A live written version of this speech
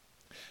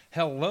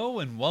Hello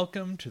and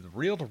welcome to the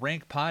Real to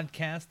Rank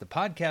podcast, the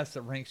podcast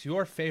that ranks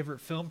your favorite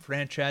film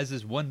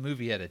franchises one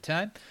movie at a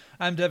time.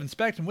 I'm Devin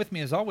Specht, and with me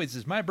as always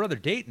is my brother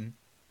Dayton.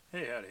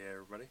 Hey, howdy,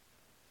 everybody.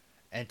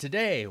 And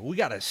today we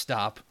gotta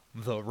stop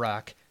The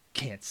Rock.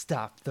 Can't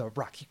stop The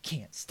Rock. You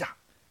can't stop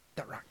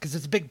The Rock because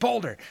it's a big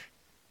boulder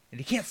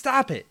and you can't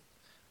stop it.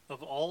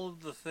 Of all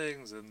of the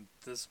things in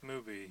this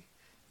movie,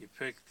 you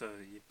picked the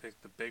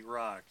big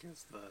rock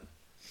as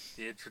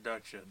the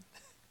introduction.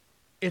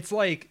 It's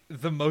like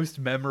the most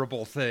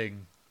memorable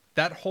thing.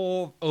 That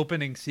whole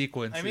opening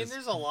sequence. I mean,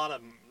 that's a lot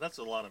of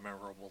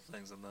memorable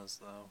things in this,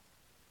 though.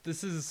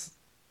 This is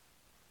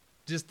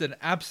just an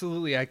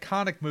absolutely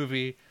iconic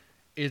movie.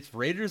 It's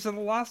Raiders of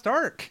the Lost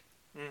Ark.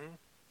 Mm-hmm.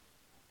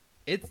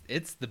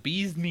 It's the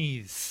bee's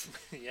knees.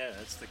 Yeah,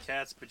 it's the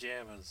cat's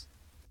pajamas.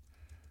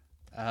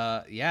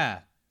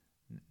 Yeah.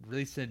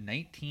 Released in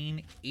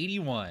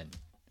 1981.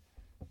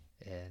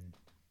 And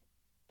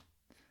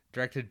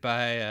directed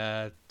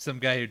by some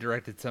guy who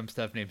directed some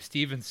stuff named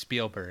Steven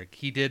Spielberg.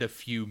 He did a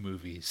few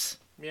movies.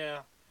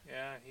 Yeah,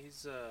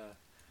 he's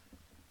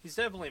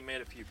definitely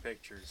made a few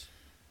pictures.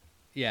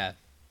 Yeah.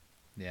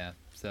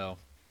 So,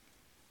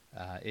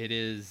 it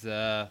is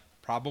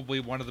probably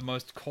one of the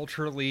most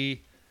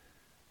culturally,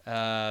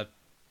 I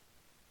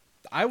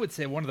would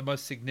say one of the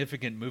most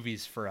significant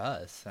movies for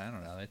us. I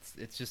don't know.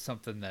 It's just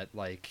something that,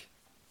 like,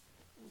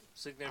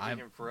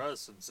 significant for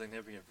us and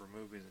significant for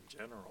movies in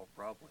general,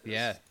 probably.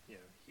 Yeah.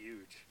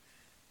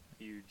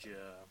 Huge,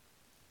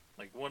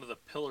 like one of the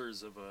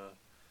pillars of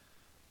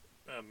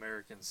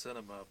American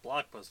cinema,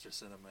 blockbuster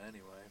cinema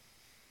anyway.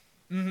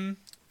 Mm-hmm.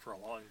 For a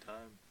long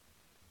time.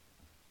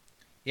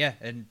 Yeah,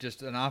 and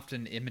just an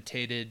often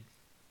imitated,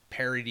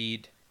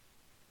 parodied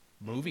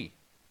movie.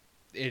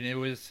 And it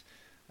was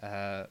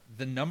the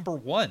number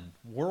one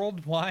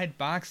worldwide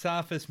box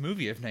office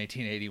movie of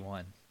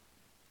 1981.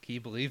 Can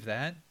you believe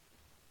that?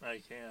 I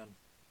can.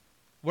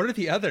 What are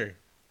the other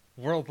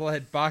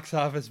worldwide box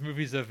office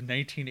movies of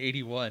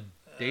 1981?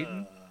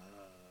 Dayton?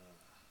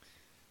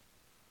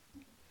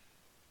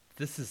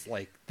 This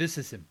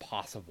is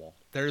impossible.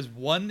 There's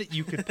one that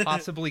you could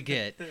possibly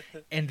get,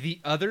 and the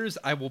others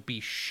I will be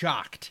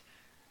shocked.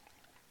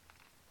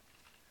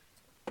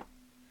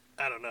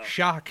 I don't know.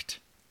 Shocked.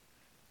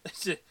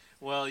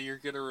 Well, you're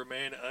going to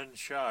remain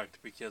unshocked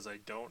because I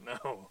don't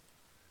know.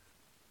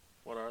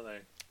 What are they?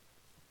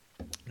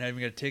 Not even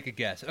going to take a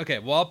guess. Okay,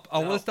 well,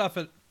 I'll list off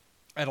at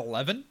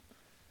 11.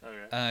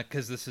 Okay.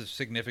 Because this is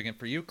significant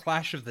for you.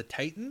 Clash of the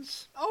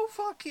Titans. Oh,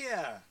 fuck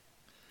yeah.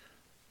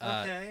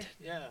 Okay,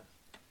 yeah.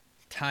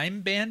 Time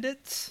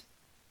Bandits.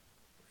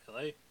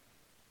 Really?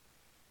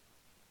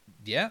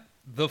 Yeah.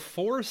 The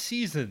Four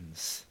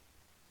Seasons.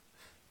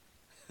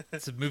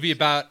 It's a movie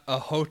about a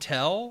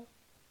hotel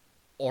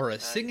or a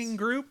singing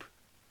group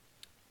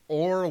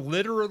or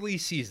literally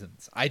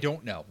seasons. I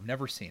don't know.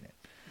 Never seen it.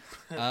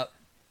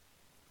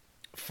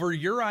 For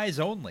Your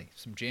Eyes Only,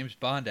 some James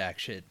Bond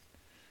action.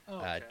 Oh,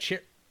 okay.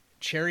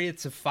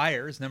 Chariots of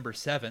Fire is number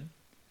 7.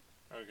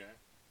 Okay.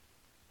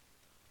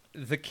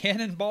 The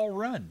Cannonball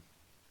Run.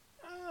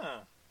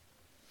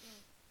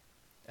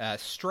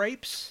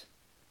 Stripes.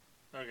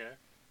 Okay.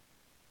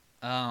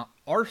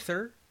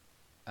 Arthur.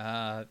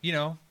 The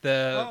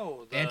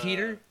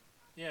anteater.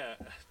 Yeah,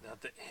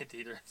 not the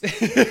anteater.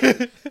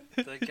 The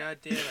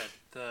goddamn it.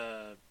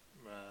 The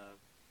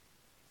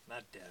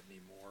not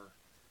Dabney Moore.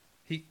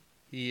 He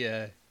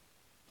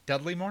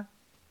Dudley Moore?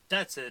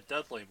 That's it,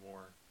 Dudley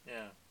Moore.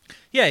 Yeah.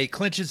 Yeah, he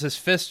clenches his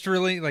fist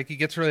really, like he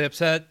gets really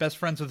upset. Best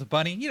friends with the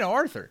bunny.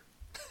 Arthur.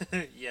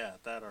 Yeah,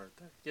 that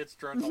Arthur. Gets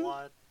drunk a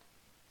lot.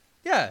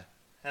 Yeah.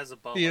 Has a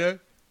butler.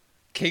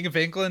 King of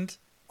England,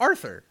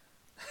 Arthur.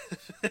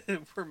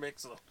 We're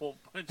mixing a whole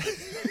bunch of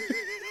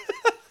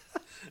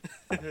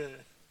stuff.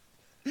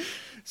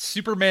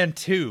 Superman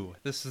 2.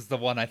 This is the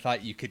one I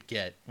thought you could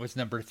get. Was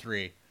number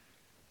 3.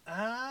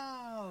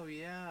 Oh,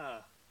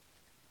 yeah.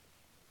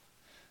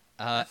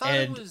 I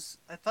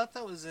thought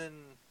that was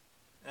in.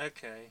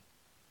 Okay.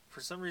 For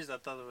some reason, I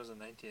thought it was in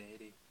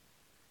 1980.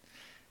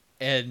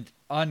 And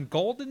on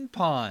Golden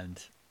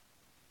Pond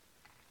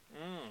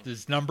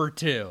is number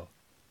 2.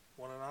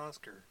 Won an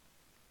Oscar.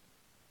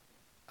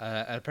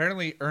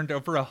 Apparently earned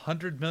over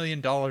 $100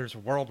 million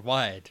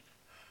worldwide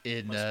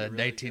in Must be really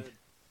 19. Good.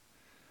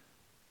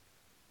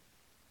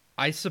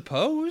 I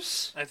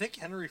suppose. I think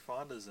Henry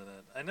Fonda's in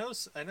it. I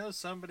know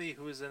somebody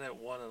who was in it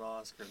won an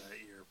Oscar that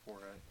year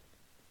for it.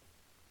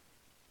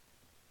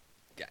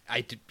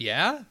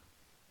 Yeah.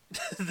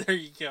 There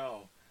you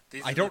go.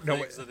 These are the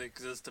things that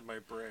exist in my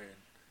brain.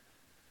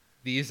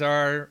 These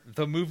are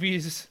the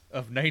movies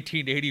of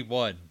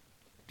 1981.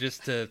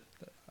 Just to,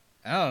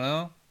 I don't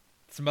know,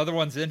 some other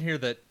ones in here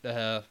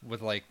that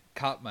would like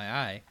caught my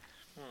eye.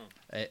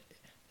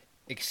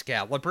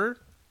 Excalibur,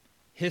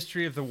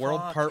 History of the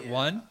World Part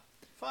 1.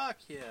 Fuck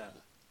yeah.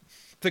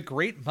 The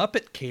Great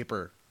Muppet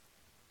Caper.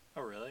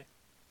 Oh really?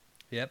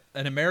 Yep.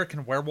 An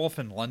American Werewolf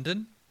in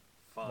London.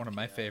 Fuck one of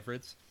my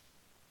favorites.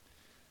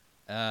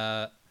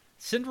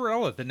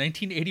 Cinderella, the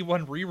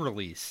 1981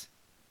 re-release.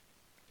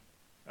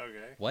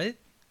 Okay. What?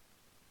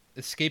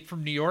 Escape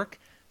from New York?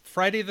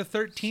 Friday the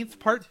 13th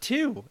Part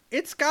 2.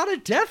 It's got a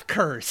death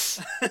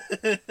curse.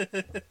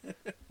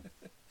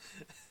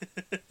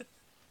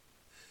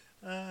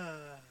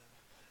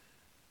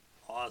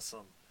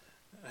 Awesome.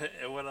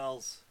 And what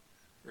else?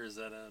 Or is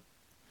that it?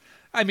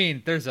 I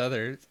mean, there's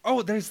others.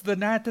 Oh, there's the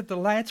night that the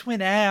lights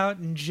went out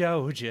in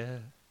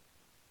Georgia.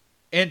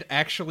 And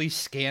actually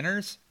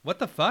scanners? What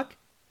the fuck?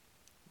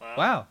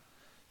 Wow.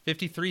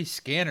 53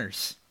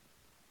 scanners.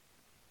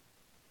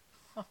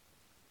 Huh.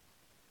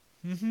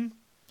 Mm-hmm.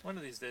 One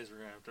of these days we're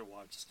going to have to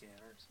watch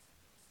Scanners.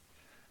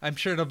 I'm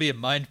sure it'll be a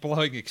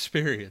mind-blowing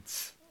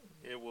experience.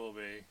 It will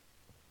be.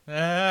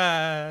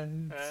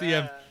 See,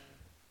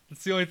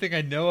 that's the only thing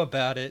I know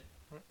about it.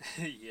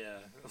 Yeah.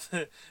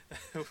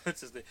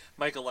 What's his name?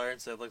 Michael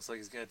Ironside looks like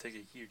he's going to take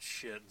a huge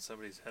shit and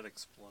somebody's head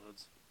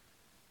explodes.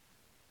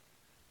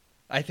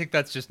 I think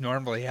that's just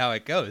normally how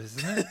it goes,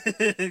 isn't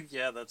it?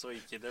 Yeah, that's why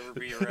you can never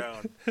be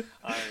around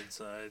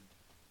Ironside.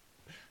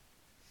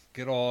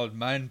 Good old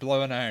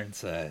mind-blowing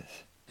Ironside.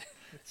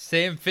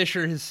 Sam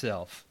Fisher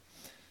himself.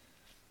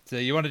 So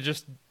you want to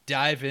just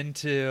dive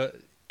into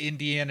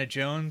Indiana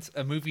Jones,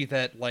 a movie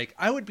that, like,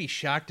 I would be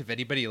shocked if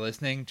anybody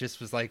listening just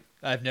was like,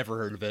 I've never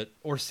heard of it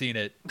or seen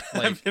it.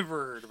 Like, I've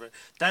never heard of it.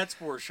 That's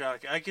more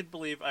shocking. I could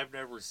believe I've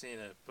never seen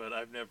it, but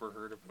I've never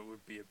heard of it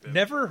would be a bit.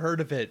 Never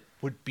heard of it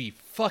would be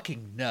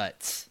fucking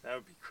nuts. That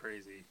would be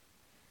crazy.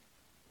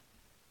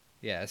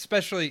 Yeah,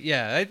 especially,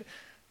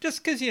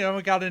 just because, you know,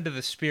 we got into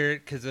the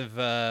spirit because of,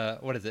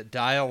 what is it,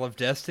 Dial of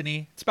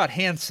Destiny? It's about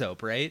hand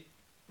soap, right?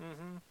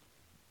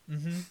 Mm-hmm.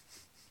 Mm-hmm.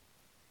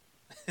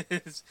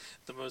 It's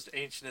the most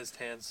ancientest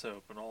hand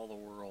soap in all the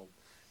world,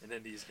 and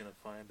Indy's gonna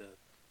find it.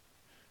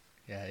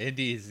 Yeah,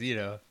 Indy's, you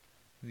know,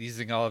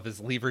 using all of his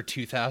Lever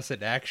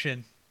 2000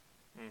 action,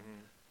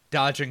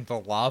 dodging the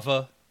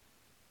lava,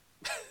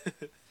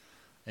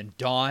 and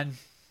Dawn.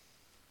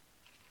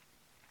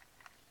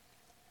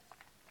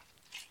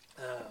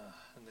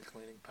 And the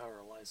cleaning power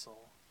of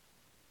Lysol.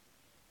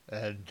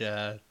 And,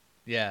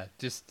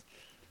 just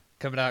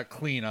coming out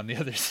clean on the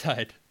other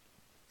side.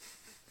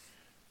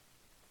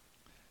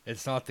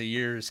 It's not the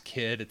years,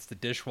 kid. It's the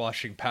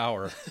dishwashing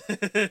power.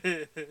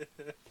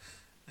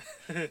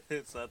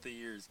 It's not the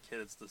years,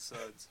 kid. It's the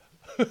suds.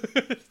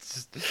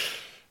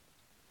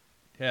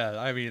 Yeah,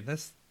 I mean,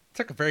 this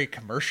took a very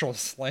commercial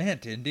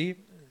slant, Indy.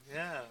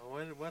 Yeah,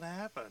 what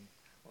happened?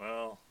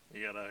 Well,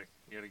 you gotta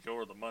go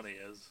where the money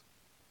is.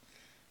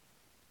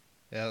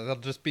 Yeah, there'll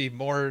just be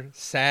more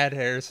sad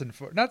Harrison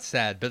Ford. Not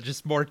sad, but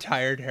just more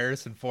tired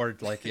Harrison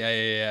Ford. Like,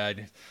 yeah.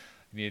 I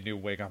need a new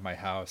wig on my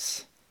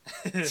house.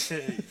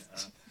 Yeah.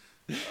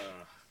 Oh,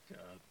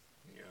 God.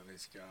 You got any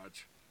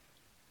scotch?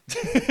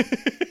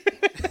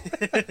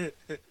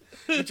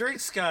 He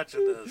drinks scotch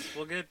in this.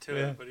 We'll get to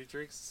it, but he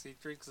drinks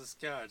the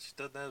scotch.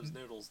 Doesn't have his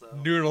noodles, though.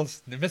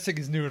 Noodles. They're missing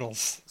his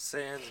noodles.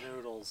 Sans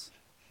noodles.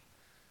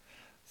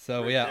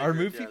 So, our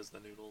movie... has the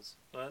noodles.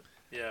 But,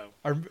 yeah.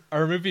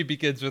 Our movie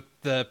begins with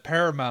the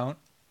Paramount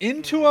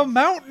into a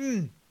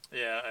mountain.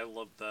 Yeah, I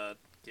love that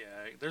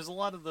gag. There's a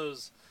lot of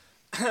those...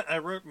 I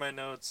wrote my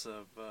notes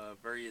of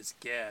various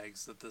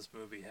gags that this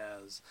movie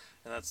has,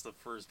 and that's the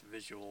first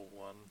visual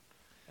one.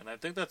 And I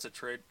think that's a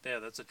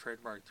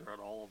trademark throughout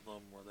all of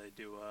them, where they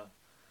do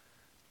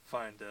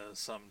find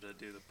something to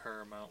do the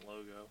Paramount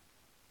logo.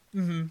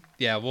 Mm-hmm.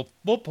 Yeah,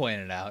 we'll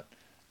point it out.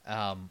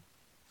 And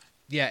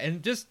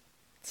just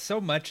so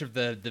much of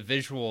the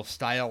visual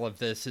style of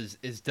this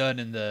is done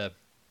in the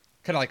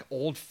kind of like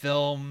old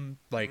film,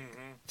 like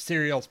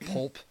serials,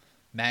 pulp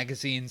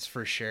magazines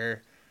for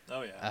sure.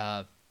 Oh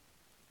yeah.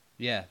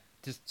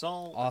 Just it's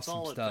all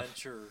awesome stuff.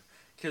 Adventure.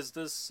 Because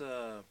this,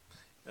 for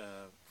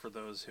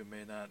those who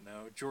may not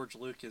know, George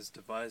Lucas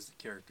devised the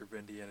character of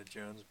Indiana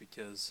Jones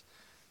because,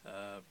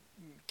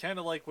 kind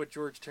of like what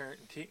Quentin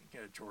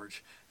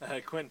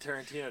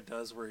Tarantino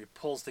does, where he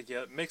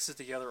mixes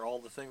together all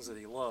the things that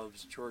he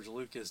loves. George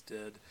Lucas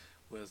did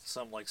with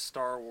some like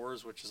Star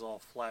Wars, which is all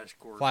Flash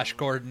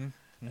Gordon.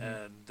 Mm-hmm.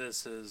 And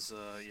this is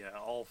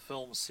all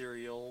film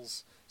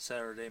serials,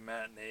 Saturday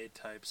matinee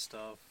type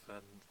stuff,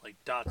 and like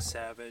Doc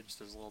Savage.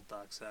 There's a little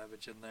Doc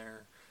Savage in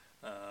there.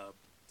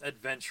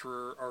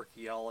 Adventurer,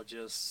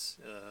 archaeologists,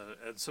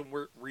 and some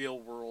real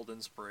world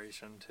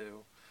inspiration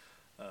too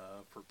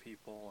for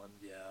people. And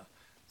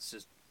it's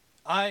just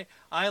I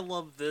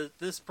love this.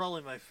 This is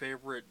probably my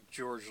favorite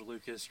George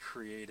Lucas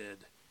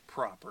created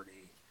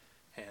property,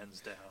 hands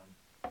down.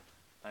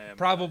 I am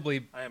probably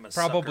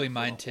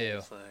mine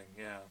too.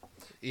 Thing.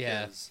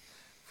 Yeah.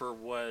 For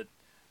what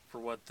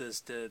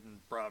this did and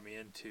brought me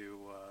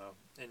into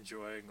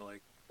enjoying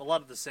like a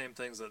lot of the same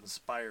things that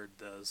inspired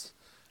this.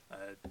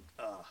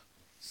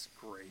 It's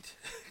great.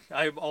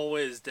 I'm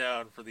always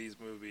down for these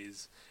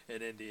movies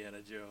and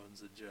Indiana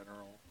Jones in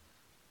general.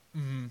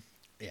 Mm-hmm.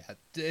 Yeah,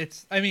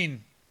 it's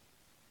going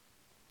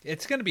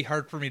to be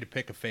hard for me to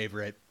pick a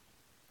favorite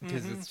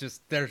because it's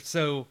just they're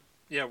so.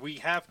 Yeah, we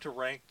have to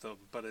rank them,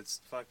 but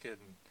it's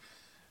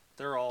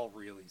they're all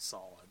really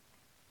solid.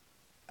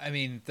 I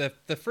mean,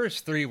 the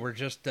first three were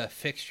just a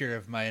fixture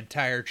of my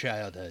entire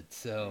childhood,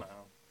 so.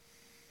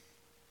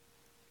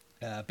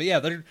 Wow. But yeah,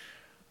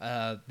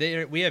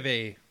 We have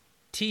a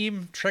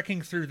team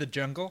trekking through the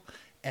jungle,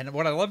 and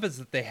what I love is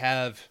that they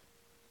have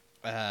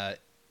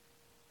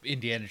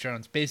Indiana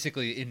Jones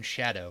basically in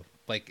shadow,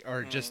 like,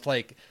 or just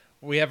like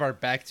we have our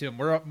back to him.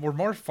 We're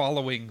more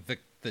following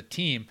the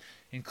team,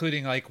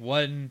 including like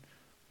one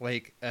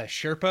like a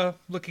Sherpa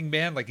looking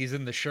man, like he's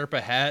in the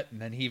Sherpa hat,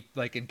 and then he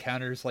like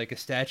encounters like a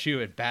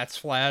statue and bats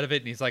fly out of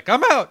it, and he's like,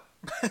 "I'm out,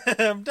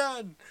 I'm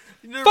done.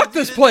 Fuck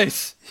this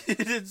place." You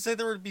didn't say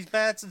there would be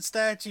bats and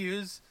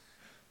statues.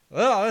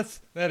 Well,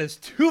 that is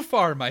too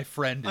far, my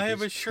friend. I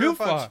am sure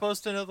if I'm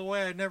supposed to know the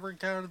way. I never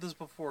encountered this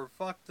before.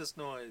 Fuck this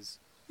noise.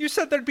 You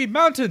said there'd be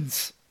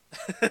mountains.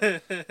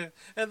 And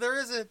there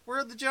isn't.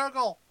 We're in the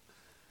jungle.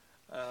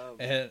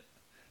 I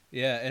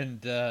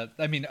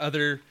mean,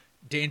 other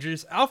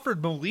dangers.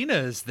 Alfred Molina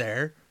is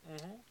there.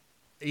 Mm-hmm.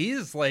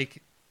 He's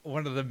like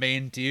one of the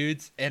main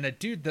dudes, and a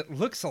dude that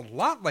looks a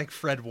lot like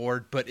Fred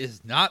Ward, but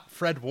is not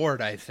Fred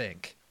Ward, I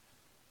think.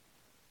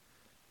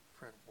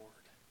 Fred Ward.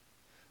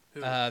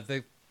 Who?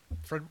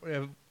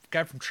 The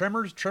guy from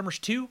Tremors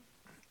 2?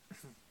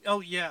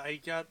 Oh, yeah,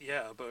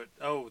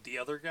 the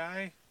other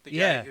guy? The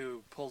guy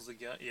who pulls the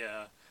gun?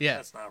 Yeah.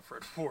 That's not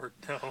Fred Ward,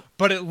 no.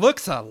 But it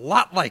looks a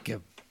lot like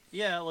him.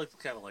 Yeah, it looks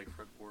kind of like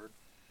Fred Ward.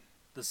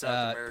 The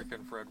South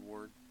American Fred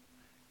Ward.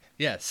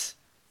 Yes.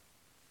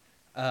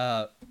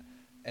 And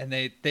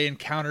they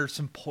encounter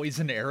some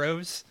poison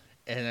arrows,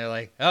 and they're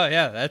like, oh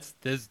yeah,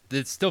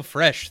 it's still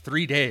fresh,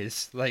 3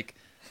 days. Like,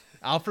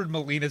 Alfred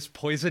Molina's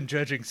poison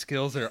judging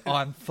skills are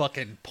on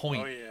fucking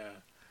point. Oh yeah.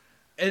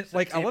 And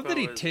like, I love that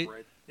he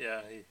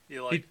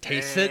he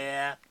tastes it.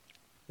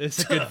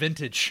 It's a good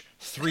vintage.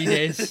 3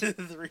 days.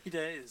 3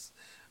 days.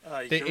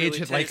 They age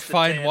it like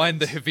fine wine,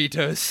 the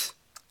Javitos.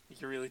 You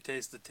can really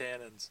taste the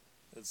tannins.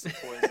 It's the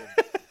poison.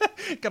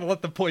 Gotta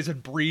let the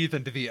poison breathe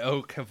into the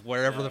oak of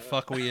wherever the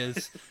fuck we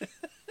is.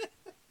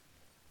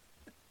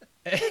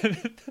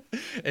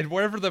 And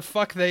wherever the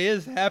fuck they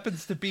is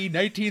happens to be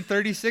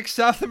 1936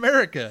 South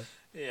America.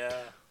 Yeah.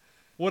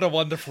 What a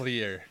wonderful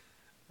year.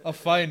 A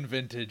fine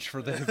vintage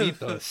for the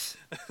Javitos.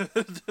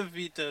 The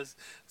Javitos.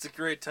 It's a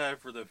great time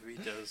for the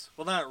Javitos.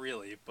 Well, not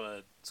really,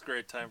 but it's a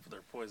great time for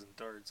their poison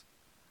darts.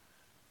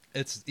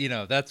 It's,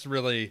 that's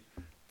really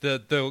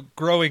the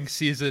growing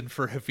season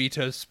for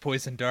Javitos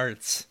poison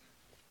darts.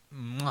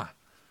 Mwah.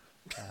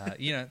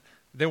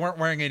 They weren't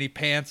wearing any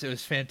pants. It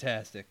was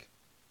fantastic.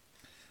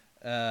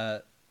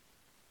 And,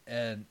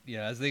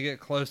 as they get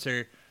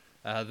closer,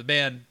 the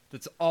man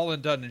that's all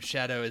and done in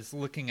shadow is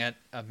looking at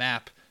a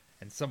map,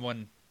 and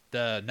someone,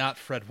 not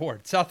Fred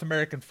Ward, South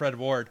American Fred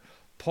Ward,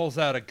 pulls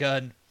out a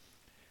gun,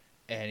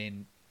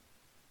 and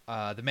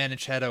the man in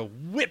shadow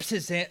whips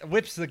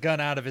the gun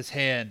out of his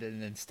hand,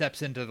 and then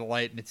steps into the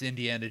light, and it's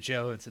Indiana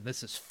Jones, and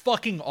this is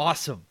fucking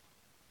awesome.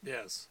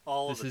 Yes,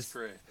 all of it's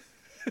great.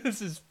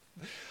 This is,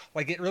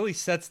 like, it really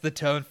sets the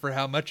tone for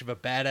how much of a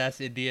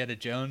badass Indiana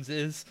Jones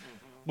is,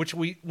 which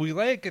we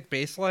like at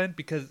baseline,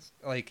 because,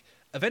 like,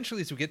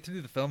 eventually as we get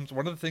through the films,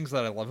 one of the things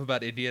that I love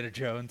about Indiana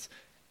Jones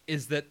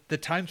is that the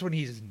times when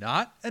he's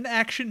not an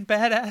action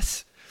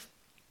badass,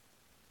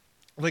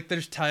 like,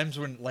 there's times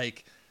when,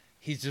 like,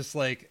 he's just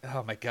like,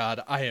 oh my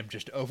god, I am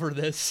just over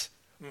this,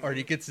 or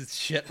he gets his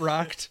shit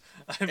rocked,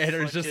 I'm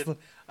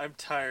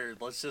tired,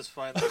 let's just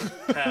find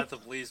the path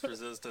of least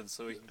resistance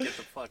so we can get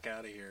the fuck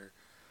out of here.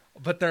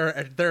 But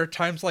there are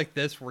times like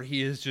this where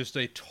he is just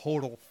a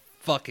total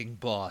fucking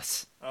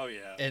boss. Oh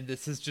yeah. And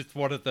this is just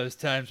one of those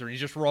times where he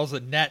just rolls a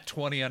nat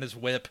 20 on his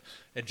whip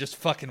and just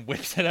fucking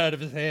whips it out of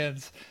his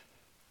hands.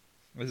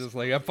 It's just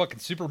like, I'm fucking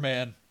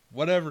Superman.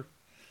 Whatever.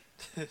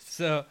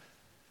 So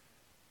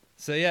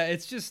yeah,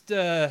 it's just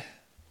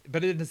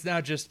but it is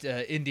now just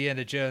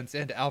Indiana Jones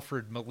and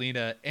Alfred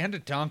Molina and a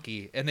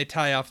donkey, and they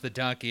tie off the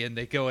donkey and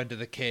they go into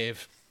the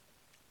cave.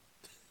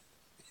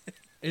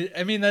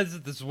 I mean,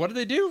 that's what do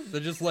they do? They're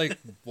just like,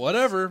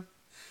 whatever.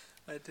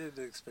 I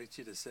didn't expect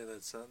you to say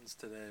that sentence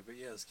today, but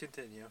yes,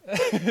 continue.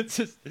 It's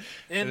just,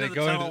 into the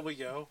tunnel we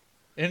go.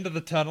 Into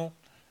the tunnel.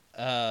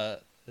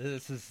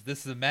 This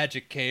is a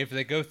magic cave.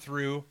 They go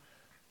through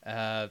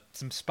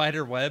some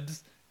spider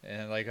webs,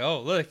 and like,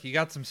 oh look, you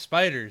got some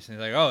spiders. And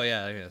he's like, oh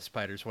yeah,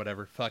 spiders,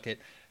 whatever, fuck it.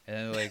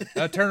 And they're like,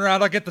 oh, turn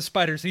around, I'll get the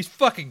spiders. He's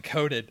fucking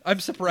coated. I'm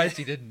surprised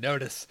he didn't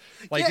notice.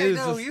 Like, he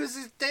was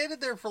standing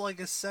there for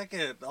like a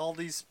second. All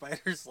these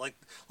spiders, like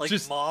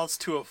just, moths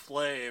to a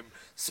flame,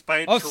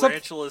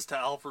 tarantulas to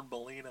Alfred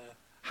Molina.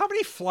 How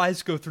many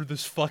flies go through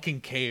this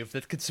fucking cave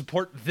that could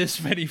support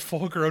this many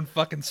full-grown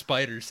fucking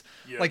spiders?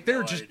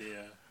 They're just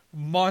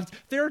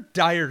they're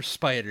dire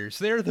spiders.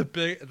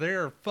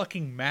 They're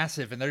fucking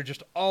massive, and they're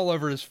just all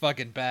over his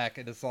fucking back,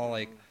 and it's all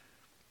like.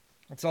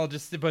 It's all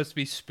just supposed to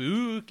be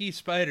spooky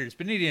spiders.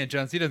 But Indiana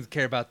Jones, he doesn't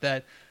care about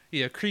that.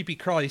 Creepy,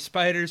 crawly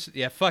spiders.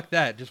 Yeah, fuck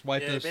that. Just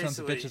wipe those sons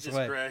of bitches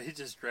away. He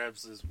just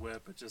grabs his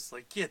whip and just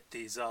like, get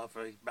these off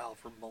of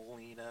Alfred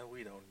Molina.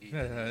 We don't need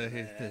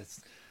that.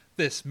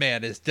 This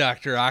man is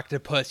Dr.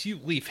 Octopus. You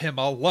leave him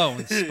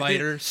alone,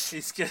 spiders.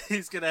 He's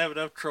gonna have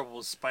enough trouble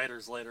with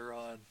spiders later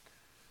on.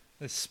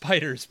 The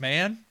spiders,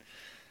 man.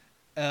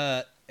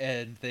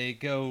 And they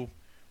go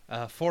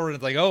forward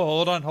and like, oh,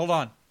 hold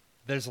on.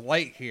 there's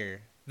light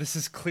here. This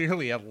is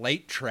clearly a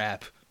light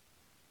trap.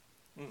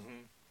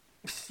 Mm-hmm.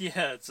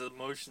 Yeah, it's a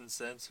motion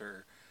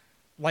sensor.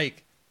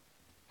 Like,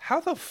 how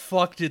the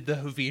fuck did the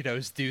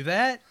Jovitos do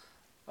that?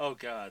 Oh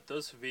god,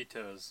 those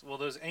Jovitos. Well,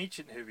 those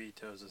ancient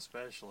Jovitos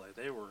especially.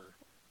 They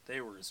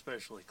were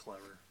especially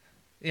clever.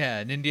 Yeah,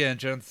 and Indiana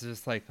Jones is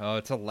just like, oh,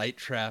 it's a light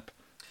trap.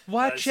 I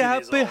Watch see out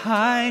these all the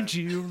behind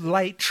time. you,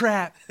 light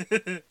trap.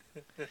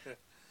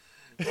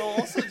 Well,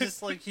 also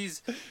just like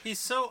he's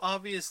so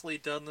obviously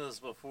done this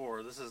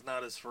before. This is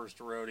not his first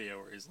rodeo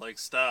where he's like,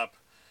 "Stop!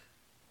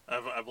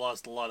 I've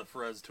lost a lot of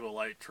friends to a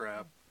light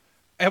trap."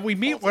 And we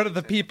meet Falls one out of the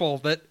his hand. people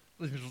that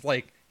was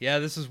like, yeah,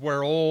 this is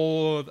where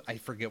old... I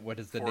forget what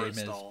the name is.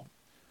 Forrestal.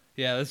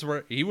 Yeah, this is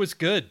where... He was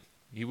good.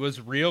 He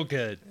was real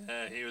good.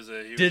 Yeah, he was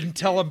a. Didn't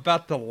tell him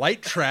about the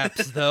light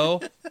traps,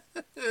 though.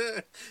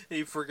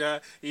 He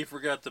forgot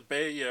the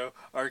Bayo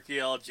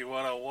Archaeology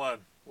 101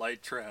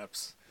 light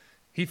traps.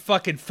 He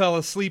fucking fell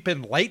asleep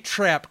in light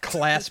trap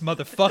class,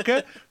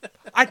 motherfucker.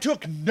 I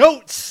took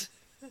notes.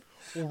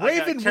 carry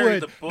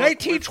Ravenwood, the book with me.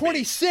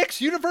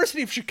 1926,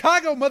 University of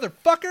Chicago,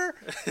 motherfucker.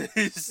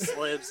 He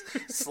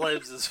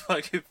slams his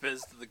fucking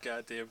fist to the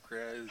goddamn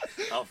crowd.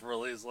 Alpha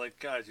Lee's like,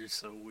 God, you're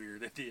so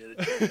weird, Indiana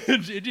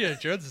Jones. Indiana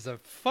Jones is a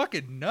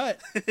fucking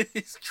nut.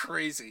 He's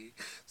crazy.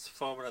 He's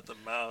foaming at the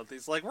mouth.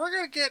 He's like, we're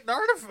gonna get an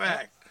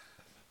artifact.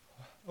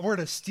 We're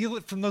gonna steal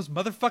it from those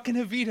motherfucking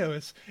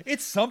Jovitos.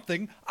 It's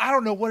something. I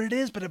don't know what it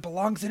is, but it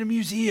belongs in a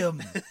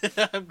museum.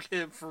 I'm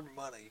getting for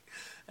money,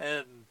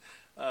 and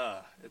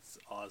it's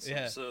awesome.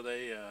 Yeah. So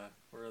they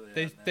where are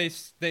they?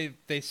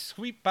 They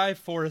sweep by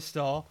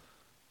Forrestal,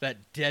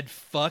 that dead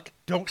fuck.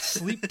 Don't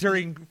sleep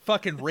during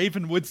fucking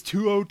Ravenwood's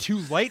 202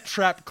 light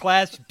trap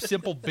class, you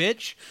simple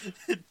bitch.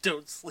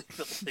 Don't sleep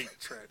in late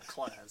trap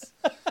class.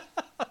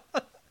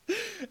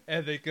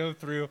 And they go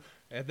through,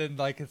 and then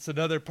like it's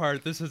another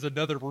part. This is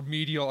another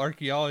remedial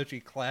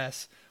archaeology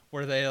class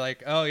where they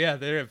like, oh yeah,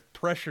 they have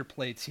pressure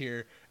plates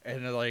here,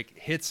 and it like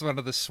hits one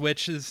of the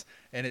switches,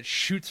 and it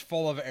shoots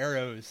full of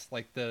arrows,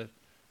 like the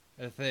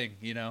thing,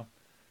 you know.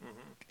 Mm-hmm.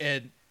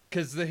 And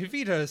because the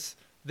Jovitos,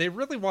 they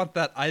really want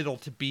that idol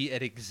to be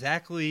at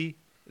exactly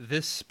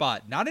this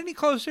spot, not any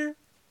closer.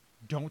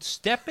 Don't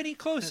step any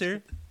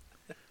closer.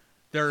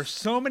 There are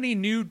so many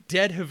new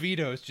dead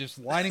Jovitos just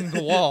lining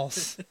the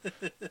walls.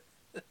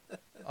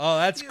 Oh,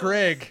 that's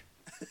Greg.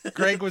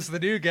 Greg was the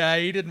new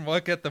guy. He didn't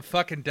look at the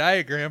fucking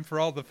diagram for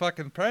all the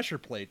fucking pressure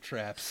plate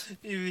traps.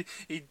 He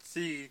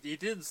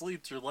didn't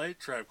sleep through light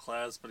trap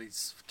class, but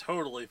he's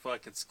totally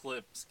fucking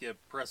skip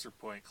pressure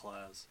point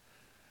class.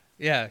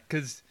 Yeah,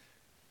 because,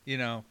 you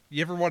know,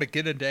 you ever want to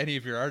get into any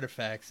of your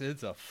artifacts,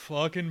 it's a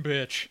fucking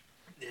bitch.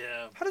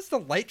 Yeah, How does the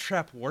light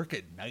trap work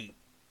at night?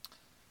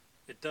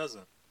 it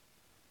doesn't.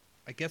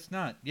 I guess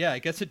not. Yeah, I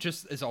guess it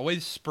just is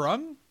always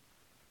sprung.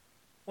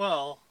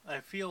 Well, I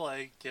feel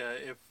like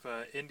if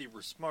Indy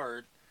were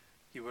smart,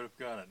 he would have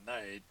gone at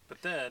night.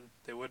 But then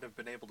they wouldn't have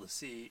been able to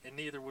see, and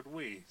neither would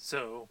we.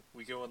 So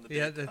we go in the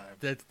Yeah,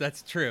 daytime.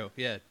 that's true.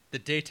 Yeah, the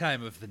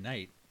daytime of the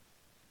night.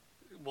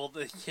 Well,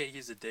 they can't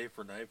use a day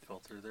for night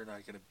filter. They're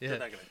not gonna. Yeah. They're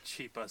not gonna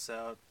cheap us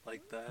out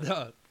like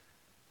that.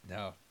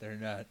 No, they're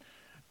not.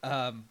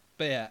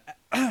 But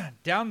yeah,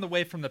 down the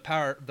way from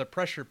the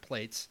pressure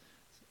plates,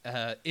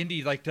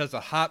 Indy like does a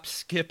hop,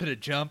 skip, and a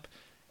jump,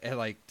 and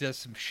like does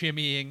some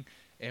shimmying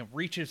and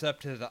reaches up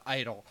to the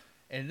idol.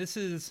 And this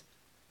is,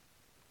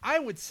 I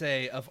would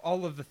say, of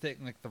all of the things,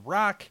 like The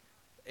Rock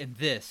and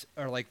this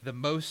are like the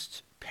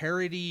most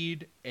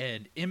parodied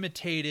and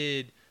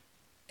imitated.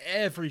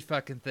 Every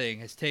fucking thing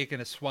has taken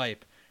a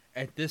swipe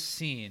at this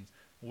scene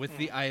with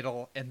the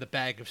idol and the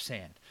bag of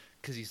sand.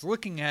 Because he's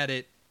looking at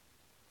it,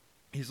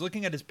 he's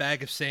looking at his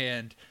bag of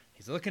sand,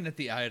 he's looking at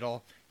the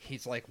idol,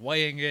 he's like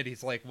weighing it,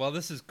 he's like, well,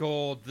 this is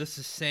gold, this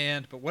is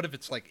sand, but what if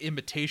it's like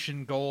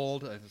imitation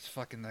gold? I just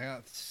fucking,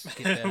 let's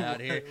get that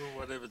out here.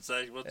 What if it's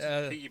like, what's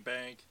a piggy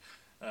bank?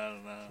 I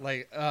don't know.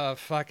 Like,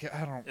 fuck,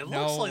 I don't It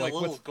know. looks like a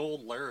little what's...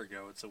 gold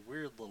Larigo. It's a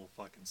weird little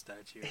fucking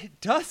statue.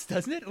 It does,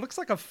 doesn't it? It looks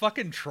like a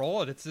fucking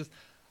troll, and it's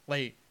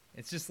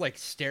just like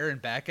staring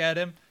back at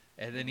him,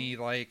 and then he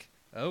like,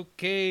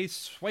 okay,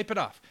 swipe it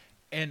off.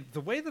 And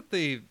the way that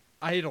the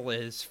idol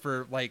is,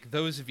 for like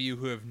those of you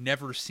who have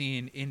never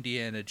seen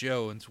Indiana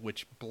Jones,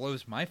 which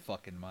blows my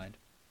fucking mind,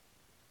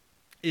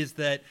 is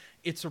that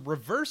it's a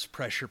reverse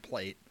pressure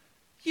plate.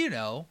 You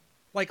know,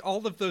 like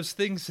all of those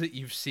things that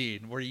you've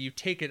seen where you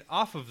take it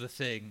off of the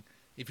thing.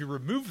 If you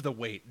remove the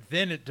weight,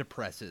 then it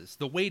depresses.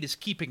 The weight is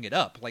keeping it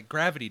up, like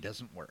gravity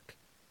doesn't work.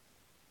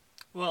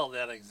 Well,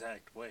 that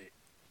exact weight.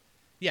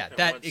 Yeah, And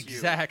that once you-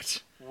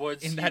 exact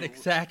Once in that you-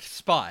 exact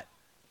spot.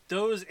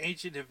 Those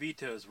ancient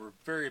Jovitos were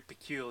very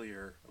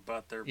peculiar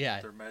about their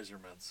Yeah.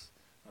 measurements.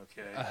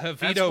 Okay,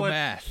 Jovito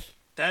math.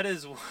 That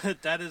is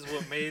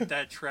what made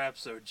that trap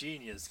so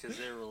genius, because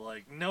they were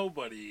like,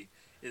 nobody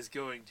is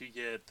going to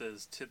get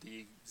this to the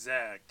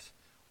exact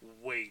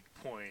weight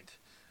point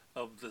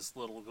of this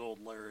little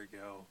gold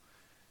Larigo.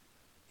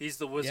 He's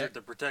the wizard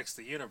that protects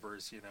the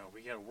universe. You know,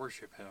 we gotta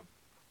worship him.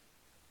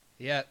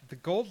 Yeah, the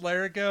gold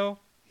Larigo,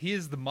 He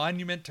is the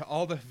monument to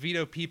all the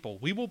Vito people.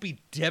 We will be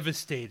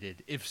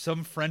devastated if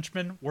some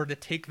Frenchman were to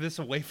take this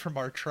away from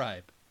our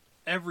tribe.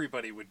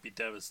 Everybody would be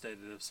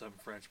devastated if some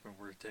Frenchman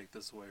were to take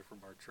this away from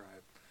our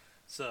tribe.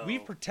 So we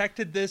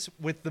protected this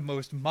with the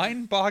most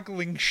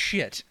mind-boggling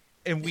shit,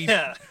 and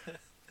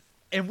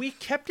and we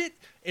kept it.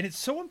 And it's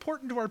so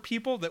important to our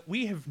people that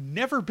we have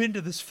never been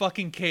to this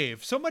fucking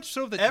cave. So much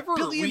so that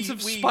billions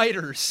of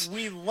spiders.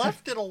 We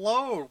left it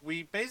alone.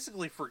 We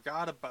basically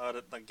forgot about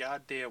it in the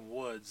goddamn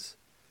woods.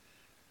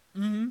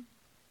 Mm-hmm.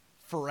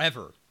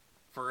 Forever.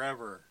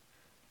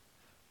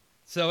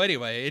 So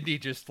anyway, Indy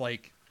just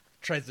like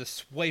tries to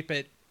swipe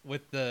it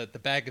with the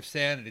bag of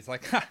sand, and he's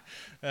like,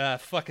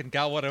 fucking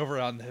got one over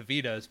on the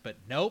Javitos, but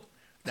nope.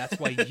 That's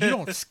why you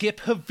don't skip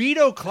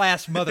Javito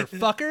class,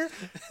 motherfucker.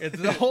 And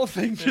the whole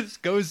thing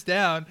just goes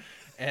down.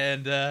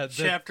 And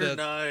Chapter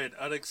 9,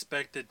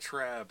 Unexpected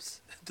Traps,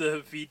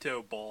 the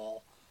Vito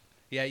Ball.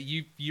 Yeah,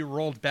 you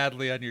rolled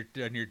badly on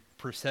your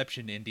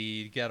perception, Indy.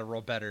 You gotta roll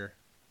better.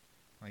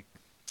 Like,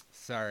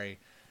 sorry.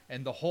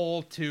 And the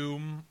whole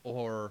tomb,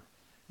 or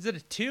is it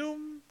a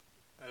tomb?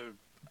 A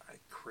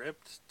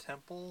crypt,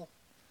 temple,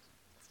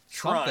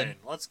 shrine. Something.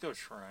 Let's go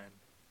shrine.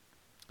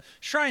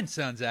 Shrine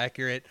sounds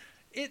accurate.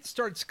 It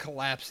starts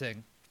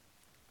collapsing,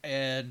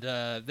 and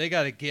they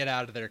got to get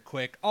out of there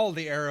quick. All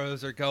the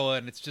arrows are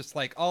going. It's just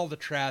like all the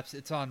traps.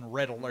 It's on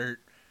red alert.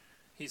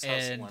 He's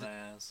hustling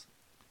ass.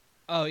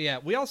 Oh, yeah.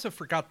 We also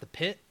forgot the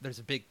pit. There's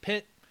a big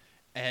pit,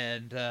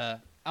 and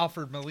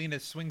Alfred Molina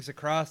swings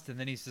across, and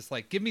then he's just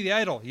like, give me the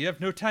idol. You have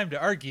no time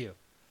to argue,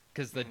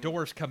 because the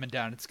door's coming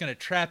down. It's going to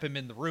trap him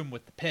in the room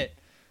with the pit,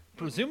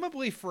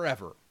 presumably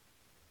forever.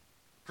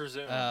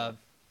 Presumably.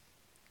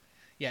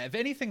 Yeah, if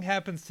anything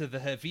happens to the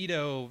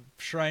Javito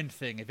shrine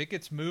thing, if it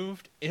gets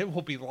moved, it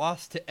will be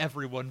lost to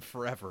everyone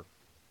forever.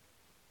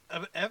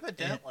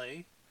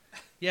 Evidently.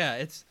 Yeah,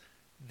 it's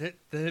the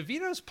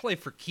Javitos play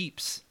for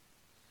keeps.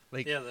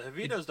 Like, yeah, the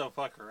Javitos don't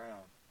fuck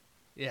around.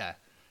 Yeah.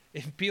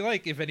 It'd be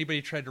like if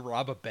anybody tried to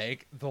rob a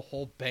bank, the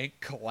whole bank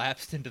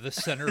collapsed into the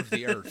center of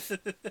the earth.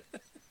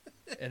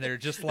 And they're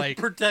just like...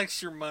 It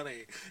protects your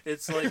money.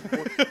 It's like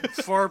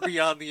far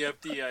beyond the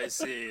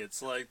FDIC.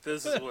 It's like,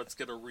 this is what's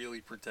going to really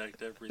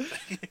protect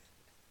everything.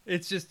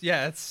 It's just,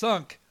 yeah, it's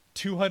sunk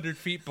 200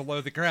 feet below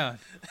the ground.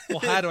 Well,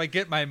 how do I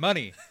get my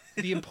money?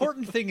 The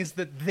important thing is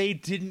that they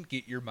didn't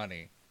get your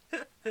money.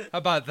 How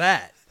about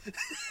that?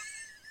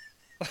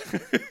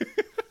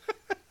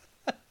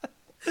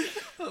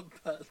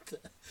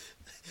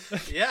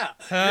 Yeah.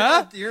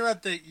 Huh? You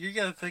got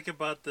to think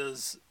about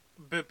this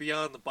a bit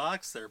beyond the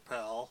box there,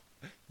 pal.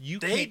 They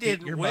can't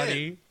get your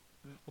money,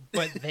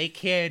 but they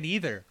can't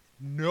either.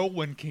 No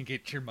one can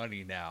get your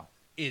money now.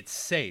 It's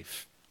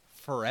safe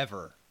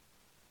forever.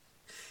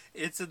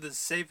 It's in the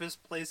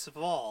safest place of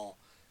all,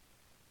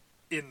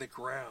 in the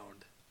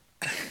ground.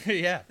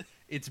 Yeah,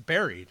 it's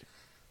buried.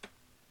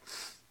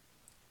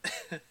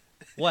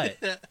 What?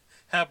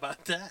 How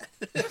about that?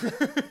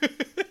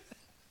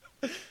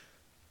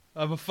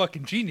 I'm a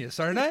fucking genius,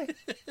 aren't I?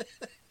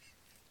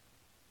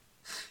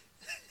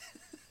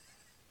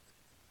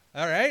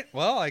 All right,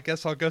 well, I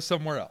guess I'll go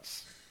somewhere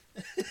else.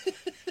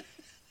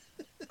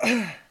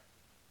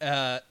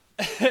 And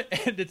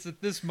it's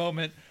at this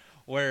moment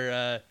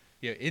where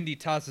Indy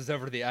tosses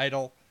over the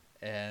idol,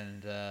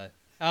 and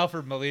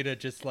Alfred Molina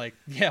just like,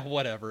 yeah,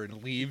 whatever,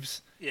 and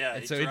leaves. Yeah,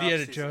 and so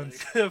Indiana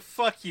Jones, like,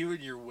 fuck you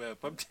and your whip.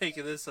 I'm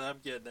taking this and I'm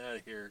getting out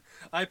of here.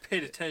 I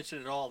paid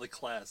attention in all the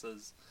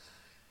classes.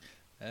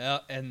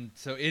 And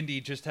so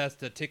Indy just has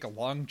to take a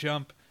long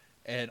jump,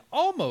 and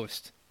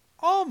almost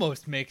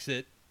makes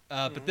it.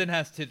 But then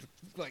has to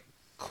like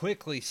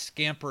quickly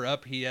scamper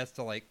up. He has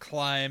to like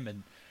climb,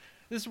 and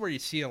this is where you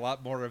see a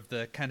lot more of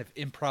the kind of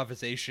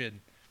improvisation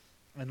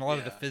and a lot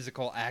of the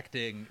physical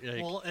acting.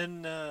 Like, well,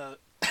 and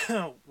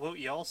what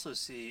you also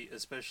see,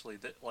 especially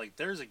that like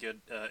there's a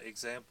good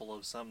example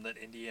of some that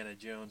Indiana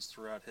Jones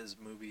throughout his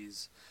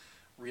movies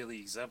really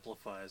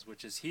exemplifies,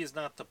 which is he is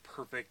not the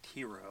perfect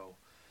hero.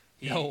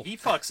 He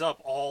fucks up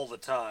all the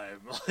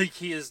time. Like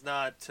he is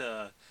not.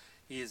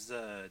 He's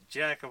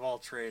jack of all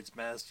trades,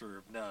 master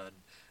of none,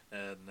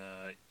 and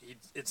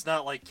it's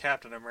not like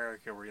Captain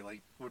America where he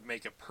like would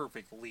make a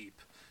perfect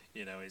leap.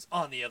 You know, he's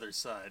on the other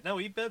side. No,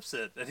 he bips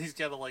it, and he's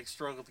got to like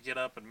struggle to get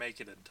up and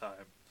make it in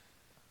time.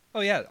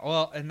 Oh yeah,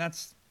 well, and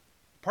that's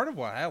part of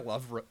why I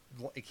love.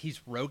 Like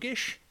he's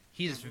roguish.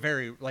 He's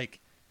very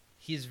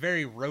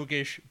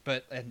roguish,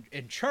 but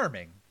and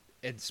charming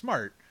and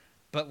smart,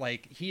 but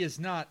like he is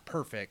not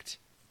perfect.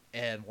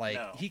 And like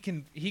he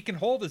can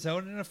hold his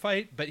own in a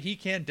fight, but he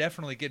can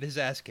definitely get his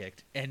ass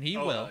kicked, and he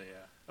will. Hell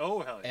yeah. Oh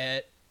hell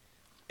yeah!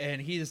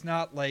 And he is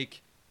not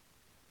like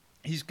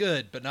he's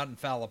good, but not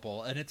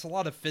infallible. And it's a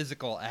lot of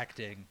physical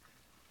acting,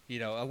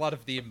 a lot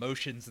of the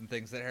emotions and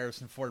things that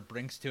Harrison Ford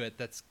brings to it.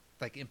 That's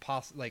like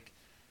impossible, like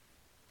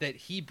that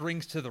he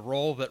brings to the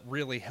role that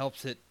really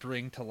helps it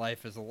bring to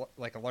life as a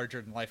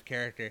larger than life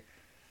character.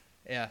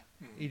 Yeah,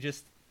 he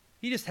just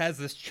has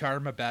this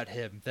charm about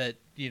him that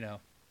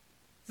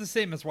It's the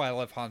same as why I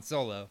love Han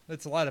Solo.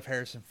 It's a lot of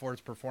Harrison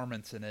Ford's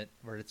performance in it,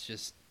 where it's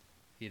just,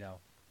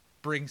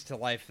 brings to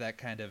life that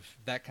kind of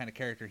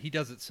character. He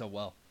does it so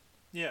well.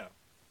 Yeah.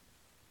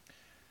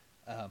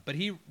 But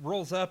he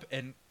rolls up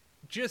and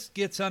just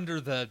gets under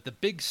the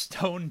big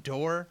stone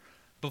door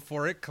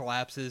before it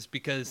collapses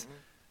because,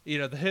 the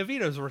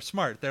Javitos were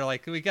smart. They're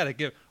like, we got to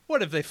give...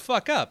 What if they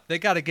fuck up? They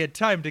got to get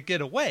time to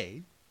get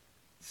away.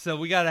 So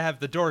we got to have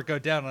the door go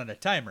down on a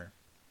timer.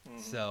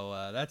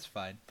 So that's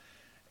fine.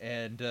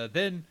 And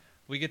then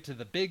we get to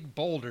the big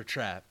boulder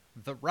trap,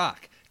 the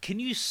rock. Can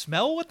you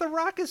smell what the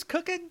rock is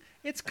cooking?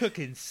 It's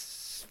cooking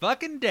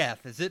fucking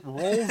death as it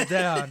rolls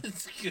down.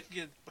 It's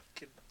cooking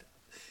fucking death.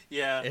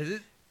 Yeah. Is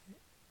it?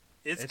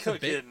 It's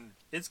cooking.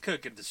 It's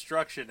cooking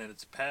destruction in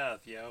its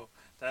path, yo.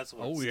 That's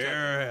what. Oh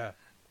yeah.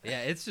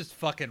 Yeah, it's just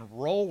fucking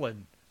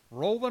rolling.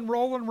 Rolling.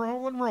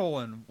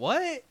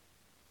 What?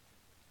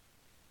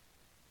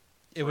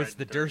 It was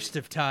the Durst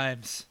of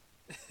times.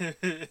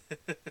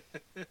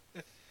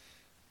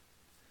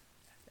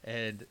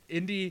 And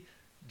Indy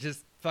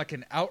just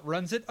fucking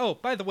outruns it. Oh,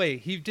 by the way,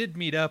 he did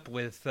meet up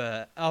with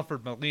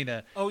Alfred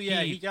Molina. Oh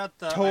yeah, he got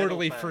the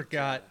totally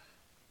forgot.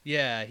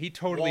 Yeah, he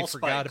totally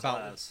forgot about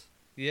class.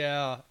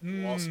 Yeah.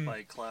 Wall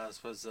spike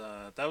class was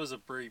that was a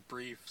very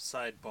brief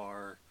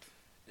sidebar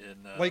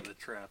in the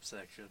trap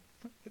section.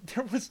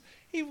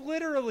 He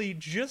literally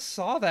just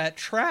saw that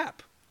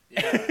trap.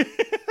 Yeah.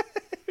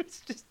 It's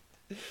just,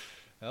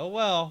 oh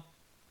well.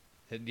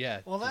 And yeah.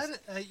 Well,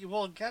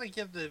 gotta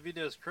give the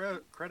videos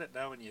credit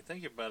now when you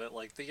think about it.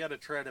 Like, they gotta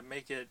try to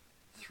make it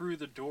through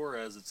the door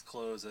as it's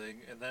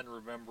closing, and then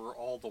remember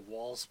all the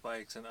wall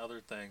spikes and other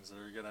things that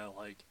are gonna,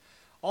 like,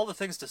 all the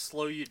things to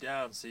slow you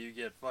down so you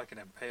get fucking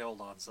impaled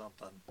on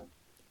something.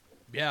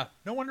 Yeah,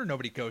 no wonder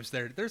nobody goes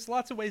there. There's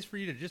lots of ways for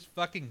you to just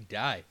fucking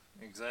die.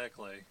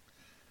 Exactly.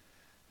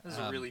 This is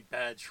a really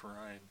bad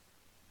shrine.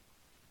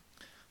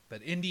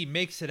 But Indy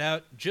makes it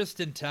out just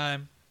in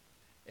time,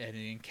 and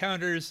he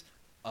encounters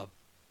a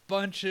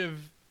bunch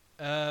of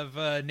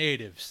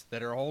natives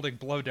that are holding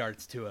blow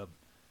darts to him.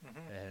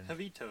 And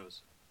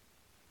Javitos.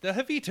 The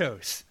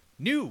Javitos.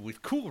 New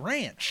with Cool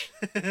Ranch.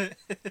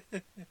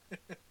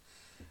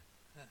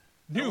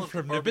 New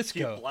from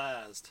Nabisco.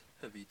 Blast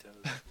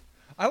Javitos.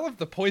 I love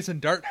the poison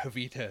dart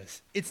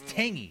Javitos. It's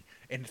tangy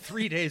and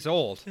 3 days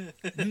old.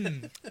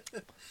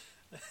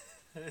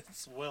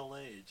 It's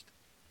well-aged.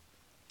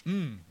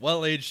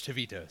 Well-aged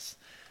Javitos.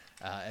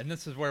 And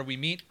this is where we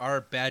meet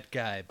our bad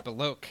guy,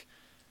 Balok.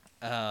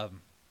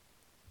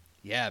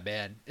 Yeah,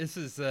 man. This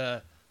is,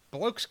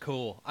 Balok's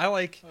cool. I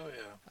like... Oh,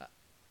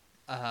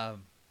 yeah.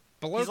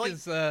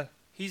 Balok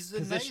He's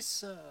a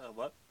nice,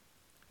 what?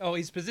 Oh,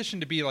 he's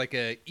positioned to be like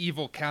a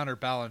evil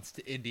counterbalance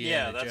to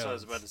Indiana Jones. Yeah, that's what I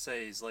was about to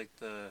say. He's like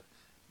the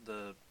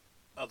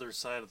other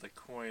side of the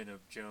coin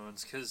of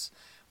Jones, because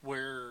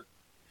and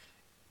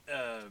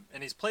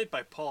he's played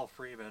by Paul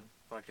Freeman,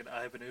 fucking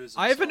Ivan Ooze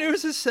himself. Ivan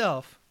Ooze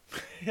himself.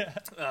 Yeah.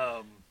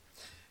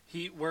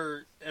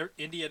 Where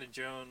Indiana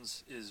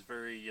Jones is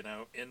very,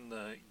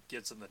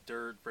 gets in the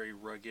dirt, very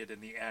rugged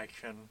in the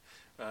action.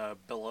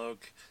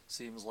 Belloc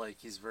seems like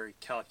he's very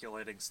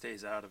calculating,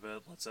 stays out of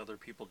it, lets other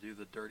people do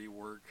the dirty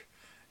work,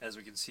 as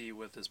we can see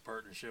with his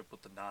partnership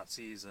with the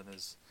Nazis and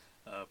his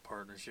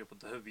partnership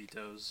with the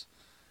Javitos.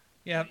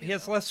 Yeah, he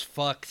has less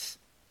fucks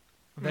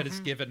that is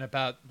given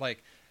about,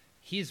 like,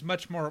 he's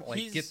much more,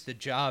 like, get the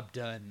job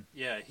done.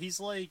 Yeah, he's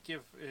like,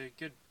 if a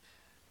good...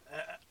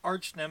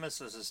 arch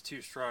nemesis is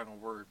too strong a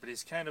word, but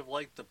he's kind of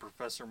like the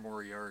Professor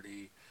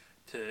Moriarty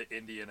to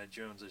Indiana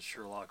Jones's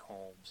Sherlock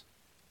Holmes.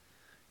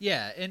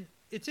 Yeah, and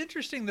it's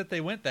interesting that they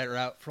went that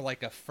route for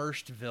like a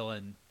first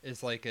villain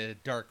is like a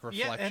dark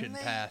reflection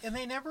path. And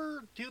they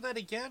never do that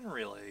again,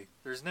 really.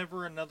 There's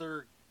never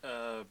another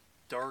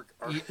dark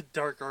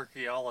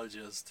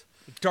archaeologist.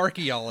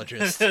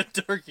 Darkeologist.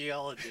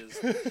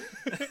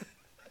 Darkeologist.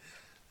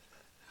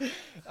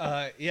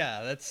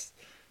 Yeah, that's...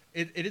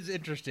 It is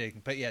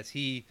interesting, but yes,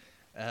 he...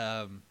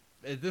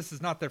 this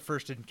is not their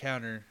first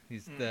encounter.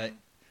 He's the...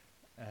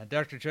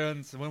 Dr.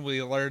 Jones, when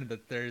we learn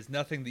that there is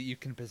nothing that you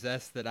can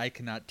possess that I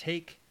cannot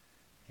take,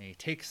 and he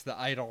takes the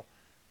idol,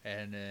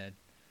 and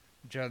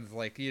Jones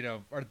like,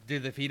 or do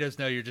the Javitos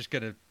know you're just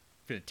gonna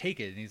take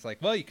it? And he's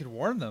like, well, you could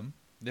warn them.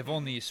 If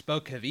only you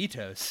spoke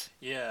Javitos.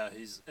 Yeah,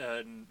 he's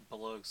and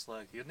Beloc's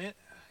like, you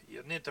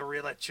need to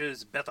really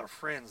choose better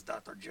friends,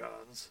 Dr.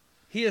 Jones.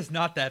 He is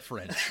not that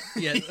French.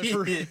 Yeah,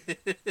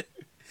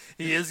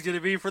 he is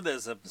gonna be for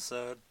this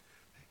episode.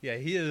 Yeah,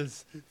 he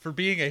is. For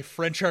being a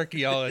French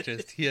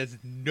archaeologist, he has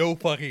no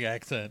fucking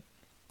accent.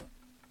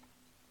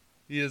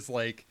 He is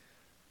like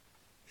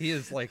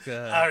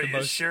the. Are the you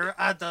most... sure?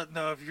 I don't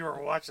know if you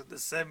were watching the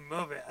same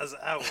movie as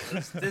I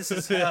was. This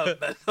is how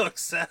Belloc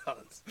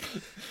sounds.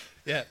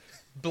 Yeah,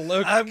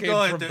 Belloc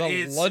came from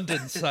the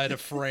London side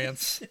of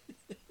France.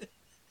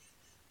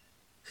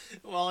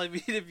 Well, I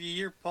mean, if you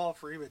hear Paul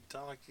Freeman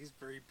talk, he's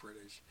very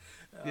British.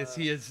 Yes,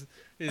 he is.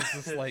 He's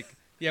just like,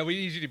 yeah, we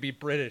need you to be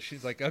British.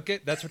 He's like, okay,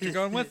 that's what you're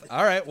going with?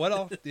 All right, what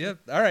else? Yeah,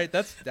 all right,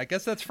 I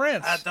guess that's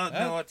France. I don't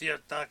know what you're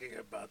talking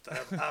about.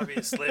 I'm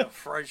obviously a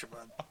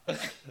Frenchman.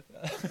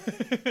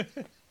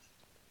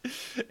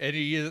 And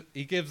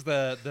he gives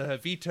the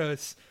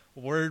Javitos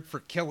word for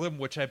kill him,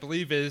 which I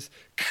believe is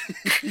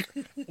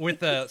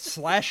with a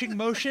slashing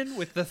motion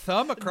with the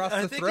thumb across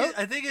the throat.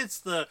 I think it's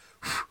the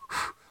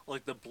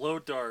like the blow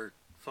dart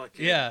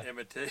fucking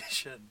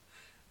imitation.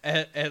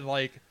 And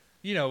like,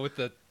 you know, with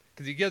the,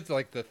 because he gets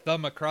like the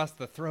thumb across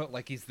the throat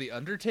like he's the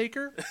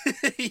Undertaker.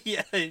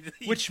 Yeah.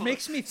 Which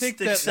makes me think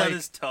sticks that out like,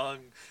 his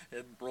tongue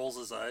and rolls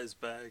his eyes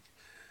back.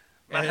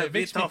 My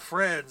Javito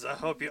friends, I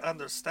hope you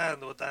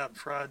understand what I'm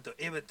trying to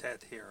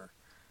imitate here.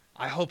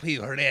 I hope he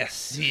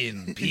rests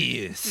in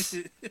peace.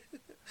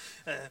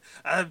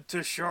 I'm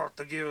too short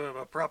to give him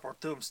a proper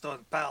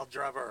tombstone pile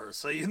driver,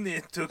 so you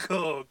need to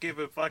go give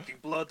him fucking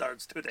blow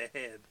darts to the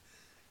head.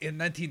 In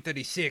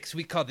 1936,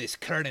 we call this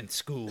current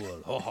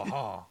school. Ho ha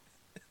ha.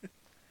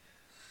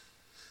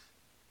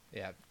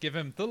 Yeah, give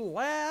him the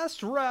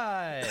last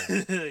ride.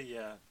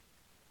 Yeah.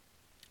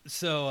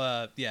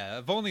 So,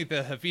 if only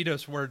the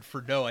Javitos word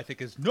for no, I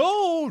think, is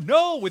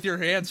no, with your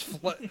hands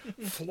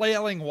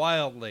flailing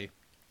wildly.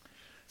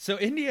 So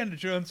Indiana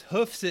Jones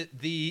hoofs it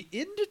the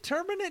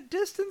indeterminate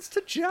distance to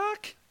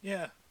Jock.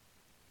 Yeah.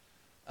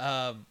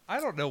 I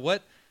don't know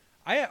what.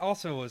 I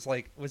also was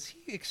like, was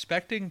he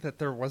expecting that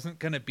there wasn't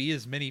going to be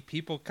as many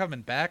people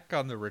coming back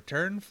on the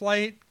return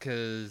flight?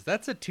 Because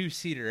that's a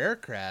 2-seater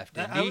aircraft.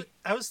 I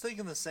was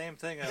thinking the same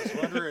thing. I was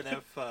wondering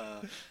if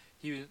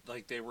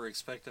they were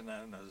expecting, I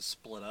don't know, to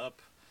split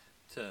up.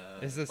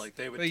 Like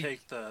they would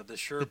take the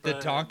Sherpa. The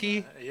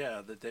donkey?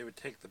 That they would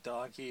take the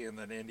donkey and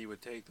then Indy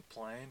would take the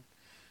plane.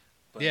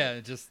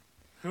 But just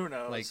who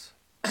knows?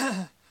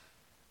 Like,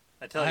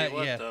 I tell you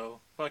what, though,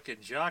 fucking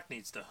Jock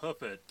needs to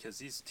hoof it because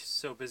he's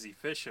so busy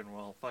fishing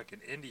while fucking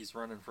Indy's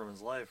running from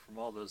his life from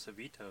all those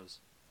Javitos.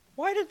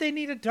 Why did they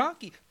need a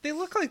donkey? They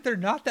look like they're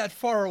not that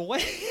far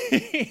away.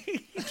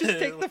 Just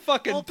take the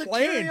fucking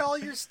plane. To carry all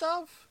your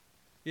stuff?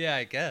 Yeah,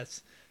 I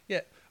guess.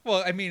 Yeah.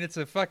 Well, I mean, it's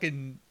a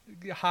fucking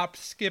hop,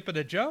 skip, and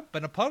a jump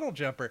and a puddle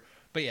jumper.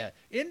 But yeah,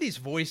 Indy's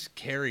voice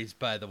carries,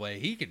 by the way.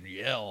 He can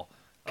yell.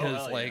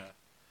 Because,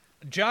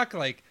 Jock,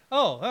 I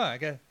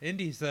got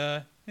Indy's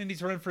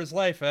running for his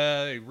life.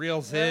 He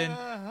reels in,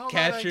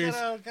 catches.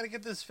 Gotta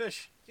get this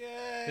fish.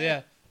 Yay.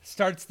 Yeah.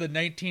 Starts the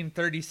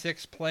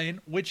 1936 plane,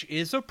 which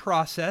is a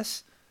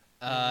process,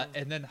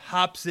 and then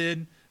hops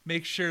in,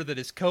 makes sure that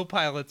his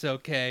co-pilot's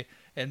okay,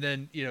 and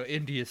then,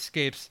 Indy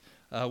escapes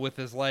with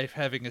his life,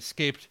 having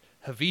escaped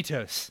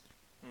Javitos.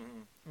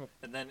 Mm-hmm.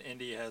 And then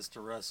Indy has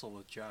to wrestle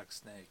with Jock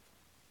Snake.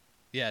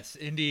 Yes,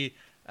 Indy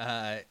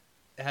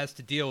has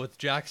to deal with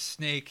Jock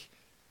Snake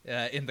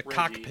in the Reggie.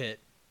 cockpit.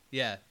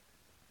 Yeah.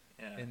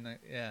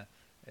 Yeah.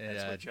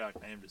 That's what Jock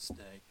named his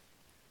snake.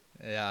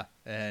 Yeah,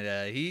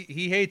 and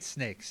he hates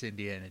snakes,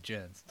 Indiana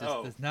Jones.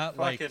 Does not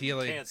like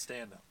dealing. Can't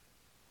stand them.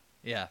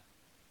 Yeah.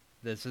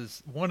 This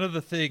is one of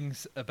the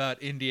things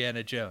about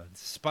Indiana Jones.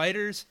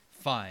 Spiders,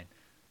 fine.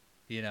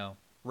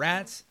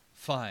 Rats,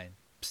 fine.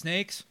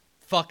 Snakes,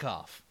 fuck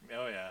off.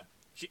 Oh, yeah.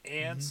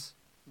 Ants,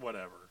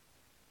 whatever.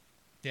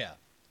 Yeah,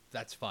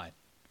 that's fine.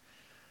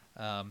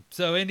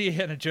 So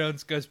Indiana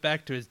Jones goes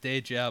back to his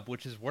day job,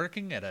 which is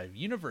working at a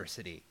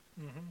university.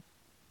 Mm-hmm.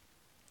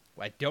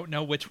 I don't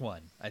know which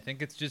one. I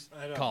think it's just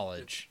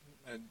college.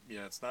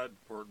 It's not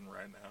important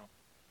right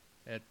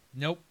now.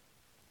 Nope.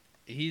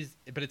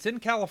 But it's in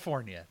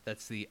California.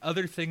 That's the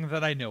other thing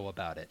that I know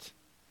about it.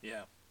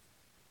 Yeah.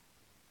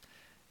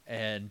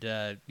 And,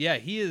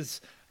 he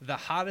is the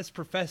hottest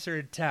professor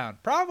in town.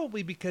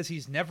 Probably because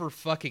he's never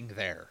fucking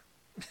there.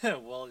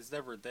 Well, he's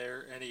never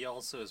there, and he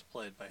also is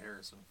played by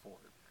Harrison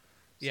Ford.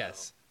 So.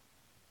 Yes.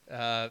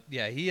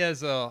 He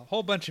has a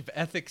whole bunch of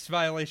ethics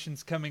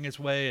violations coming his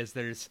way as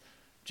there's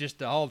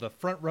just all the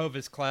front row of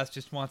his class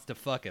just wants to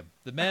fuck him.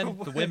 The men,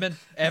 the women,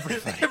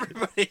 everybody.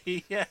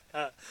 Everybody, yeah.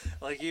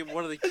 Like,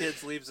 one of the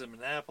kids leaves him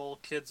an apple.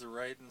 Kids are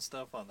writing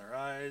stuff on their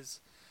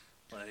eyes.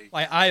 Like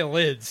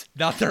eyelids,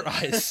 not their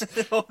eyes.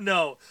 Oh,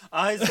 no.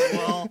 Eyes as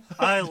well.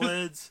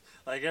 Eyelids.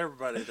 Like,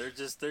 everybody.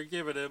 They're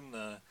giving him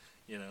the,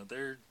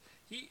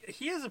 he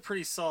has a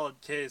pretty solid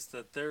case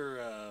that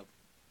they're,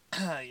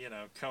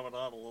 coming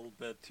on a little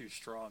bit too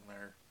strong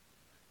there.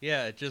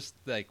 Yeah, just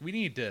we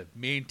need to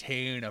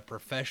maintain a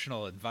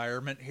professional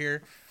environment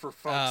here. For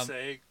fuck's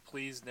sake,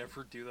 please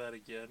never do that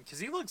again. Because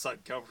he looks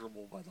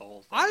uncomfortable by the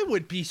whole thing. I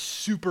would be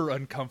super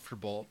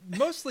uncomfortable.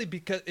 Mostly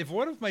because if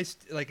one of my,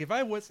 if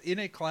I was in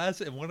a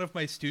class and one of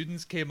my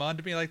students came on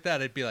to me like that,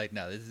 I'd be like,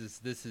 no,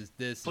 this is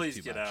Please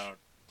too get much. out.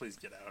 Please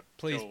get out.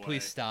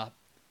 Please stop.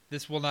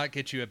 This will not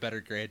get you a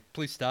better grade.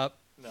 Please stop.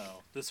 No,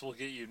 this will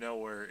get you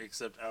nowhere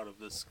except out of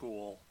this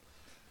school.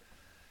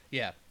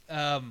 Yeah.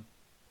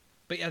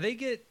 But yeah, they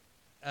get,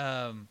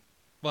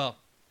 what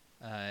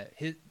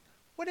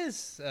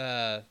is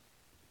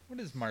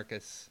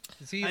Marcus?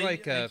 Is he I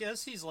like, I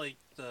guess he's like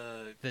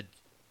I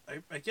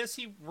guess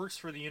he works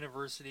for the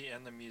university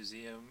and the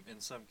museum in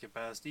some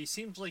capacity. He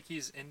seems like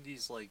he's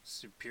Indy's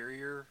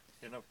superior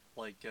in a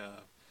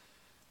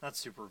not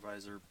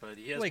supervisor, but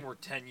he has more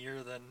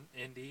tenure than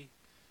Indy.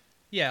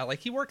 Yeah,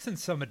 he works in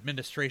some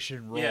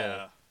administration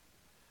role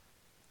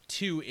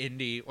to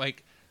Indy.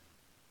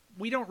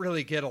 We don't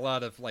really get a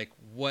lot of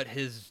what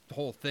his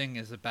whole thing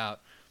is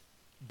about,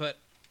 but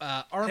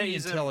Army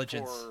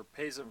intelligence.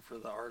 Pays him for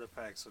the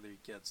artifacts that he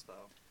gets,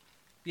 though.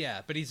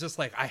 Yeah, but he's just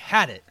like, I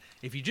had it.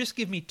 If you just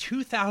give me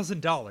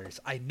 $2,000,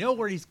 I know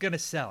where he's going to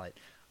sell it.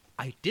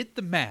 I did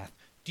the math.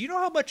 Do you know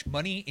how much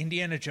money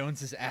Indiana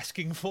Jones is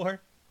asking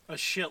for? A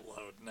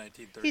shitload in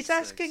 1936. He's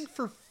asking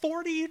for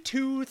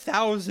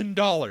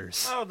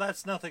 $42,000. Oh,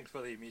 that's nothing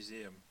for the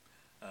museum.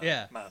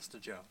 Yeah. Master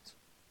Jones.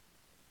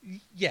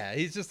 Yeah,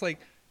 he's just like,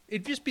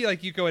 it'd just be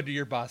like you go into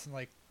your boss and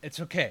like, it's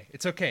okay,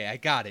 I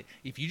got it.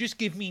 If you just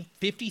give me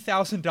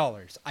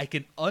 $50,000, I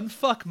can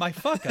unfuck my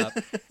fuck up,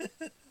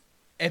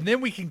 and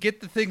then we can get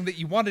the thing that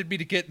you wanted me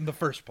to get in the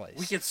first place.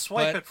 We can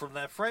swipe it from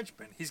that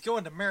Frenchman. He's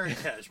going to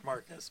Marrakesh,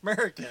 Marcus.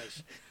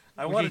 Marrakesh.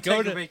 I want to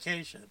take a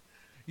vacation.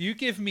 You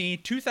give me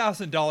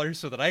 $2,000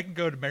 so that I can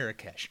go to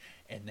Marrakesh,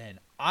 and then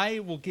I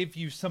will give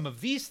you some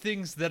of these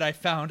things that I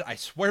found. I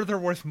swear they're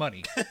worth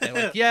money. And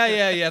like,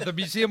 yeah, the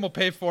museum will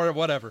pay for it,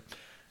 whatever.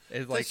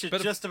 It's like, should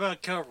just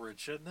about cover it,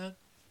 shouldn't it?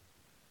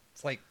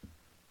 It's like,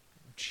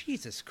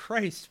 Jesus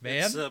Christ,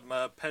 man. It's some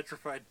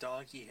petrified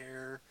donkey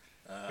hair.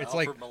 It's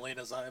Alfred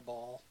Molina's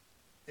eyeball.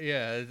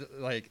 Yeah,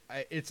 like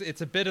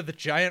it's a bit of the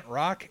giant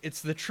rock.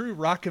 It's the true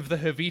rock of the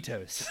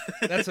Javitos.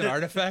 That's an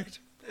artifact.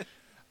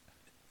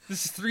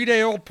 This is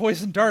 3-day-old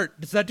poison dart.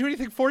 Does that do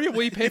anything for you?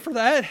 Will you pay for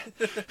that?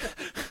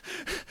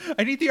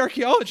 I need the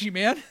archaeology,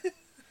 man.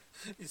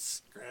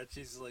 He's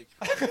like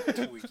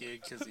tweaking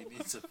because he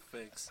needs a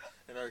fix,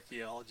 an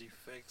archaeology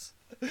fix.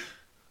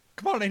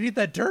 Come on, I need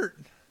that dirt.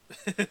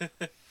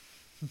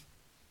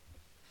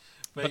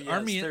 But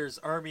yes, there's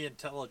Army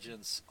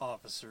intelligence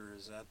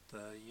officers at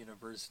the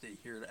university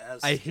here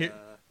as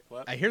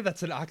what? I hear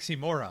that's an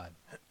oxymoron.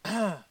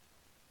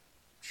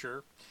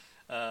 Sure.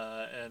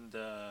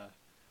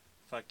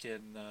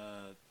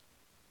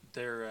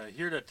 They're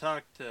here to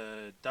talk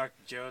to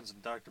Dr. Jones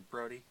and Dr.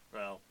 Brody,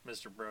 well,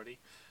 Mr. Brody,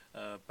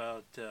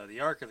 about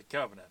the Ark of the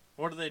Covenant.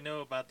 What do they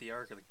know about the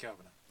Ark of the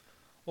Covenant?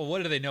 Well,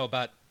 what do they know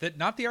about that?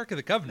 Not the Ark of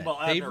the Covenant. Well,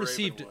 they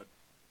received,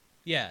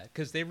 yeah,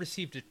 because they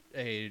received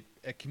a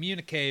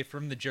communique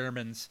from the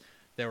Germans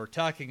that were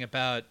talking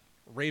about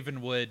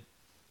Ravenwood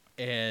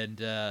and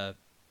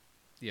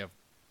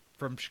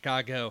from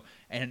Chicago,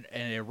 and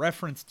a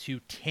reference to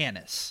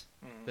Tanis,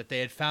 that they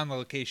had found the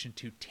location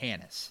to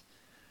Tanis,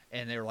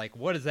 and they were like,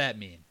 "What does that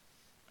mean?"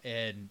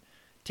 And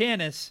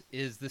Tanis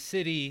is the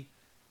city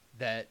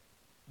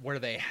where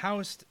they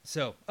housed.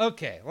 So,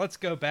 okay, let's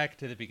go back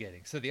to the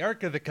beginning. So the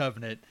Ark of the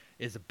Covenant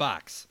is a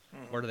box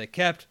where they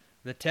kept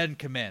the 10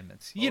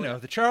 Commandments. You know,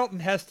 the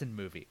Charlton Heston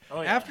movie.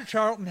 Oh, yeah. After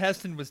Charlton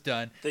Heston was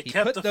done, he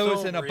put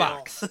those in a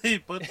box. He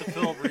put the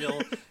film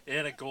reel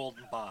in a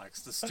golden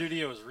box. The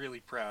studio was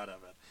really proud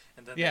of it.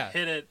 And then they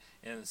hid it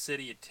in the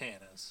city of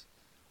Tanis.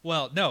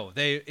 Well, no,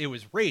 it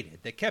was raided.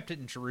 They kept it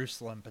in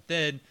Jerusalem, but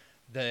then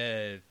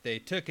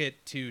they took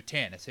it to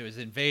Tanis. It was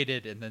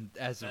invaded, and then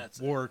as a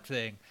war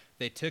thing,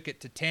 they took it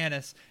to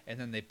Tanis, and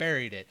then they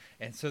buried it.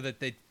 And so that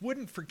they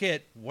wouldn't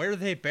forget where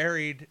they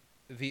buried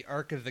the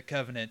Ark of the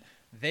Covenant,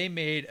 they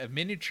made a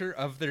miniature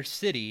of their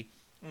city,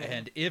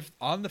 and if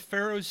on the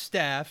Pharaoh's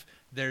staff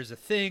there's a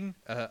thing,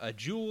 a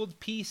jeweled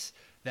piece,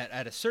 that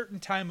at a certain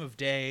time of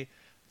day,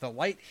 the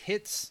light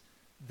hits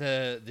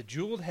the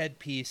jeweled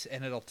headpiece,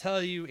 and it'll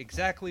tell you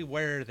exactly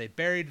where they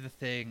buried the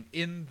thing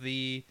in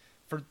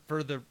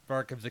for the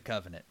Ark of the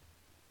Covenant.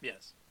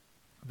 Yes.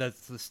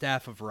 That's the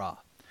Staff of Ra.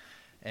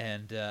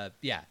 And,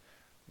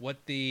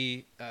 what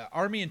the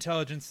Army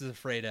intelligence is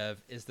afraid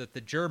of is that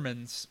the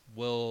Germans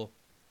will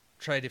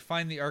try to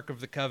find the Ark of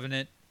the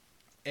Covenant,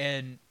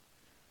 and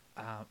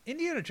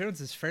Indiana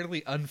Jones is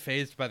fairly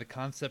unfazed by the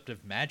concept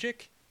of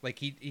magic. Like,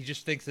 he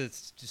just thinks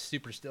it's just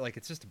super, like,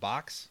 it's just a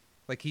box.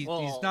 Like, he's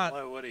not...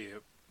 Why would he?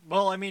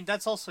 Well, I mean,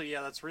 that's also,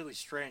 that's really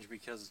strange,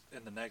 because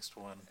in the next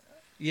one...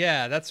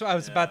 Yeah, that's what I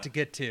was about to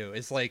get to.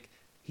 Is like,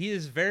 he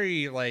is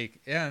very, like,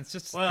 it's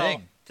just a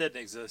thing.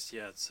 Didn't exist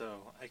yet,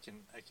 so I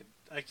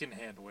can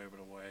hand wave it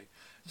away.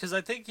 Because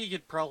I think he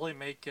could probably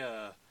make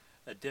a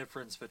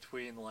difference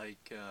between,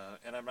 like,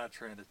 and I'm not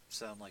trying to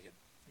sound like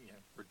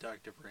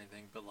reductive or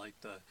anything, but like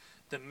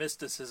the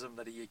mysticism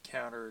that he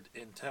encountered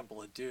in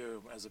Temple of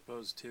Doom as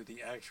opposed to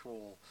the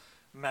actual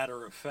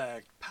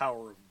matter-of-fact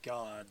power of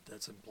God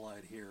that's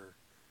implied here.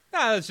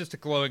 No, it's just a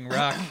glowing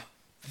rock.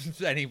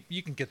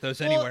 You can get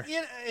those anywhere.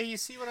 You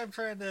see what I'm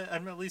trying to...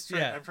 I'm at least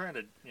trying, I'm trying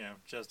to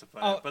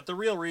justify it. But the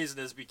real reason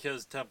is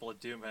because Temple of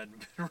Doom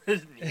hadn't been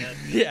written yet.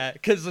 Yeah,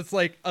 because it's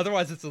like...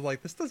 Otherwise, it's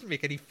like, this doesn't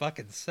make any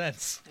fucking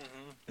sense.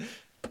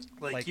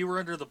 Like, you were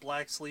under the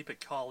black sleep at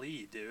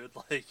Kali, dude.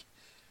 Like...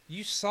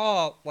 You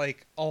saw,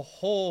 like, a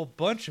whole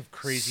bunch of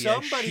crazy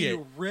ass shit. Somebody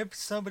ripped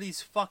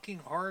somebody's fucking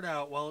heart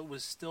out while it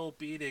was still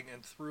beating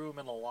and threw him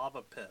in a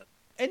lava pit.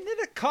 And then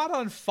it caught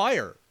on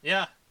fire.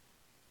 Yeah.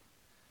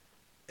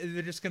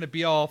 They're just going to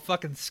be all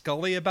fucking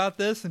Scully about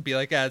this and be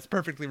like, it's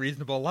perfectly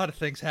reasonable. A lot of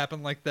things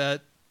happen like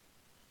that.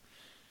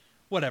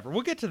 Whatever.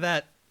 We'll get to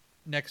that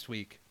next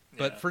week.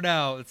 But for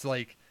now, it's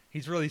like,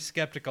 he's really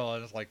skeptical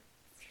and it's like,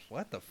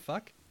 what the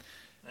fuck?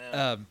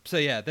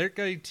 Yeah. They're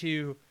going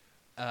to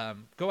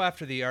go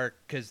after the Ark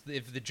because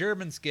if the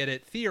Germans get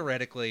it,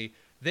 theoretically,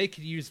 they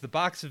could use the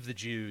Box of the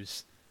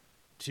Jews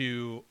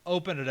to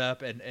open it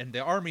up, and the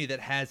army that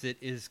has it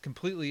is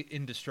completely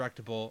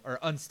indestructible or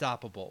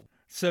unstoppable.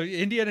 So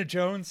Indiana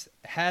Jones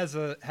has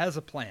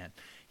a plan.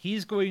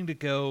 He's going to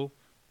go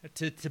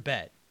to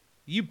Tibet.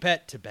 You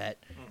bet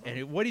Tibet.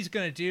 And what he's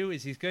going to do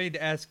is he's going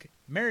to ask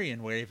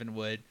Marion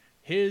Ravenwood,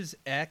 his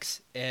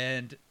ex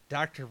and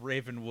Dr.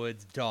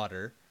 Ravenwood's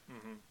daughter,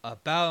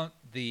 about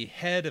the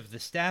head of the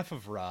staff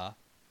of Ra.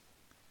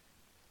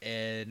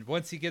 And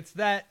once he gets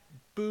that,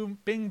 boom,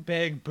 bing,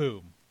 bang,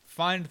 boom.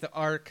 Find the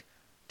Ark,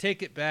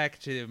 take it back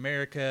to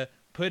America,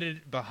 put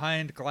it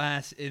behind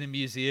glass in a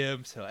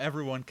museum so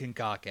everyone can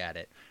gawk at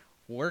it.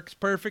 Works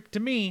perfect to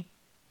me.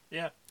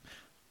 Yeah.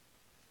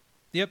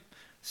 Yep.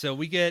 So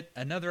we get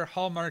another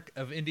hallmark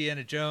of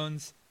Indiana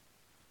Jones,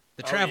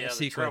 the travel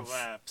sequence. The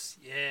travel maps.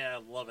 Yeah,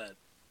 I love it.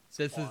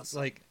 This awesome. Is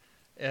like,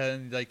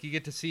 and like you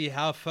get to see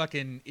how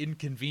fucking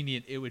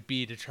inconvenient it would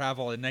be to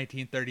travel in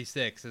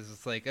 1936.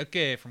 It's like,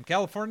 okay, from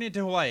California to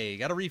Hawaii,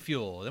 got to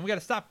refuel. Then we got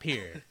to stop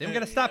here. Then we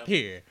got to stop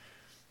here.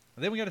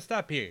 And then we got to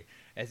stop here.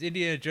 As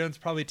Indiana Jones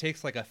probably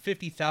takes like a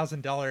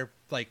 $50,000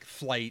 like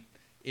flight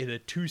in a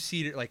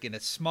 2-seater, like in a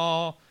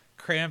small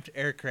cramped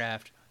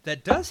aircraft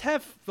that does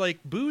have like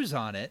booze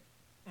on it.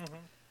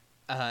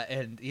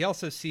 And he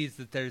also sees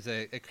that there's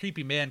a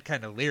creepy man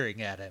kind of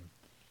leering at him.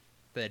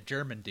 The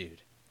German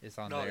dude is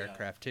on the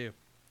aircraft too.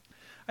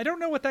 I don't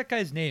know what that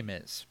guy's name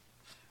is.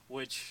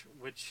 Which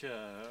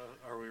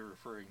are we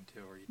referring to?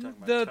 Are you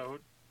talking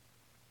about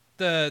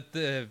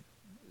Toad?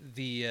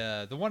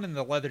 The one in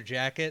the leather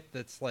jacket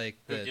that's like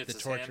Who gets the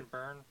his torture. hand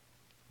burned?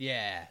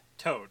 Yeah.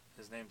 Toad.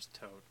 His name's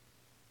Toad.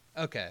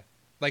 Okay.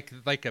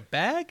 Like a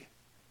bag?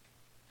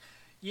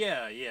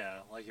 Yeah,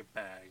 like a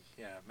bag.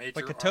 Yeah,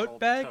 Major like a tote Arnold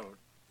bag? Toad.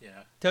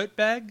 Yeah. Tote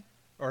bag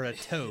or a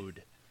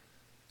toad?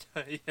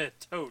 Yeah,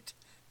 tote.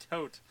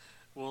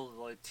 Well,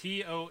 like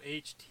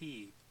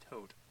TOHT,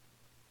 tote.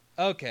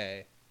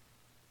 Okay.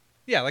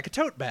 Yeah, like a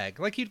tote bag,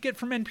 like you'd get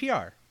from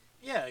NPR.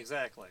 Yeah,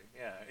 exactly.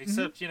 Yeah,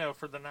 except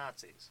for the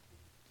Nazis.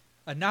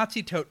 A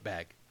Nazi tote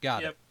bag.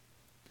 Got it.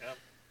 Yep.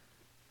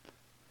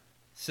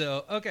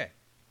 So, okay.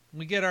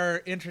 We get our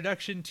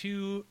introduction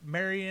to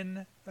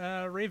Marion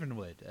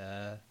Ravenwood.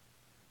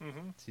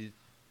 She's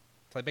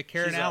played by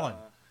Karen Allen.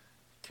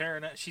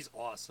 She's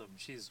awesome.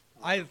 She's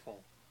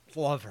wonderful. I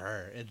love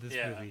her in this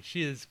movie.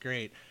 She is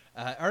great.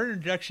 Our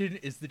introduction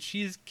is that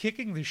she's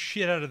kicking the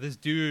shit out of this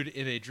dude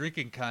in a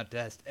drinking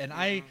contest, and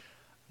I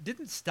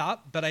didn't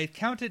stop, but I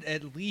counted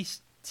at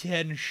least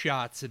 10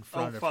 shots in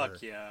front of her. Oh,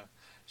 fuck yeah.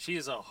 She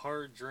is a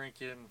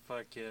hard-drinking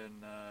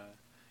fucking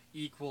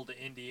equal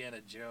to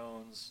Indiana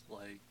Jones,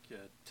 like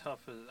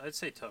I'd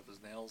say tough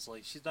as nails.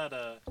 Like, she's not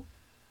I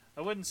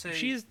wouldn't say...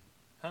 She's...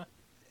 Huh?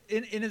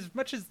 In as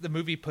much as the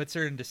movie puts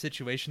her into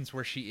situations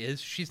where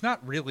she's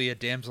not really a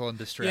damsel in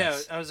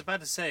distress. Yeah, I was about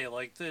to say,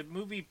 like, the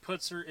movie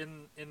puts her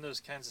in those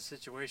kinds of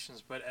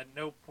situations, but at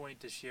no point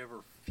does she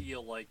ever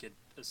feel like it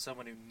as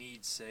someone who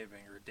needs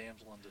saving or a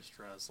damsel in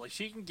distress. Like,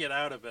 she can get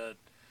out of it,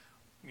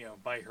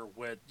 by her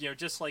wit,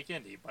 just like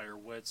Indy, by her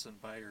wits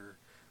and by her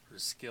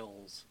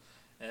skills.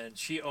 And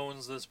she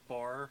owns this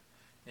bar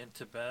in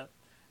Tibet,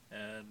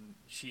 and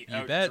she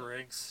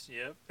outdrinks.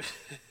 Yep,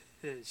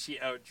 she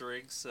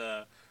outdrinks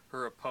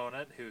her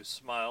opponent, who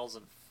smiles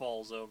and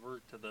falls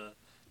over to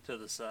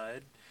the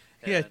side.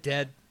 Yeah,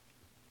 dead.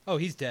 Oh,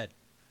 he's dead.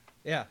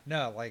 Yeah,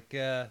 no, like,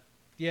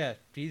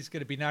 he's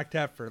gonna be knocked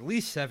out for at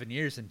least 7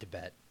 years in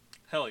Tibet.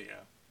 Hell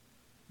yeah.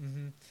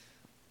 Mm-hmm.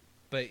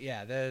 But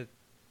yeah, that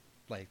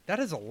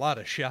is a lot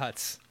of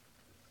shots.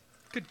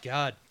 Good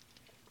God.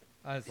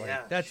 I was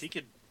like, that's... she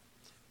could...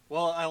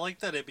 Well, I like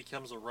that it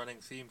becomes a running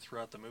theme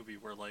throughout the movie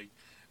where, like,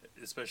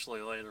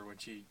 especially later when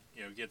she,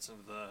 gets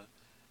into the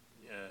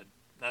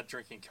not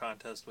drinking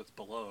contest with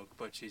Belloc,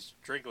 but she's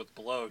drinking with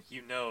Belloc,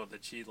 that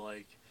she,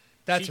 like...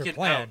 That's her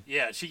plan.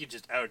 She can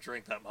just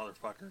outdrink that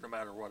motherfucker no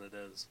matter what it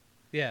is.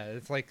 Yeah,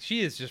 it's like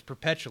she is just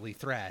perpetually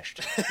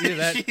thrashed.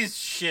 She's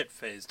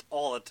shit-faced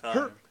all the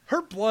time.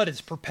 Her blood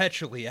is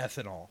perpetually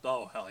ethanol.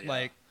 Oh, hell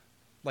yeah.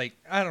 Like,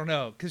 I don't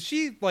know, because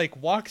she, like,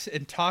 walks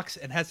and talks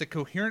and has a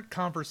coherent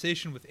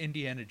conversation with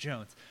Indiana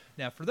Jones.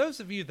 Now, for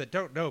those of you that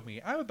don't know me,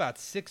 I'm about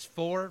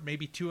 6'4",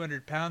 maybe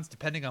 200 pounds,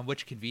 depending on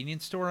which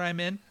convenience store I'm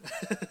in.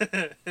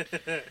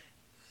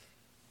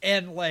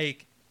 And,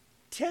 like,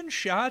 10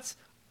 shots,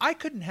 I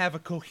couldn't have a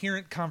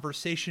coherent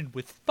conversation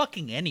with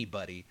fucking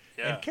anybody.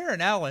 Yeah. And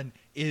Karen Allen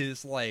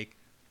is, like,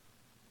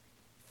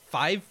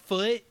 5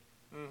 foot,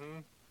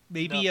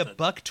 maybe Nothing.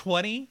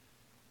 $120.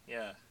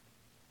 Yeah.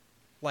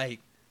 Like,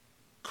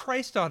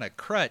 Christ on a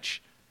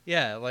crutch.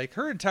 Yeah, like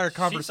her entire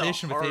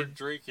conversation with him.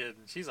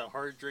 She's a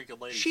hard drinking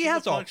lady. She's a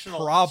problem.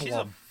 She's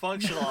a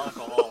functional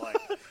alcoholic.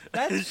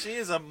 She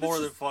is a more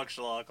than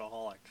functional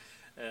alcoholic.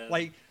 And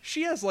like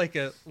she has like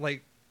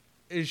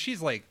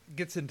she's like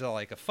gets into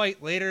like a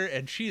fight later,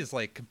 and she is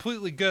like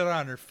completely good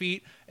on her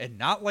feet, and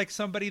not like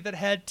somebody that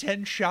had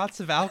 10 shots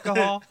of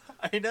alcohol.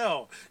 I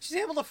know. She's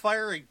able to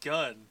fire a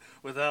gun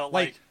without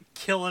like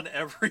killing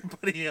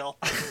everybody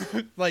else.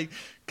 Like,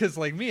 because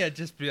like me, I'd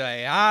just be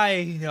like,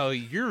 I know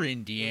you're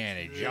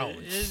Indiana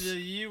Jones.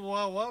 You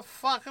want what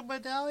fucking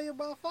medallion,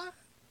 motherfucker?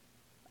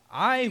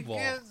 I will.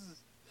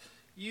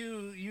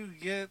 You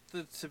get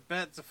the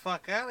Tibet the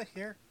fuck out of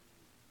here.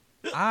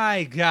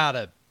 I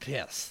gotta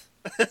piss.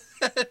 I'm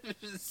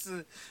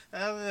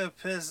gonna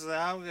piss.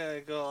 I'm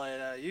gonna go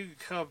later. You can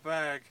come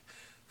back.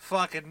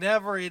 Fucking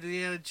never,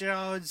 Indiana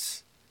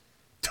Jones.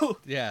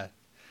 Yeah,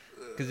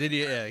 because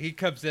he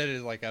comes in and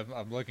is like,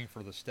 I'm looking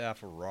for the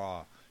staff of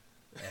Ra,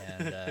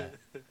 and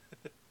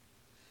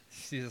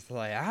she's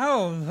like, I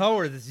don't know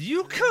where this.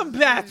 You come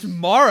back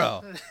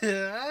tomorrow.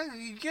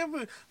 Give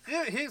me,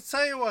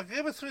 tell you what,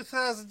 give me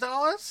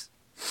 $3,000.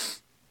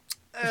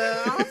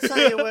 I'll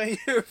tell you where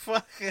your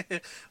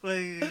fucking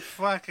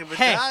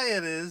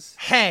medallion is.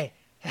 Hey!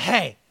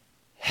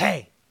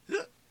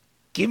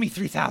 Give me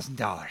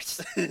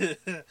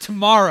 $3,000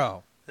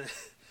 tomorrow.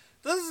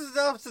 This is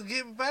enough to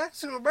get back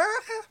to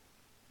America,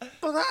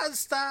 but not in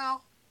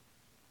style.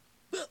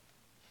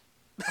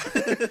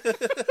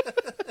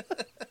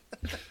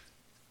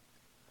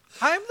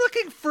 I'm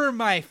looking for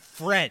my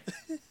friend.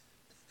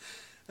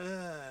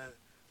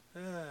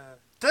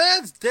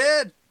 Dad's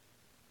dead.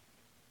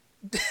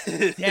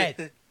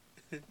 Dead.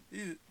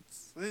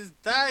 He's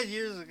died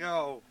years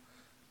ago.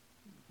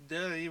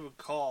 Didn't even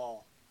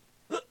call.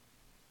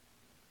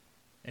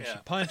 And she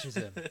punches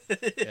him.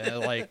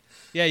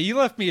 You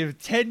left me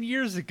 10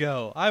 years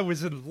ago. I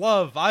was in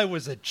love. I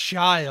was a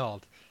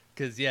child.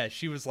 Because,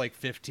 she was like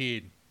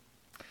 15.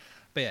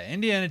 But yeah,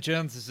 Indiana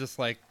Jones is just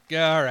like,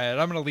 all right,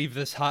 I'm going to leave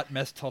this hot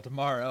mess till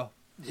tomorrow.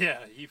 Yeah,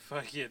 you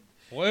fucking...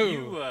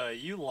 Whoa.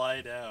 You lie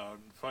down,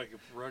 fucking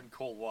run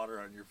cold water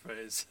on your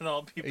face, and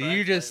I'll be back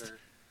later.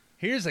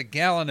 Here's a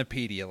gallon of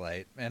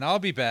Pedialyte, and I'll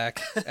be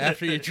back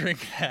after you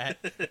drink that.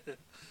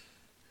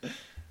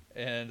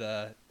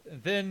 And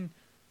then...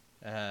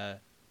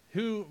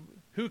 who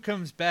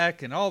comes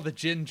back in all the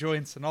gin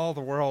joints in all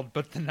the world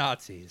but the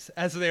Nazis,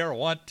 as they are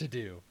wont to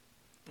do.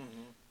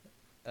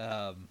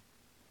 Mm-hmm.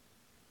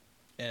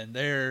 And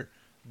they're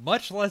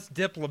much less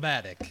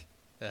diplomatic.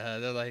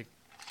 They're like,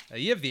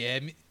 you have the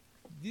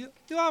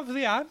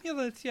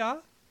amulet, yeah?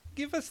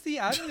 Give us the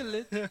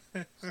amulet.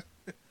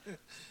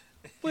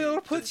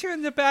 We'll put you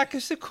in the back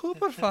of the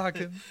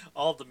Cooperwagen.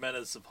 All the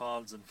menace of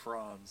Hans and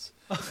Franz.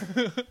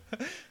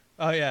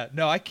 Oh, yeah.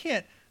 No, I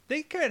can't.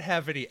 They can't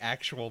have any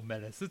actual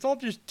menace. It's all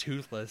just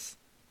toothless.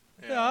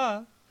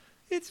 Yeah.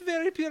 It's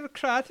very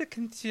bureaucratic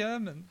and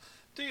German.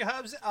 Do you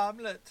have the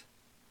omelette?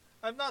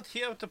 I'm not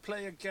here to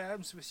play your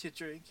games with your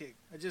drinking.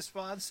 I just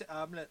want the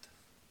omelette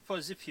for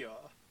the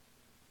pure.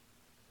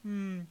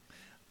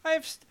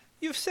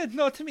 You've said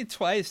no to me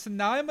twice, and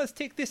now I must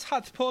take this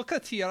hot poker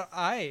to your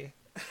eye.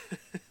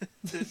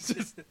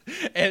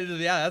 And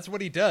that's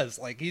what he does.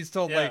 Like, he's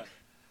told, like,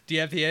 do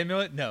you have the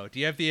amulet? No. Do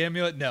you have the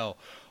amulet? No.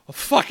 Well,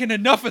 fucking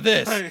enough of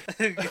this.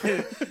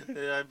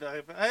 I'm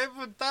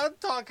done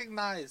talking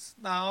nice.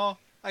 Now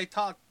I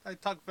talk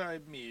very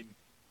mean.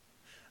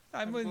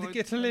 I'm going to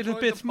get a little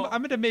bit.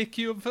 I'm going to make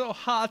you feel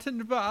hot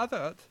and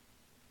bothered.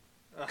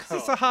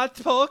 It's a hot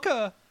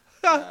poker.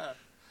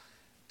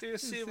 Do you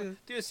see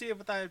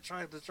what I'm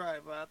trying to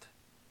drive at?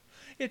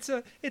 It's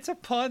a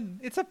pun.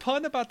 It's a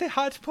pun about the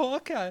hot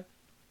poker.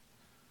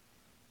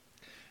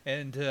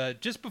 And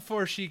just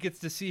before she gets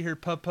to see her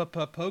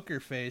poker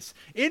face,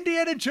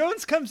 Indiana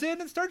Jones comes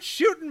in and starts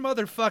shooting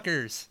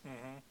motherfuckers.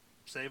 Mm-hmm.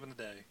 Saving the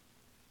day.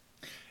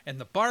 And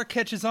the bar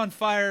catches on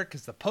fire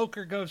because the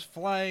poker goes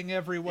flying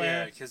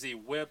everywhere. Yeah, because he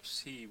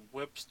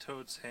whips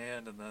Toad's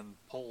hand and then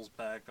pulls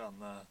back on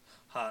the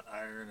hot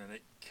iron, and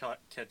it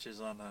catches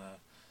on a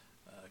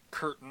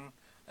curtain,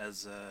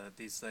 as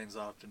these things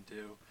often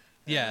do.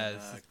 Yeah,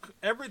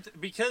 everything,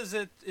 because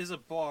it is a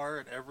bar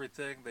and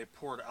everything. They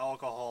poured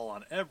alcohol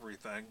on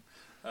everything.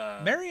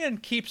 Marianne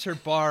keeps her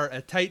bar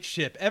a tight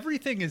ship.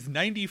 Everything is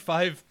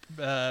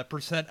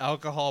 95%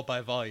 alcohol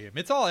by volume.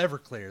 It's all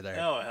Everclear there.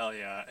 Oh, hell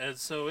yeah. And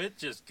so it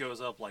just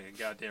goes up like a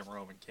goddamn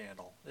Roman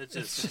candle.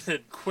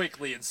 It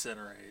quickly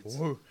incinerates.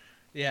 Whoa.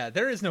 Yeah,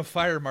 there is no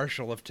fire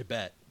marshal of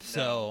Tibet.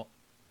 So,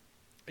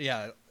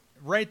 yeah,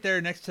 right there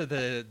next to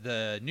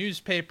the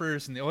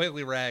newspapers and the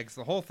oily rags,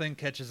 the whole thing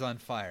catches on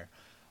fire.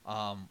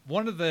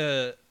 One of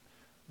the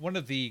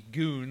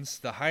goons,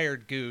 the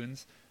hired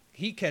goons,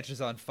 he catches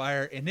on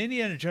fire, and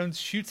Indiana Jones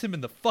shoots him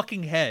in the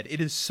fucking head.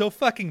 It is so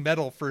fucking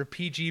metal for a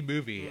PG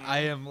movie.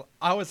 Mm.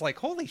 I was like,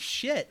 holy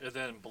shit. And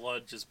then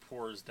blood just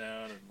pours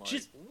down and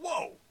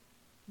whoa.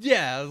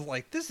 Yeah, I was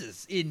like, this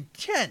is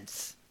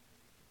intense.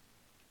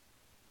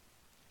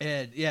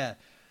 And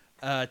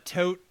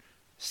Tote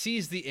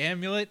sees the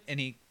amulet and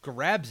he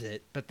grabs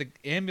it, but the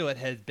amulet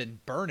has been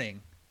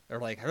burning or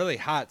like really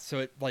hot, so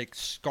it like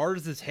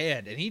scars his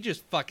hand, and he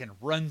just fucking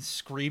runs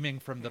screaming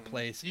from the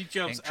place. He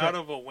jumps out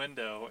of a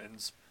window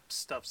and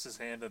stuffs his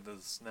hand in the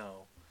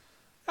snow.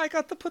 I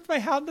got to put my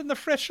hand in the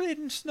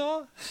fresh-laden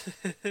snow.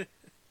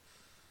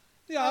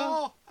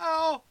 Yeah.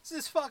 Oh,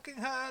 this fucking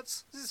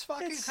hurts. This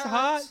fucking hurts.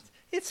 Hot.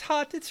 It's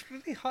hot. It's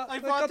really hot. I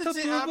got the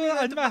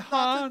amulet in my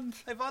hand.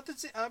 I wanted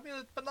the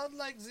amulet, but not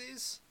like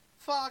this.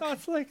 Fuck.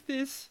 Not like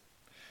this.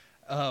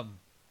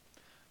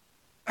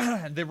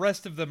 The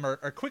rest of them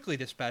are quickly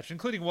dispatched,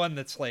 including one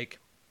that's like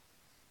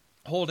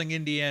holding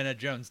Indiana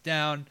Jones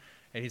down,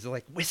 and he's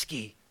like,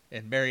 whiskey.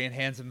 And Marion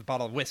hands him the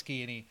bottle of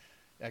whiskey, and he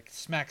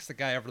smacks the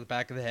guy over the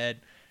back of the head.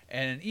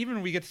 And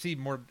even we get to see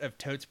more of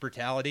Toad's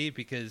brutality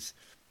because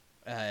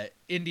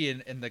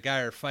Indian and the guy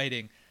are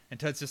fighting, and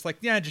Toad's just like,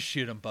 yeah, just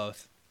shoot them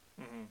both.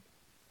 Mm-hmm.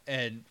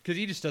 And because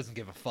he just doesn't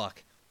give a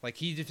fuck. Like,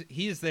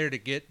 he is there to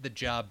get the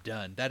job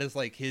done. That is,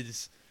 like,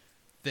 his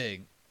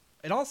thing.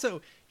 And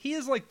also, he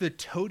is, like, the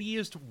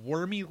toadiest,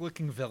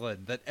 wormy-looking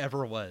villain that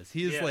ever was.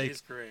 He is, like...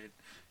 he's great.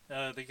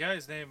 The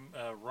guy's name,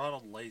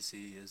 Ronald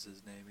Lacey is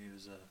his name. He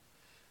was a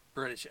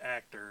British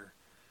actor.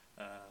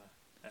 I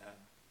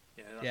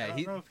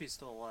don't know if he's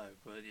still alive,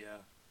 but yeah.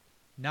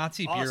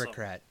 Nazi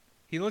bureaucrat.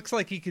 He looks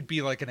like he could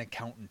be, like, an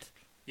accountant.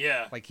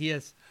 Yeah. Like, he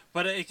has...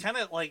 But it kind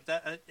of, like,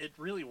 that. It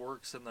really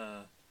works in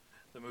the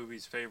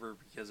movie's favor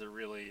because it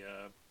really,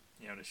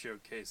 to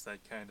showcase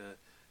that kind of...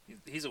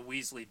 He's a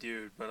Weasley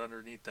dude, but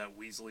underneath that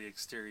Weasley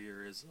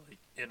exterior is, like,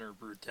 inner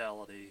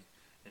brutality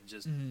and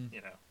just,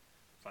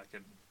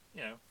 fucking,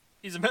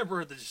 he's a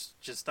member of the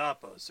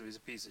Gestapo, so he's a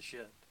piece of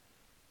shit.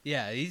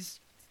 Yeah, he's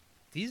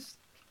he's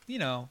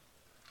a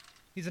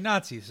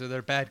Nazi, so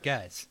they're bad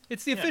guys.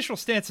 It's the official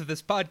stance of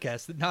this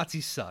podcast that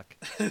Nazis suck.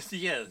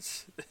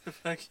 Yes.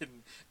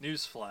 Fucking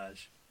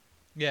newsflash.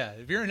 Yeah,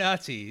 if you're a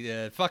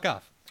Nazi, fuck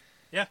off.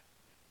 Yeah.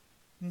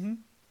 Mm-hmm.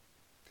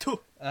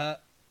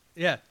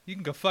 Yeah, you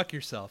can go fuck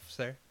yourself,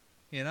 sir.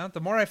 The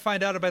more I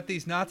find out about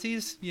these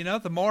Nazis,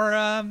 the more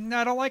I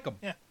don't like them.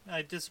 Yeah,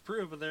 I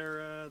disapprove of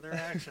their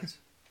actions.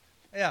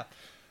 Yeah.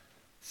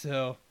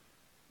 So,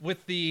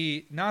 with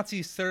the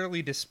Nazis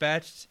thoroughly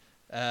dispatched,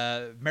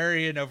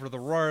 Marion, over the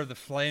roar of the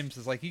flames,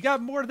 is like, you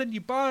got more than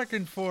you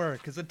bargained for,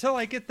 because until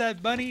I get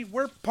that money,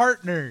 we're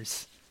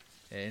partners.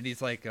 And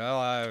he's like, well,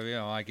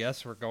 I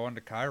guess we're going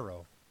to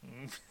Cairo.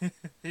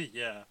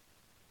 Yeah.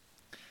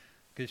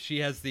 Because she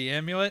has the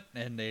amulet,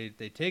 and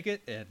they take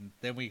it, and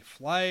then we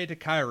fly to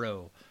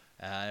Cairo.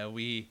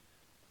 We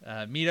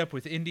meet up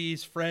with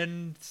Indy's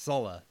friend,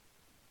 Sala.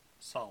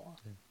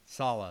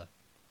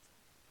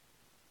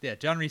 Yeah,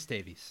 John Rhys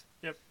Davies.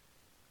 Yep.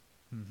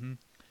 Mm-hmm.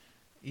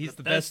 He's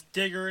the best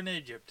digger in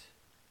Egypt.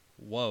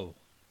 Whoa.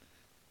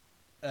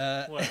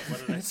 What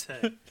did I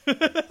say?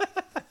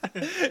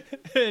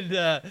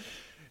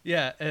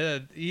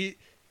 And he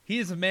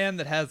is a man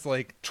that has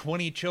like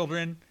 20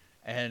 children,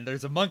 and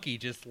there's a monkey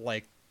just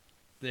like,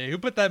 who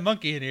put that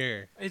monkey in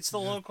here? It's the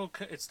local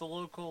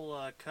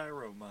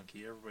Cairo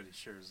monkey. Everybody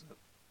shares it.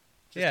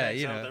 Just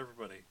hangs out with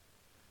everybody.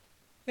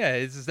 Yeah,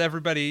 it's just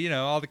everybody.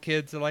 All the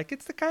kids are like,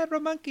 it's the Cairo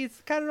monkey. It's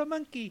the Cairo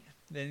monkey.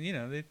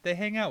 And they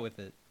hang out with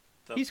it.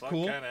 He's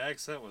cool. What kind of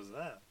accent was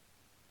that?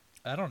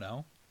 I don't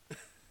know.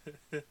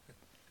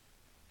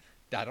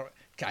 I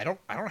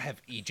don't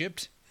have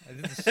Egypt.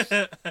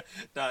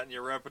 Not in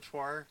your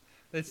repertoire.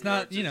 It's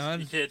not, you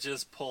can't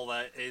just pull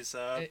that ace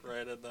out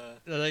right in the...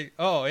 They're like,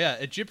 oh yeah,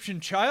 Egyptian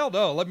child.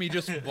 Oh, let me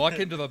just walk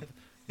into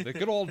the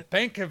good old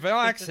bank of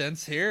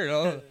accents here.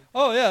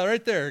 Oh yeah,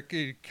 right there,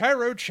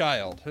 Cairo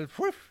child.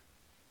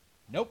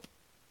 Nope,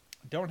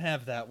 don't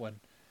have that one.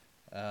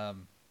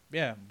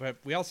 Yeah, but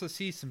we also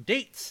see some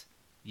dates.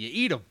 You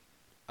eat them.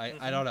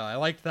 I don't know. I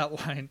liked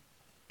that line.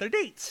 They're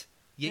dates.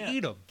 You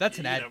eat them. That's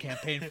an ad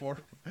campaign for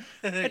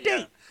a date.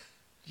 Yeah.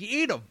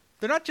 You eat them.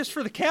 They're not just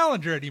for the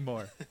calendar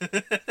anymore.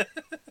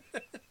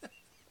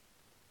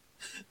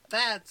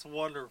 That's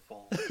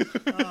wonderful.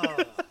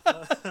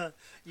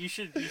 You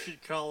should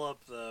call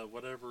up the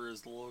whatever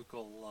is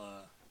local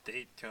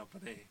date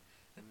company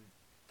and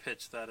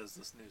pitch that as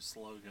this new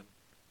slogan.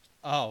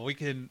 Oh, we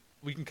can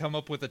come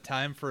up with a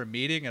time for a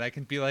meeting, and I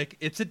can be like,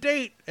 it's a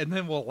date, and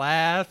then we'll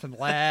laugh and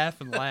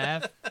laugh and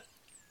laugh.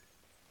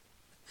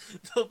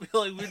 They'll be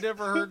like, we've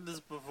never heard this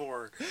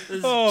before.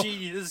 This is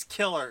genius. This is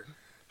killer.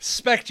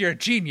 Respect your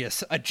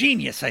genius. A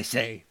genius, I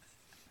say.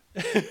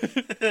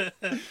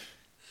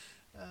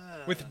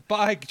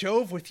 By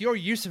Jove, with your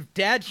use of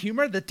dad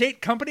humor, the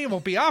date company will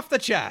be off the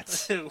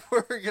charts.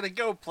 We're going to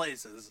go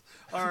places.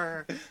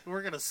 Or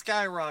we're going to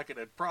skyrocket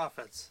in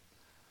profits.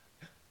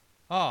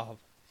 Oh,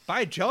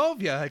 by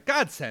Jove, you're a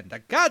godsend,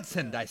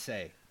 I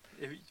say.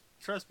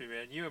 Trust me,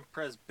 man, you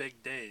impress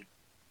Big Date.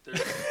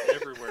 There's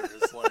everywhere.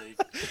 It's like,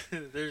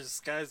 there's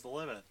sky's the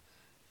limit.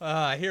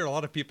 I hear a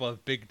lot of people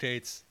have big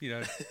dates,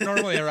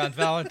 normally around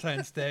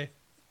Valentine's Day.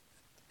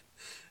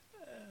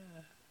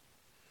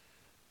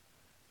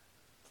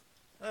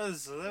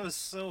 That was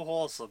so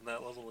wholesome,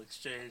 that little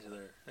exchange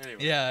there.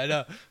 Anyway. Yeah, I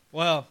know.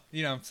 Well,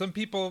 some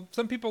people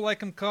like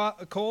them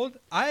cold.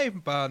 I,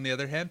 on the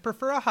other hand,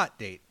 prefer a hot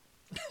date.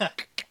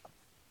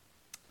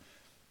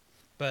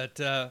 But,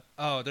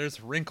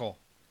 there's Wrinkle.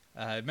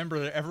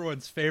 Remember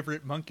everyone's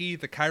favorite monkey,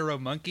 the Cairo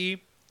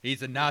monkey?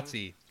 He's a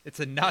Nazi. Mm-hmm. It's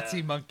a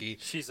Nazi monkey.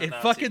 She's a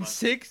Nazi fucking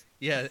monkey.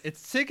 It's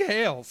Sig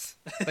Hales.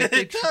 Like,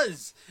 it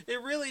does.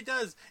 It really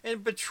does.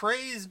 And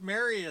betrays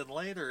Marion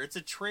later. It's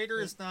a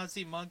traitorous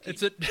Nazi monkey.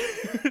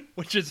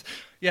 Which is,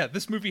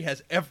 this movie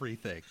has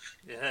everything.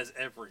 It has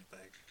everything.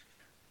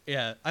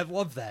 Yeah, I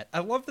love that. I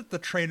love that the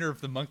trainer of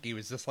the monkey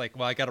was just like,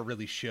 well, I got to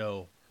really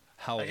show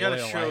how loyal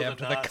I am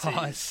to the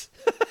cause.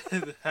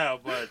 How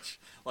much.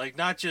 Like,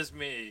 not just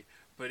me,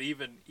 but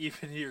even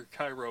your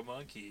Cairo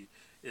monkey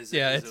is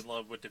Yeah, in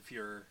love with the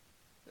Fuhrer.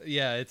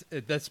 Yeah,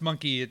 that's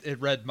monkey. It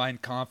read Mein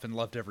Kampf and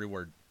loved every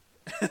word.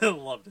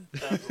 Loved it.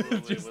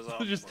 Absolutely, it was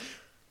awesome.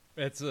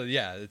 It's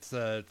it's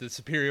the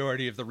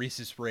superiority of the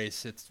rhesus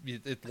race.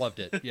 It loved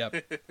it. Yep.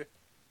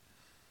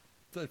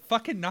 It's a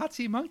fucking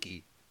Nazi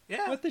monkey.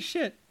 Yeah. What the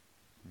shit?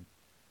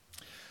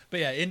 But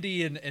yeah,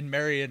 Indy and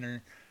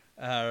Marion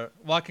are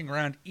walking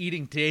around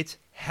eating dates,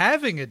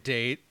 having a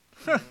date,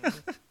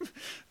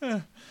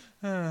 and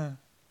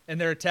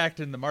they're attacked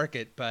in the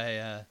market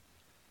by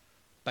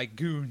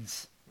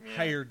goons,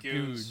 hired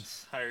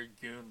goons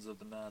of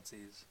the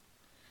Nazis.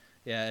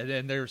 Yeah, and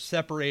then they're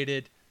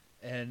separated,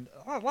 and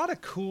a lot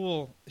of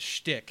cool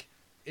shtick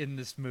in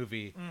this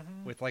movie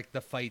with like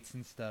the fights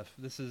and stuff.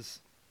 This is,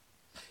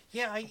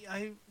 yeah,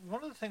 I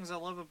one of the things I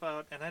love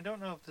about, and I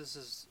don't know if this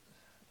is,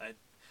 I'd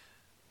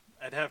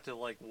have to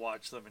like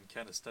watch them and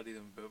kind of study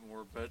them a bit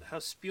more, but how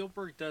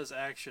Spielberg does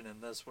action in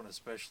this one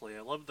especially.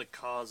 I love the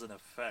cause and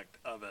effect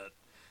of it.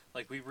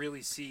 Like we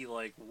really see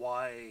like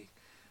why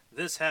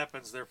this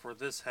happens, therefore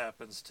this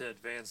happens to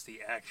advance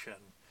the action.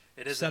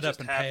 It isn't set up just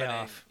and happening.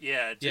 payoff.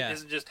 Yeah, it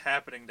isn't just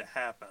happening to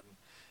happen.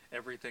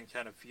 Everything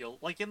kind of feels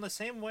like in the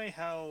same way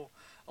how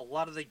a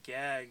lot of the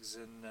gags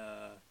and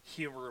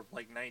humor of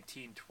like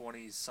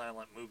 1920s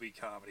silent movie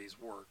comedies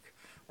work,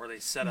 where they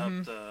set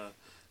up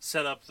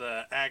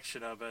the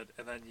action of it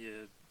and then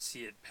you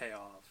see it pay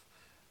off.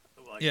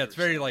 Like it's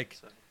very like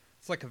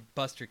it's like a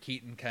Buster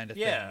Keaton kind of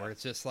thing, where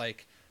it's just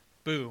like,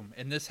 boom,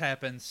 and this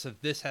happens, so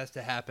this has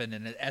to happen,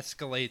 and it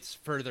escalates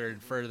further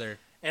and further.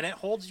 And it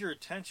holds your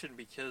attention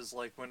because,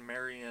 like, when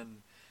Marion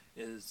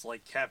is,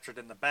 like, captured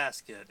in the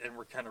basket and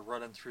we're kind of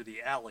running through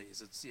the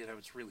alleys, it's,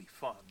 it's really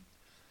fun.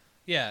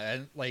 Yeah,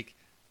 and, like,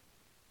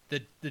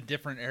 the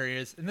different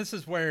areas. And this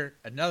is where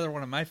another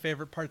one of my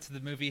favorite parts of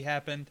the movie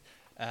happened.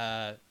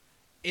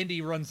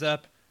 Indy runs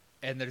up,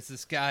 and there's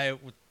this guy,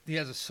 he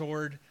has a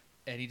sword,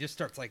 and he just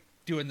starts, like,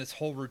 doing this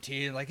whole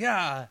routine, like,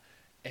 yeah.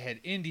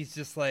 And Indy's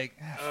just like,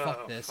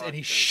 fuck this, and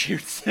he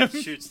shoots him.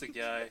 Shoots the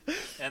guy.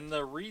 And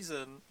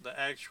the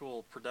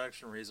actual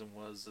production reason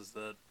is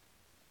that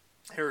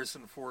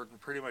Harrison Ford and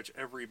pretty much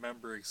every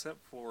member except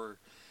for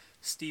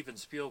Steven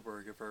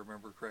Spielberg, if I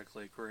remember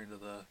correctly, according to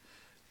the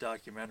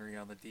documentary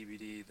on the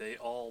DVD, they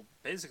all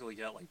basically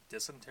got like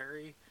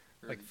dysentery.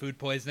 Like food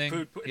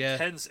poisoning?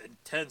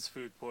 Intense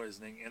food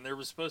poisoning. And there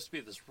was supposed to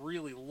be this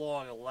really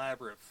long,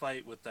 elaborate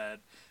fight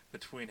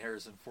between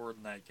Harrison Ford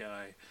and that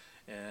guy.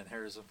 And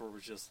Harrison Ford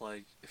was just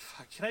like,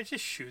 can I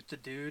just shoot the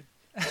dude?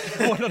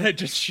 Why don't I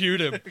just shoot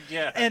him?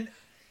 Yeah. And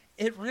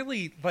it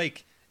really,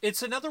 like...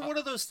 It's another one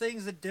of those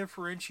things that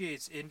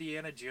differentiates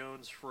Indiana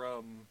Jones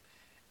from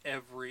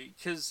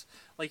because,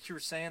 like you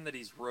were saying that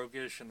he's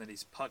roguish and that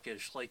he's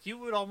puckish, like, you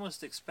would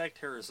almost expect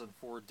Harrison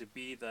Ford to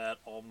be that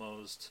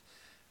almost,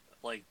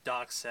 like,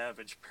 Doc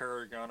Savage,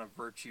 paragon of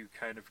virtue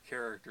kind of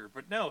character.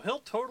 But no, he'll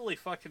totally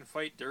fucking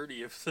fight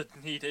dirty if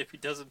he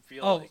doesn't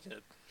feel like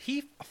it.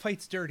 He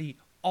fights dirty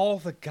all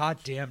the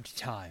goddamn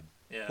time.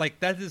 Yeah.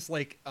 Like, that is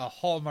like a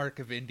hallmark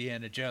of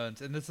Indiana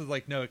Jones, and this is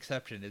like no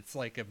exception. It's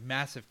like a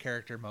massive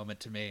character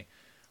moment to me,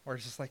 where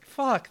it's just like,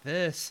 fuck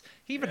this.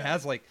 He even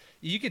has like,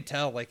 you can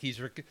tell like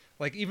he's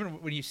like,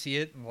 even when you see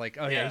it and like,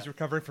 he's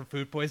recovering from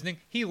food poisoning,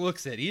 he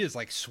looks it. He is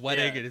like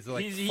sweating and is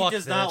like, he fuck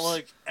does this. not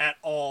look at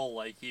all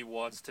like he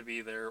wants to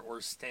be there or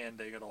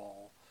standing at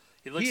all.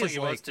 He looks like he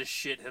wants to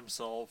shit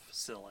himself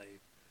silly.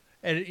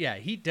 And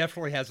he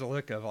definitely has a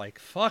look of like,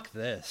 fuck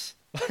this.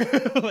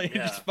 He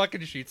just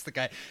fucking shoots the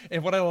guy.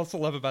 And what I also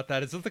love about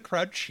that is that the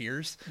crowd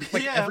cheers.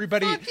 Like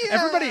everybody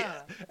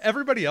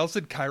else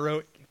in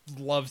Cairo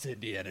loves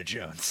Indiana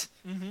Jones.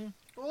 Mm-hmm.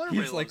 Well,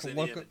 everybody he's like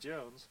Indiana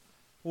Jones.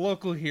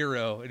 Local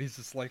hero, and he's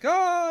just like,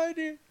 oh,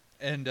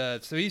 and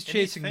so he's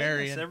chasing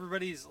Marion.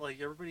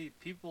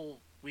 People,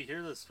 we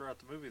hear this throughout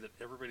the movie that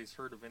everybody's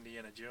heard of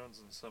Indiana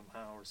Jones in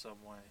somehow or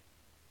some way.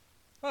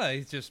 Well,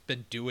 he's just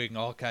been doing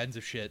all kinds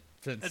of shit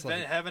since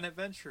having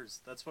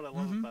adventures. That's what I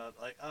love about.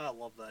 Like, I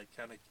love that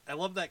kind of. I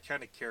love that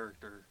kind of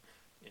character.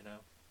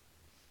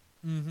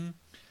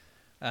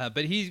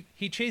 But he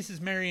chases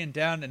Marion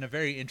down in a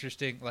very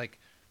interesting, like,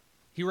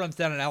 he runs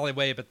down an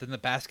alleyway, but then the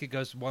basket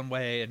goes one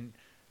way, and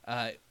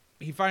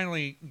he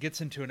finally gets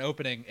into an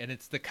opening, and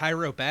it's the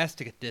Cairo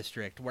Basket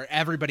District, where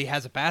everybody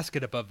has a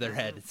basket above their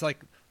head. It's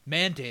like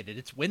mandated.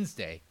 It's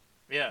Wednesday.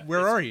 Yeah.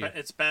 Where are you?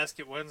 It's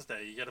Basket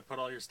Wednesday. You got to put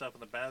all your stuff in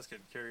the basket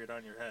and carry it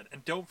on your head.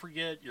 And don't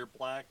forget your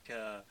black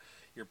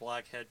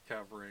head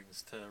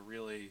coverings to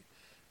really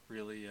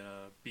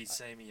be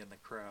samey in the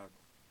crowd.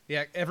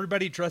 Yeah,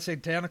 everybody dress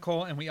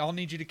identical, and we all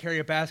need you to carry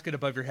a basket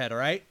above your head, all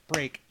right?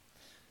 Break.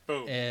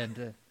 Boom.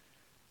 And,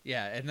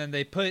 and then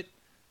they put,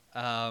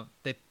 the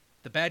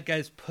bad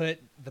guys put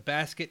the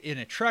basket in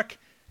a truck,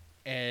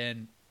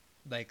 and,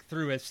 like,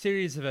 through a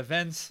series of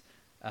events,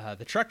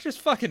 the truck just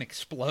fucking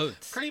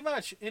explodes. Pretty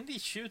much. Indy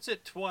shoots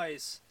it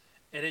twice,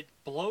 and it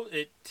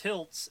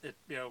tilts, it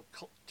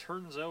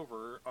turns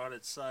over on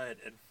its side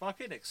and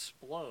fucking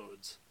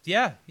explodes.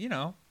 Yeah,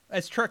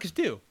 as trucks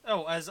do.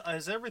 Oh, as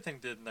everything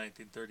did in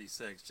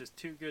 1936. Just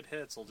 2 good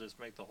hits will just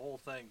make the whole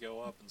thing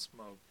go up in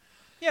smoke.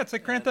 Yeah, it's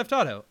like Grand Theft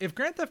Auto. If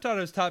Grand Theft Auto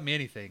has taught me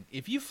anything,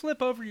 if you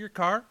flip over your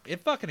car,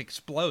 it fucking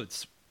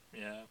explodes.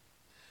 Yeah.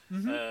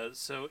 Mm-hmm.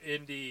 So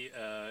Indy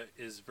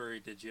is very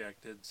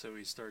dejected, so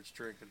he starts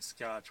drinking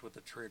scotch with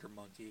the traitor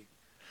monkey.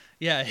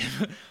 Yeah,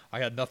 I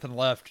got nothing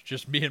left,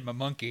 just me and my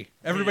monkey.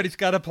 Everybody's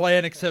got a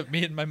plan except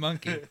me and my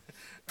monkey.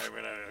 I'm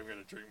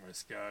gonna drink my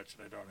scotch,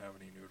 and I don't have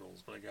any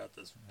noodles, but I got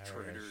this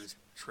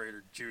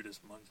traitor Judas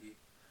monkey.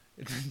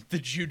 The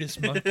Judas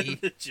monkey.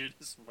 The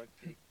Judas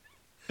monkey.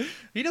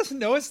 He doesn't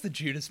know it's the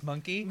Judas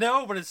monkey.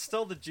 No, but it's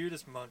still the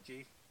Judas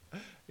monkey.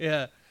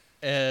 Yeah,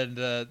 and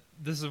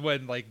this is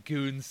when like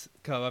goons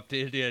come up to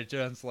Indiana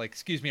Jones, like,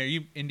 "Excuse me, are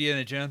you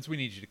Indiana Jones? We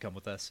need you to come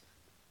with us."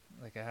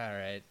 Like, all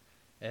right.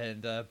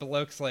 And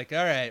Balok's like,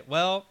 all right,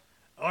 well...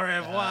 Au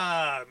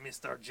revoir,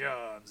 Mr.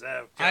 Jones.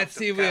 I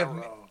see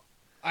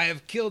I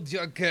have killed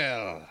your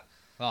girl.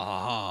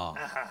 I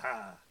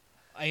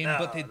am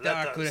but a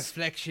dark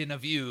reflection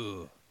of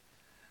you.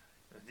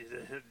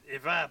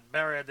 If I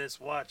bury this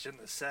watch in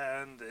the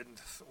sand in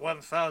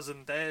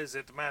 1,000 days,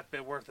 it might be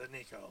worth a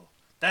nickel.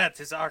 That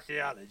is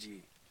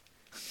archaeology.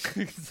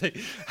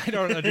 I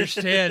don't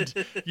understand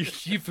your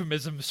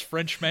euphemisms,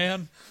 French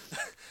man.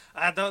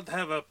 I don't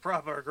have a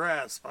proper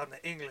grasp on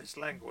the English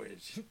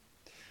language.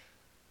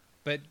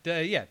 But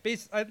yeah,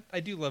 I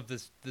do love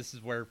this. This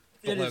is where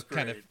Balok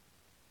kind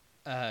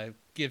of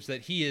gives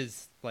that he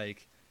is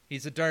like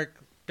he's a dark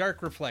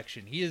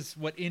reflection. He is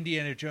what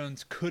Indiana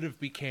Jones could have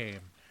became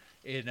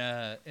in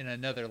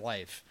another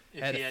life.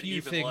 Had a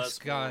few things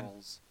gone.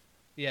 Morals.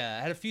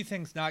 Yeah, had a few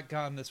things not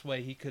gone this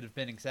way, he could have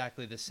been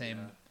exactly the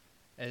same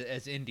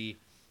as Indy.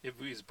 If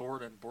he was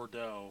born in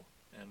Bordeaux,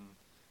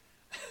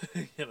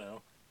 and you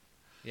know.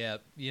 Yeah,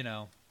 you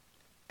know,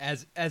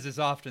 as is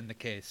often the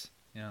case,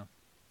 you know,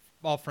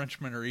 all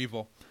Frenchmen are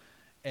evil,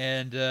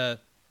 and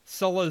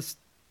Sulla's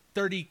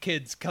 30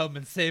 kids come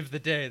and save the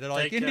day. They're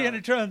like,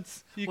 Indiana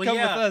Jones, you come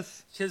with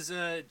us. Because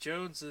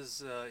Jones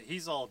is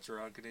he's all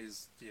drunk and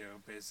he's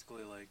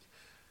basically like,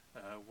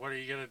 what are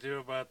you gonna do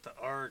about the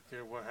Ark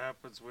and what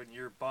happens when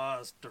your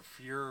boss the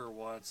Fuhrer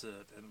wants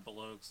it? And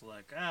Balok's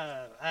like,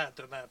 I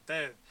do not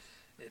do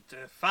it.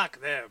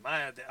 Fuck them.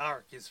 The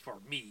Ark is for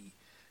me.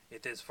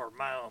 It is for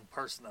my own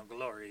personal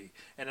glory.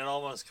 And it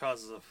almost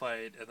causes a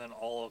fight, and then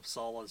all of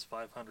Sulla's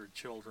 500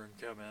 children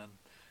come in.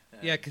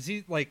 Yeah, because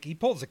he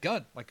pulls a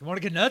gun. Like, you want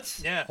to get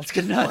nuts? Yeah. Let's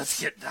get nuts. Let's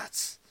get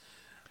nuts.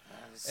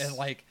 And,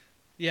 like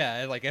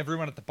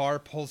everyone at the bar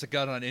pulls a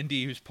gun on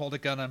Indy, who's pulled a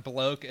gun on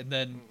Balok, and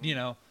then,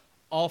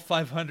 all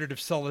 500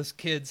 of Sulla's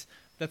kids.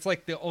 That's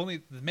like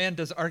the man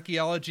does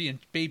archaeology and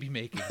baby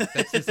making.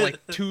 That's his, like,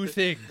 2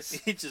 things.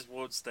 He just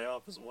won't stay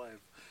off his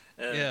wife.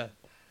 And,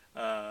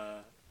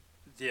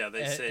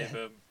 they save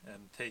him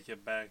and take him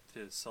back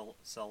to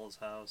Sulla's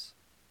house.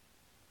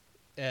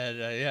 And,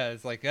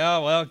 it's like,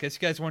 oh, well, guess you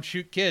guys won't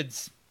shoot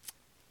kids.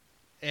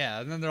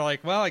 Yeah, and then they're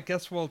like, well, I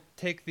guess we'll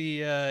take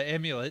the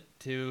amulet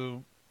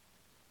to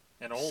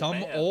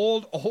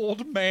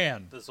old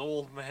man. This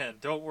old man.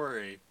 Don't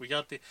worry. We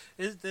got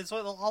it's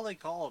what all they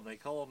call him. They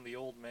call him the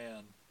old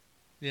man.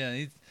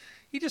 Yeah,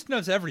 he just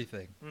knows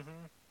everything.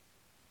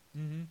 Mm-hmm.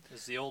 Mm-hmm.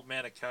 It's the old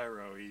man of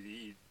Cairo.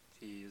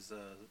 He's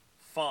a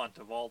font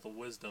of all the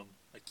wisdom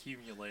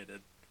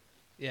accumulated.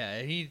 Yeah,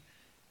 and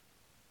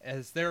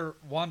as they're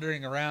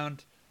wandering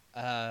around,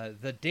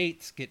 the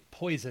dates get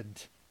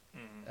poisoned.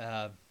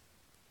 Mm-hmm.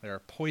 There are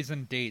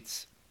poisoned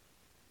dates.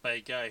 By a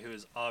guy who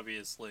is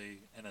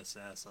obviously an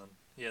assassin.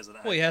 He has an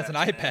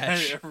eye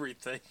patch.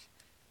 Everything.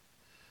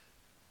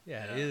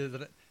 Yeah.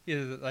 He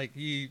is like,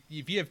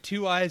 if you have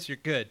 2 eyes, you're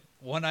good.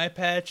 1 eye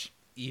patch,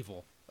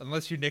 evil.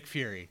 Unless you're Nick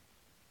Fury.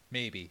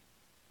 Maybe.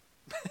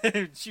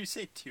 Did you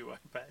say 2 eye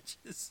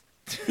patches?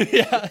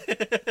 Yeah.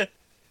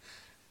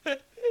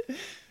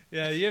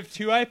 Yeah, you have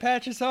 2 eye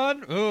patches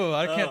on? Ooh,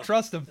 I can't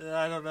trust him.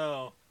 I don't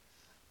know.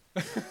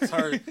 It's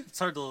hard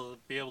to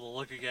be able to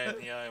look a guy in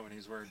the eye when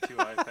he's wearing 2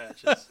 eye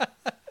patches.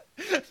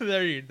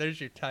 There's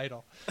your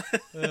title.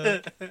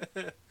 But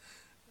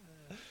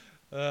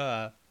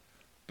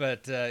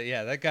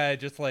that guy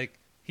just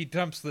he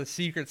dumps the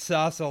secret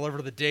sauce all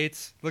over the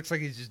dates. Looks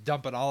like he's just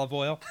dumping olive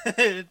oil.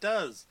 It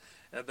does.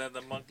 And then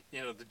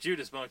the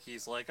Judas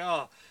monkey's like,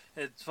 oh,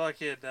 it's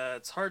fucking,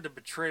 it's hard to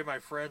betray my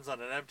friends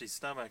on an empty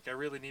stomach. I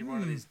really need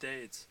one of these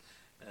dates.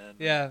 And,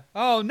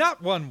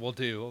 not one will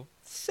do.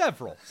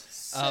 Several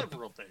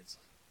dates.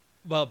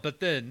 Well, but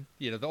then,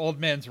 the old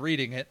man's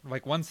reading it.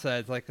 Like, one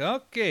side's like,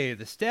 okay,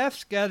 the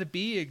staff's got to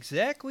be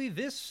exactly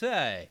this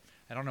size.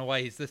 I don't know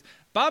why he's this.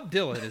 Bob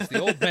Dylan is the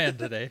old man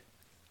today.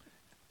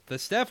 The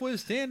staff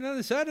was standing on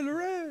the side of the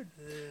road.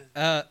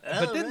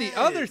 But then the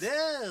other...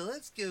 Yeah,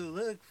 let's go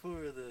look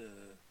for the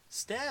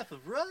staff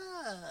of Ra.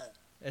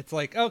 It's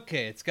like,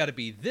 okay, it's got to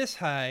be this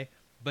high,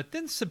 but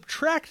then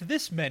subtract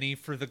this many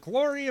for the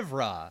glory of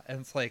Ra.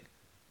 And it's like,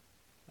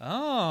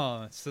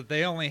 oh, so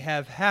they only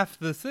have half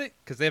the thing,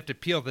 because they have to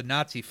peel the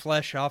Nazi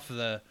flesh off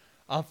the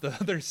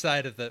other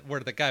side of where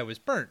the guy was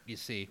burnt, you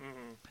see.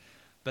 Mm-hmm.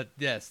 But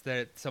yes,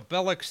 so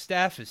Belloq's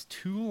staff is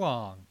too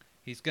long.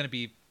 he's going to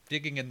be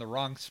digging in the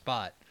wrong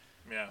spot.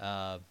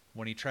 Yeah.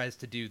 When he tries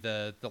to do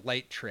the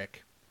light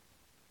trick.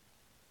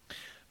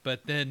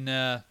 But then,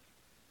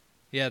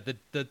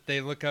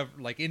 they look up,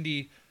 like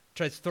Indy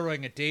tries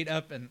throwing a date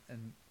up, and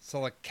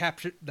Sulla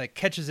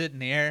catches it in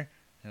the air,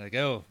 and like,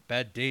 oh,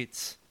 bad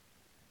dates.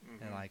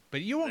 Mm-hmm. And like,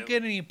 but you won't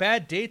get any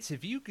bad dates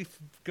if you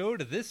go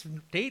to this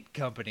date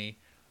company.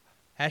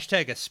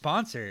 Hashtag a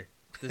sponsor.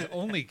 There's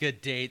only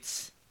good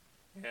dates.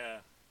 Yeah.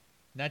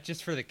 Not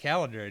just for the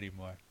calendar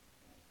anymore.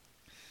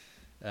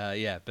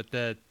 But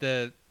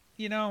the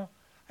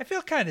I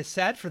feel kind of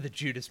sad for the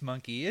Judas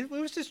monkey. It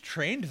was just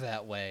trained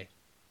that way.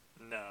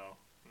 No,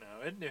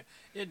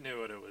 it knew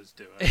what it was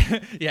doing.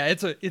 Yeah,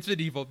 it's an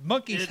evil.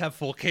 Monkeys have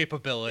full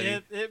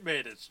capability. It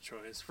made its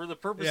choice for the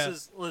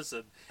purposes. Yeah.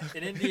 Listen,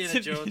 in Indiana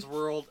Jones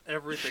world,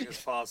 everything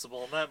is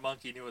possible, and that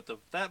monkey knew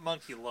that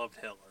monkey loved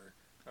Hitler.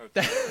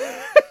 Okay.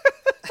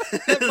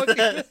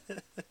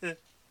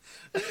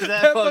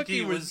 that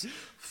monkey was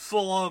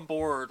full on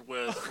board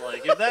with,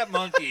 like, if that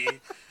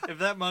monkey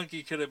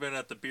could have been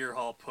at the beer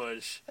hall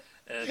push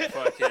and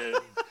fucking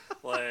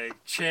like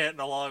chanting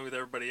along with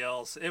everybody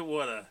else, it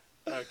would have.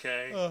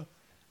 Okay, it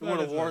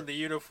would have worn the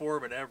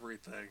uniform and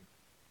everything.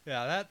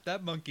 Yeah,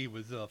 that monkey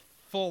was a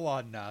full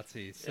on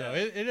Nazi, so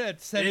it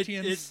had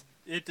sentience.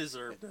 It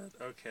deserved it.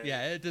 Okay.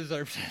 Yeah, it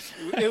deserved it.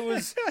 It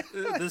was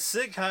the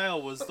Sig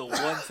Heil was the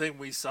one thing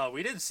we saw.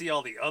 We didn't see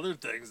all the other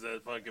things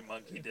that fucking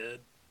monkey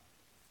did.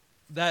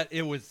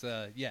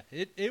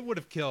 It would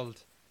have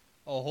killed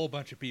a whole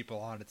bunch of people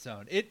on its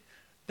own.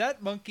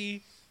 That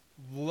monkey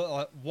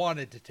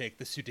wanted to take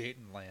the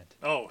Sudetenland.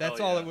 Oh, that's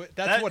all. Yeah.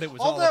 That's what it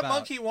was all that about.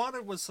 Monkey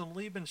wanted was some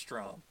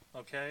Lebensraum.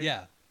 Okay.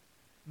 Yeah.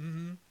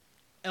 Mm-hmm.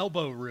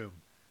 Elbow room.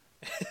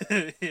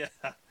 Yeah.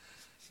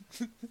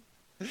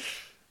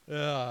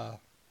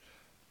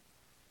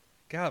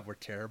 God, we're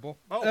terrible.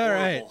 Oh, all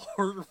right.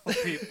 Horrible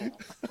people.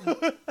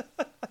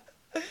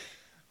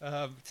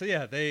 So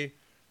yeah, they,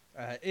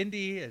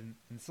 Indy and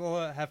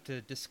Sulla have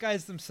to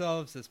disguise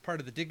themselves as part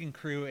of the digging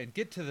crew and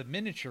get to the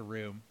miniature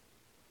room,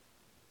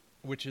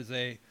 which is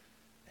a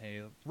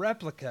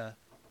replica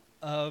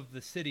of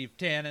the city of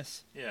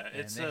Tanis. Yeah,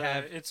 it's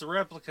a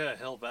replica of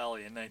Hill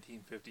Valley in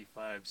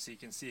 1955, so you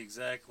can see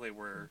exactly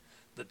where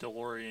the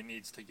DeLorean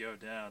needs to go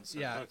down, so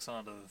it hooks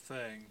onto the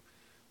thing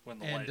when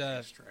the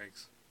lightning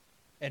strikes.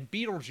 And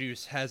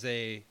Beetlejuice has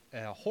a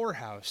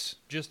whorehouse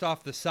just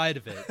off the side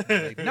of it.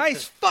 Like,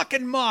 nice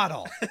fucking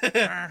model!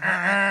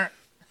 There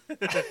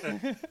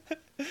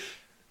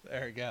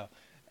we go.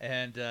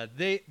 And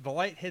the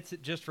light hits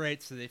it just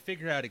right, so they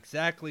figure out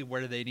exactly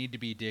where they need to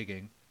be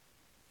digging.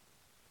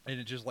 And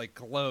it just like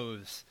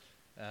glows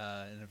in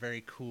a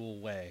very cool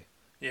way.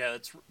 Yeah,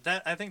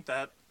 I think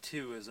that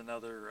too is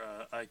another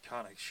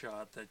iconic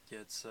shot that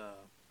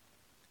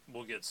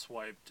will get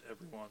swiped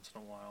every once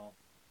in a while.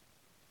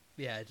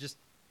 Yeah, just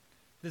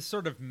this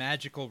sort of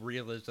magical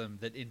realism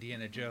that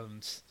Indiana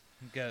Jones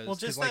goes. Well,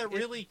 just that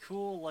really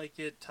cool, like,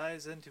 it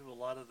ties into a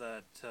lot of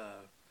that.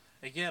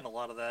 Again, a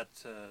lot of that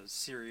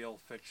serial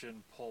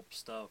fiction pulp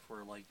stuff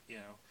where, like,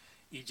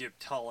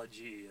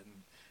 Egyptology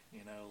and,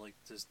 like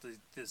this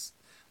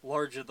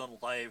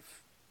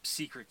larger-than-life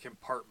secret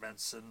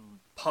compartments and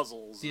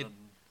puzzles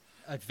and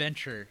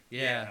adventure.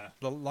 Yeah.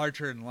 The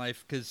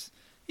larger-than-life, because,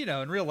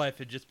 in real life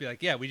it'd just be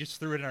like, yeah, we just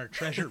threw it in our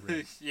treasure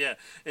room. Yeah.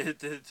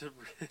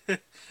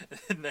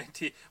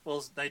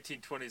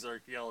 1920s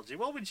archaeology.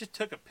 Well, we just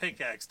took a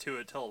pickaxe to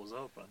it till it was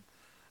open.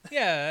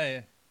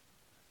 Yeah,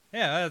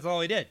 that's all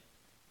we did.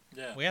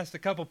 Yeah. We asked a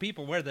couple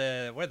people where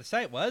the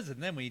site was,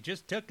 and then we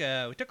just took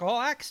a whole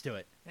axe to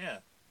it. Yeah.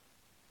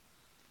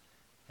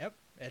 Yep.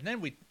 And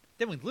then we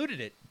looted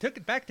it, took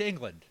it back to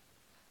England,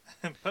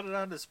 and put it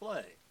on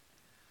display.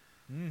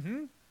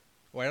 Mm-hmm.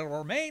 Where it'll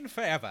remain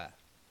forever.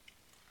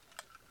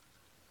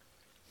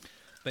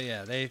 But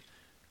yeah, they,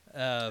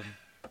 as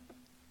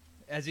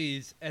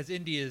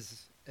Indy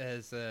is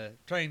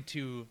trying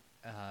to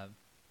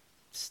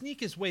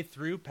sneak his way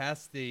through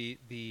past the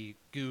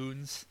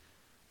goons.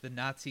 The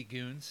Nazi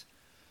goons.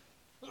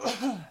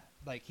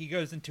 Like, he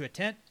goes into a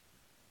tent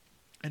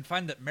and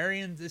find that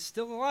Marion is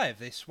still alive.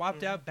 They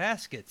swapped out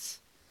baskets.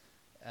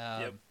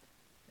 Yep.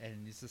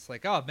 And he's just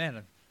like, oh man,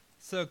 I'm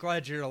so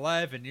glad you're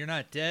alive and you're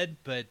not dead,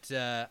 but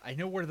I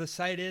know where the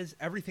site is.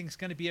 Everything's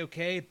going to be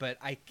okay, but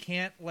I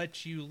can't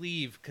let you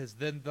leave because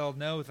then they'll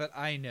know that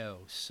I know.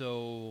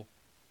 So,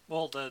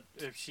 well,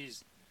 if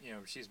she's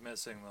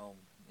missing, they'll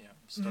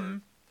start. Mm-hmm.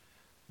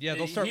 Yeah,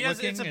 they'll start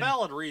looking. It's a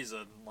valid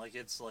reason. Like,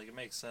 it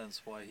makes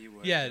sense why he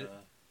would. Yeah,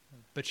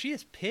 but she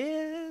is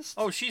pissed.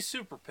 Oh, she's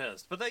super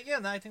pissed. But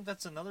again, I think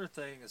that's another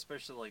thing,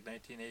 especially like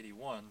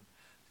 1981.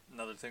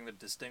 Another thing that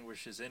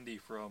distinguishes Indy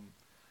from.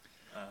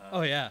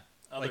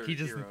 Other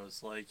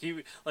heroes. Like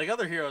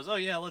other heroes. Oh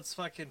yeah, let's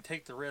fucking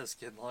take the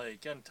risk and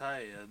like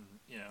untie and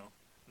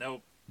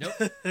nope.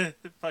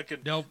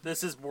 Fucking nope.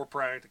 This is more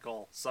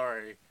practical.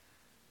 Sorry.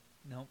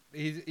 No,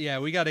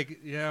 we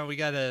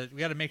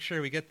gotta make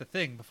sure we get the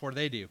thing before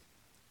they do.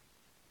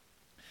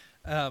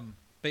 But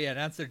yeah,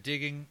 now they're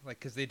digging, like,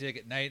 because they dig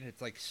at night, and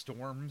it's like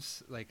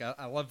storms. Like,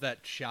 I love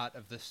that shot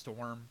of the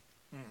storm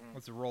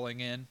was rolling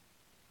in.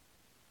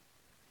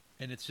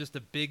 And it's just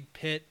a big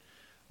pit.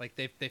 Like,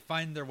 they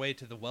find their way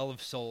to the Well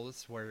of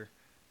Souls where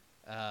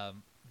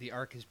the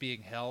Ark is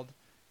being held.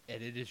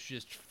 And it is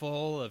just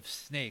full of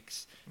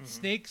snakes.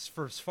 Snakes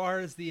for as far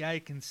as the eye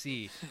can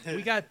see.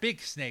 We got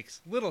big snakes,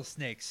 little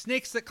snakes,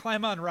 snakes that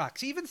climb on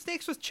rocks, even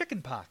snakes with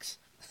chicken pox.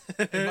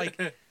 And, like,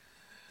 they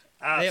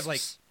have, like...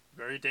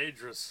 Very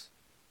dangerous.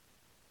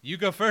 You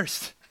go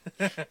first.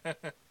 Yeah,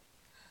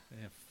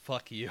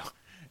 fuck you.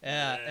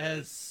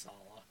 As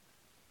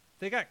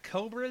they got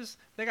cobras,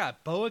 they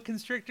got boa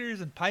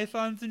constrictors and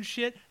pythons and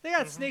shit. They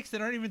got snakes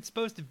that aren't even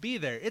supposed to be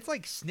there. It's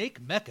like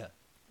Snake Mecca.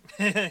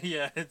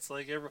 Yeah, it's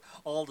like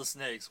all the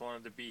snakes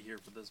wanted to be here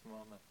for this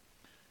moment.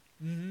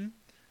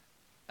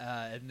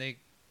 And they,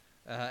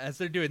 as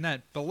they're doing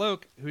that,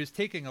 Balok, who is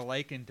taking a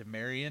liking to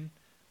Marion,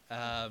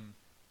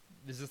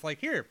 is just like,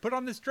 here, put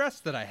on this dress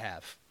that I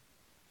have.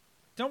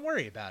 Don't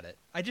worry about it.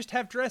 I just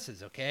have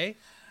dresses, okay?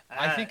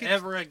 I think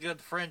every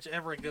good French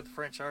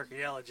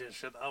archaeologist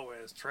should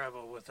always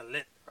travel with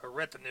a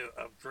retinue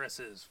of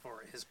dresses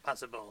for his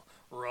possible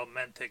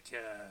romantic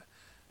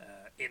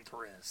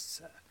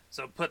interests.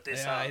 So put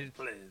this on,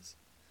 please.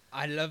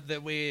 I love the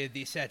way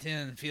the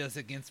satin feels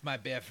against my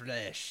bare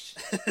flesh.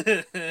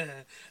 The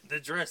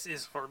dress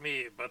is for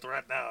me, but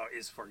right now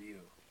is for you.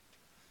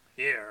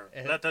 Here,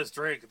 let us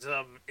drink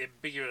some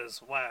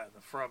ambiguous wine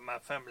from my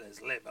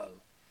family's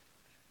label.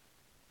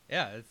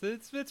 Yeah,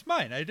 it's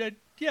mine.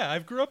 I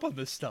grew up on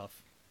this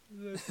stuff.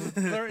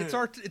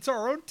 It's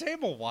our own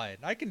table wine.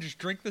 I can just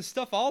drink this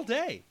stuff all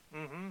day.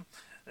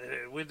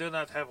 We do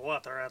not have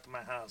water at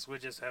my house. We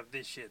just have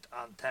this shit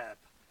on tap.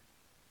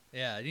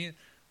 Yeah,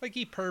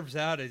 he pervs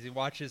out as he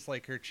watches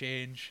like her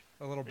change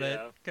a little bit.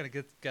 Yeah. Kind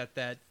of got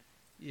that,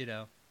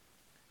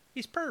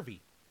 he's pervy.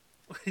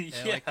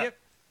 Yeah.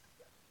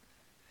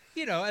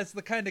 As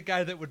the kind of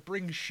guy that would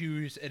bring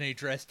shoes and a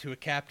dress to a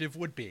captive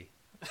would be.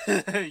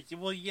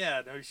 Well,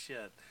 yeah, no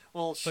shit.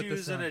 Well,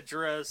 shoes and a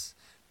dress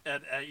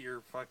at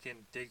your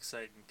fucking dig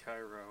site in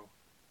Cairo.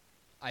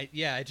 I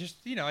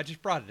just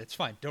brought it. It's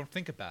fine. Don't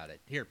think about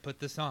it. Here, put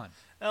this on.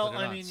 Well,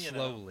 put it on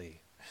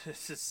slowly.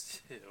 It's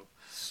just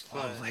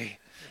slowly.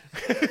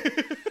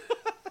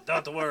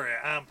 Don't worry,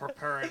 I'm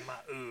preparing my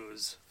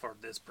ooze for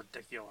this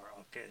particular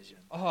occasion.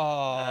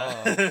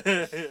 Oh.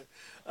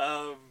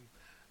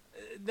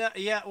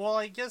 Yeah, well,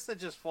 I guess that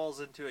just falls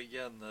into,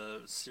 again,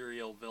 the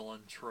serial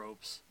villain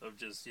tropes of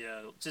just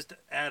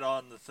add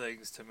on the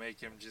things to make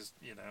him just,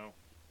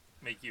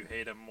 make you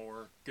hate him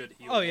more. Good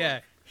heel. Oh, yeah.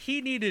 He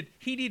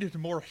needed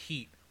more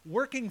heat.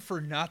 Working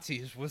for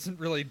Nazis wasn't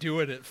really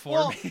doing it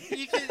for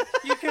me.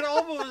 you can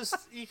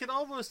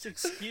almost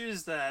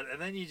excuse that,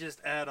 and then you just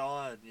add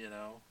on,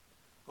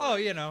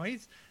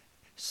 he's...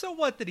 So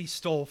what that he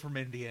stole from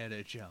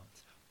Indiana Jones?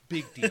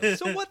 Big deal.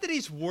 So what that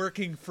he's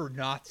working for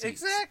Nazis?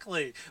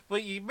 Exactly.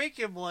 But you make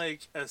him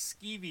like a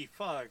skeevy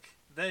fuck,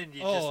 then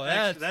you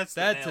that's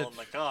the nail in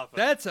the coffin.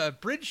 That's a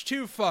bridge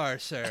too far,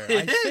 sir.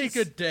 I say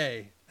good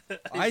day.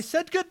 I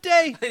said good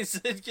day. I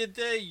said good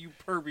day, you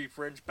pervy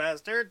French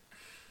bastard.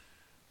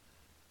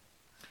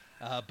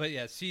 But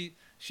yeah, she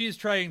is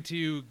trying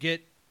to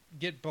get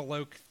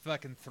Balok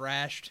fucking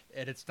thrashed,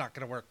 and it's not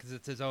going to work because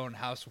it's his own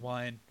house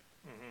wine,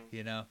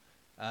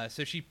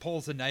 So she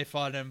pulls a knife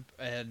on him,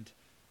 and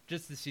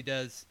just as she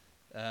does,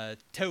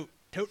 Tote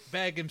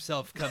Bag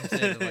himself comes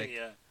in,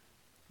 like,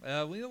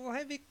 we'll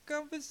have a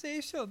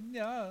conversation,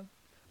 yeah.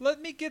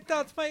 Let me get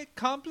out my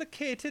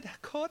complicated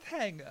coat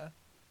hanger.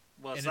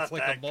 Well, it's not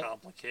that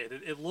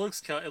complicated. It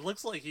looks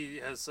like he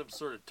has some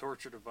sort of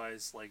torture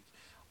device, like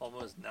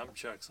almost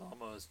nunchucks,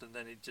 and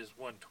then he just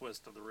one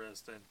twist of the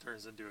wrist and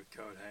turns into a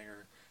coat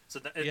hanger. So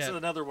it's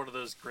another one of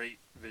those great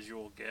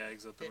visual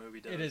gags that the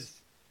movie does. It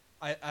is.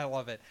 I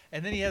love it.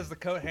 And then he has the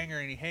coat hanger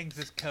and he hangs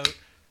his coat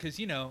because,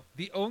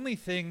 the only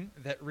thing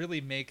that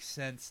really makes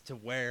sense to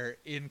wear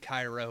in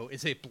Cairo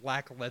is a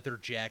black leather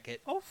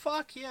jacket. Oh,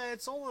 fuck, yeah.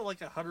 It's only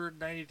like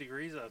 190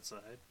 degrees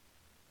outside.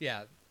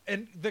 Yeah.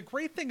 And the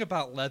great thing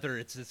about leather,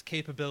 it's its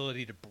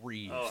capability to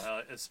breathe.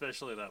 Oh,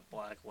 especially that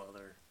black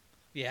leather.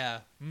 Yeah.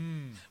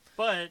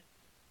 But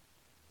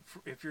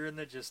if you're in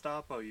the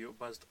Gestapo, you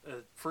must...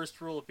 first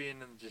rule of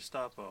being in the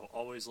Gestapo,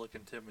 always look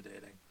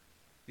intimidating.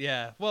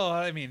 Yeah. Well,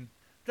 I mean,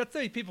 that's the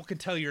way people can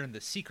tell you're in the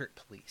secret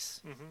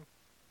police.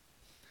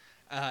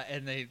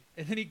 And then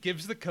he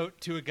gives the coat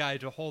to a guy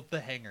to hold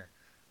the hanger.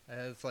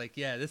 It's like,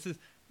 yeah, this is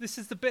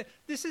the best.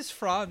 This is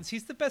Franz.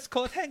 He's the best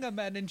coat hanger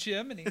man in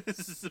Germany.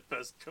 This is the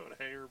best coat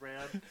hanger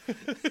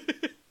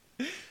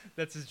man.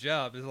 That's his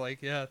job. Is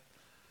like, yeah,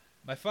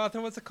 my father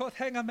was a coat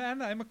hanger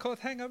man. I'm a coat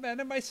hanger man,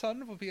 and my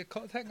son will be a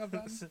coat hanger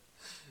man.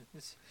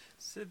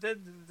 So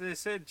they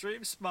said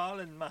dream small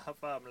in my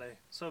family,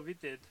 so we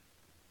did.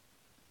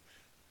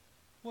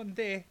 One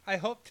day, I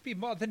hope to be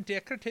more than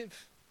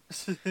decorative.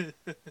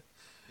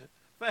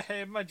 I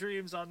have my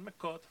dreams on my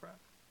coat rack.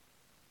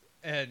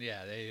 And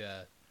yeah,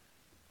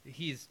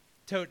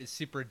 Tote is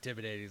super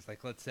intimidating. He's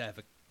like, let's have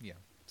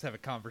a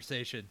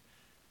conversation.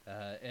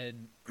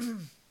 And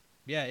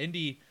yeah,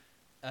 Indy,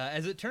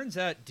 as it turns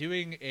out,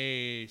 doing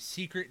a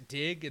secret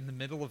dig in the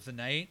middle of the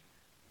night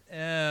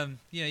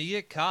you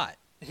get caught.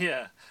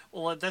 Yeah.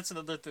 Well, that's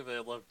another thing that I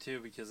love too,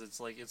 because it's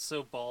like it's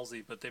so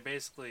ballsy, but they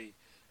basically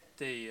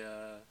they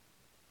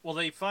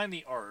find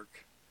the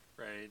Ark,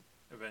 right?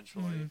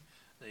 Eventually, Mm-hmm.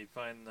 they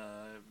find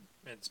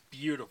it's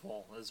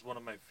beautiful. It's one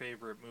of my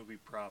favorite movie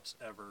props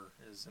ever.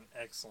 Is an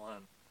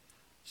excellent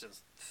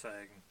just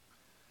thing.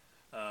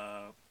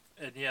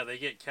 And yeah, they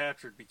get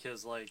captured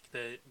because like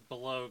the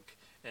Balok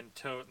and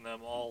Tote and them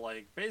all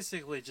like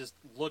basically just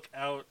look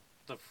out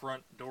the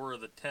front door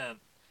of the tent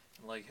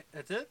and like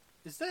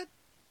is that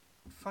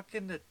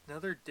fucking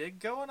another dig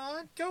going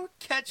on? Go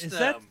catch Is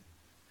them.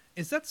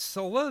 Is that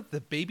Sola,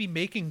 the baby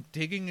making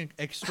digging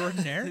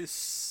extraordinaire?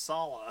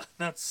 Sala,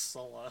 not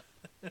Sulla.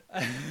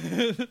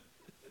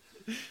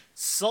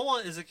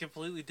 Sulla is a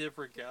completely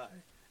different guy.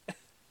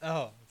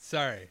 Oh,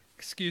 sorry.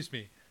 Excuse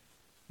me.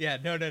 Yeah,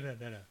 no.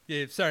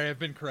 Yeah, sorry, I've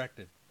been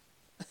corrected.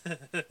 No,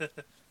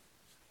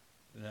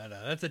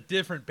 that's a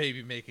different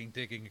baby making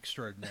digging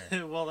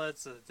extraordinaire. Well,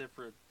 that's a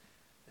different.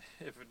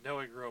 If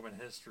knowing Roman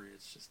history,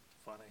 it's just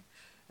funny.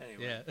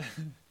 Anyway.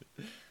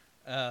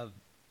 Yeah.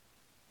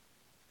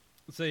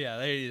 So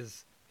yeah, he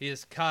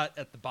is caught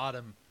at the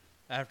bottom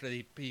after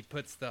he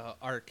puts the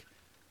Ark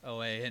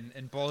away,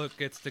 and Bullock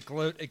gets to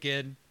gloat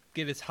again,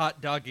 get his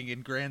hot dogging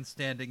and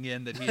grandstanding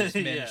in that he has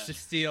managed to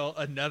steal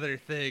another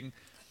thing.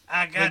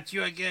 I got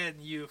you again,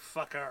 you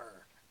fucker.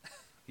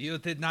 You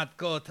did not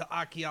go to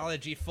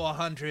Archaeology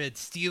 400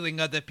 stealing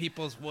other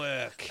people's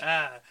work.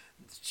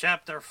 It's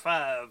chapter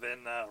 5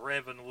 in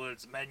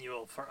Ravenwood's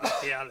Manual for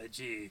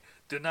Archaeology.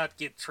 Do not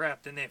get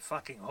trapped in a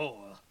fucking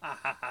hole. Ha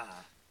ha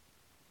ha.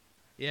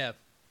 Yeah.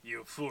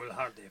 You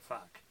foolhardy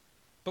fuck.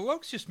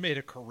 Balok's just made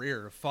a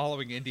career of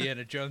following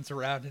Indiana Jones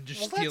around and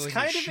just stealing his shit.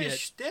 That's kind of his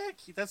shtick.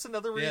 That's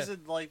another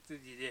reason, like,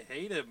 you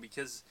hate him,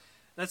 because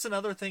that's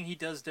another thing he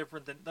does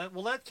different than that.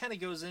 Well, that kind of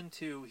goes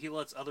into he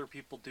lets other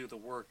people do the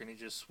work and he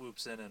just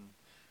swoops in and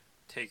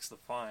takes the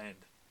find,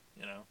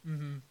 you know.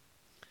 Mm-hmm.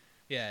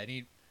 Yeah,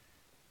 and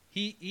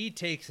he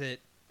takes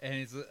it, and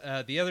he's,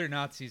 the other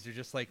Nazis are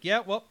just like, yeah,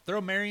 well, throw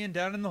Marion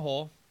down in the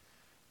hole.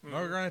 Mm-hmm.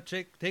 We're gonna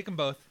take them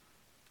both.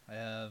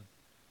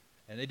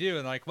 And they do,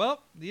 and like,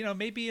 well,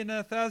 maybe in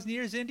 1,000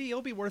 years, Indy,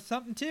 you'll be worth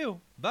something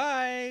too.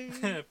 Bye.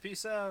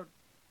 Peace out.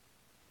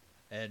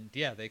 And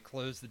yeah, they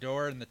close the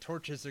door, and the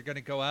torches are going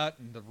to go out,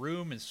 and the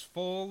room is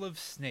full of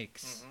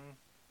snakes. Mm-hmm.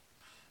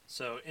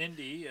 So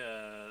Indy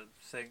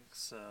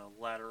thinks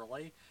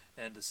laterally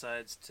and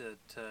decides to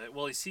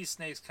well, he sees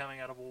snakes coming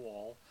out of a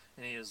wall,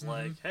 and he is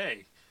like,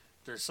 hey,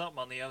 there's something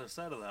on the other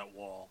side of that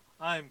wall.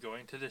 I'm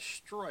going to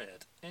destroy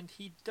it. And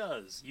he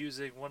does,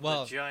 using one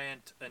of the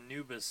giant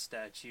Anubis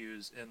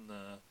statues in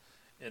the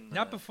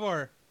Not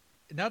before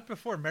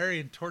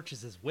Marion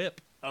torches his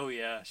whip. Oh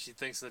yeah, she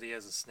thinks that he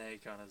has a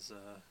snake on his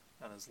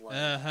leg.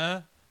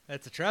 Uh-huh.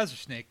 That's a trouser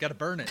snake. Gotta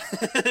burn it.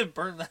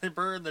 burn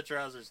the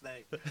trouser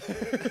snake.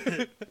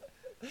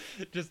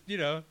 Just,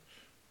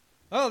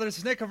 oh, there's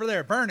a snake over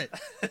there. Burn it.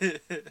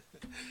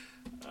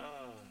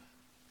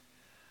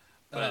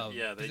 But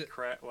yeah, they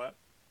what?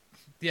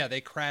 Yeah,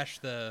 they crash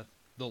the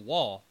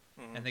wall,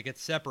 and they get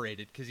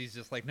separated because he's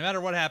just like, no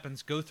matter what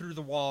happens, go through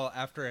the wall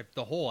after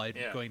the hole I'm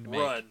going to make.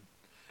 Run.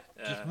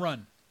 Just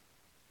run.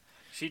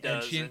 She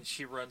does, and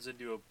she runs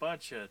into a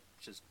bunch of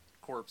just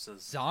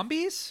corpses.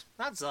 Zombies?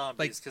 Not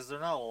zombies, because they're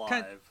not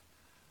alive.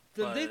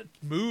 They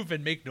move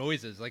and make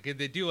noises, like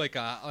they do, like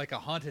a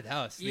haunted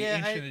house. The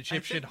ancient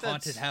Egyptian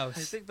haunted house.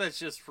 I think that's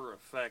just for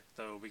effect,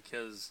 though,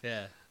 because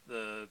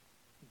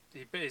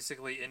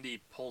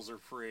Indy pulls her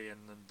free,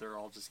 and then they're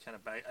all just kind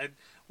of back. I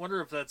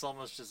wonder if that's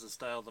almost just the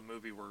style of the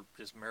movie where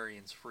just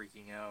Marion's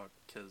freaking out,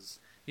 because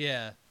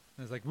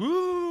it's like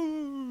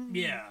woo.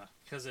 Yeah,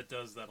 because it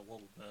does that a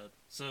little bit.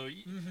 So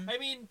I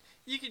mean,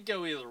 you could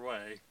go either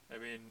way. I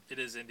mean, it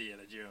is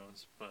Indiana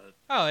Jones, but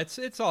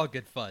it's all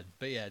good fun.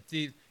 But yeah,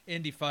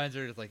 Indy finds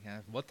her. It's like,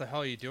 what the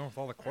hell are you doing with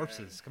all the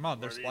corpses? Come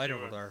on, there's light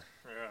over there.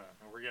 Yeah,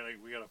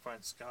 we gotta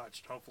find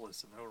scotch and hopefully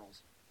some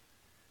noodles.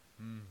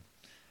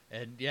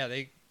 And yeah,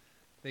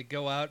 they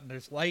go out and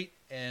there's light,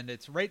 and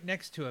it's right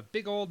next to a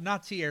big old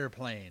Nazi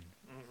airplane.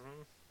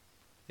 Mm-hmm.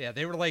 Yeah,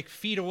 they were like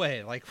feet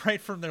away, like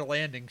right from their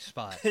landing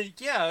spot.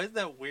 Yeah, isn't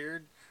that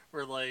weird?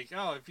 Where like,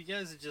 oh, if you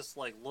guys had just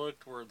like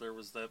looked where there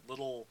was that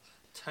little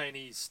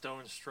tiny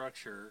stone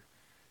structure,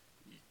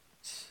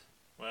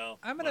 well,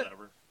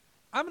 whatever.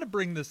 I'm gonna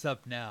bring this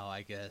up now,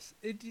 I guess.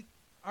 Do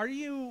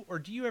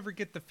you ever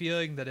get the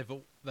feeling that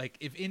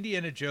if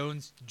Indiana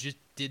Jones just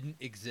didn't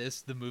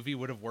exist, the movie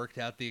would have worked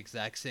out the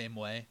exact same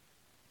way?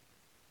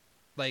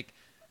 Like,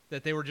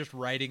 that they were just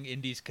riding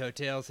Indy's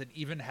coattails, and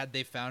even had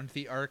they found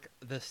the Ark,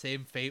 the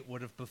same fate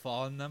would have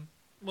befallen them?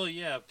 Well,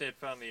 yeah, if they had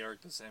found the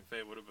Ark, the same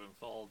fate would have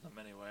befallen them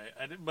anyway.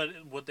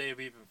 But would they have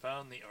even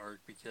found the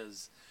Ark?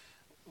 Because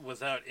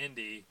without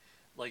Indy,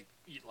 like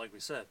we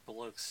said,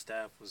 Balok's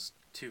staff was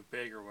too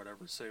big or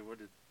whatever, so he would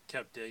have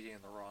kept digging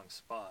in the wrong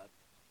spot.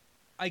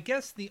 I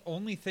guess the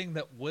only thing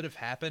that would have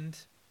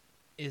happened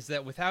is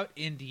that without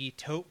Indy,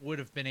 Tote would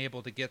have been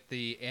able to get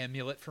the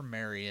amulet from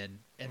Marion,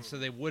 and so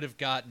they would have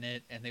gotten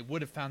it, and they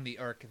would have found the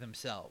Ark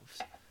themselves.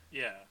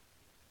 Yeah.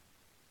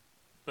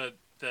 But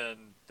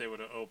then they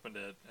would have opened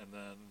it, and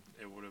then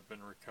it would have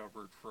been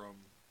recovered from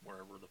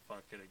wherever the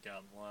fuck it had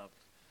gotten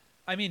left.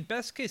 I mean,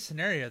 best case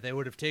scenario, they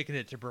would have taken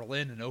it to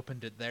Berlin and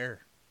opened it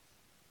there.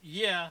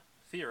 Yeah,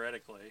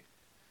 theoretically.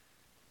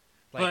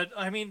 Like, But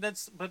I mean,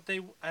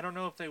 I don't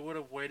know if they would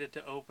have waited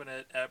to open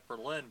it at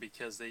Berlin,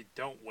 because they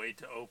don't wait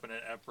to open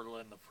it at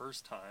Berlin the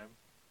first time.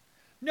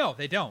 no,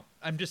 they don't.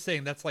 I'm just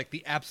saying that's like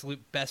the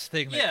absolute best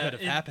thing that could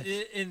have happened.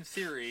 In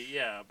theory,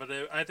 yeah. But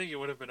I think it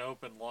would have been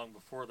open long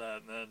before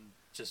that, and then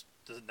just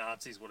the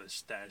Nazis would have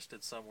stashed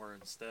it somewhere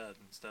instead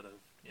of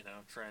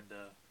trying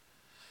to.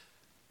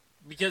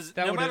 Because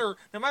no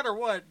matter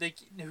what,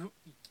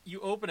 you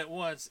open it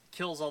once,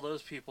 kills all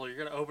those people.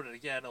 You're gonna open it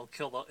again,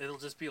 it'll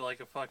just be like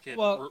a fucking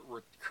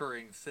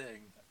recurring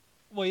thing.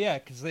 Well, yeah,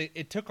 because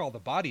it took all the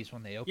bodies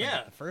when they opened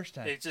it the first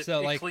time.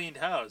 It cleaned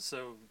house.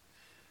 So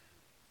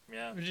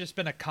yeah, there's just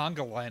been a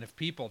conga line of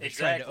people just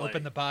trying to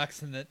open the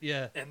box, and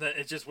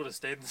it just would have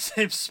stayed in the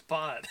same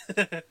spot.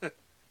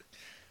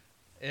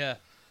 Yeah,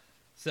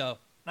 so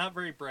not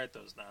very bright,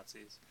 those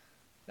Nazis.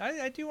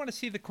 I do want to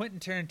see the Quentin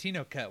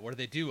Tarantino cut where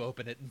they do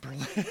open it in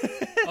Berlin.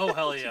 Oh,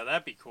 hell yeah,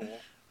 that'd be cool.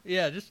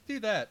 Yeah, just do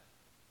that.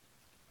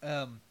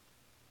 But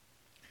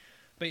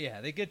yeah,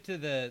 they get to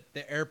the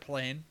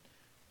airplane,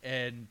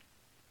 and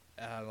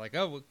like,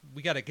 oh,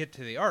 we got to get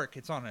to the Ark.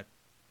 It's on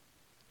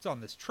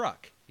this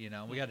truck. We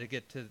got to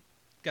get to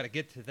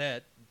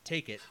that,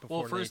 take it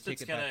before first they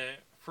take it back.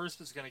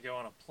 First it's gonna go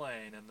on a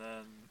plane, and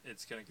then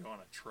it's gonna go on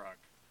a truck.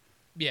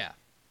 Yeah.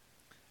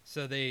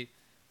 So they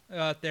go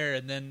out there,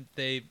 and then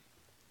they.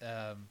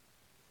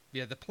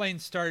 The plane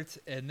starts,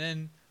 and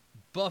then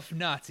Buff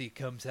Nazi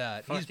comes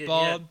out. He's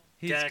bald.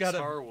 He's Dax got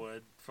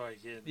Harwood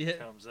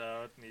comes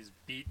out, and he's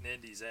beating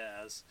Indy's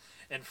ass.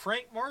 And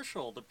Frank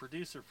Marshall, the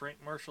producer,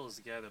 is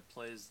the guy that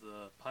plays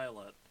the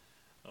pilot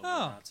of the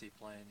Nazi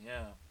plane.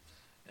 Yeah,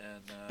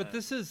 and but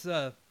this is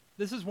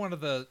one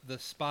of the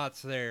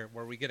spots there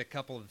where we get a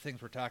couple of the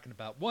things we're talking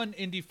about. One,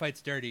 Indy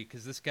fights dirty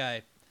because this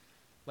guy,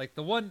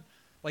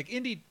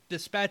 Indy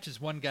dispatches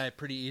one guy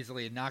pretty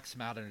easily and knocks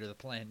him out under the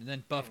plane, and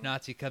then Buff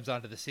Nazi comes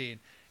onto the scene,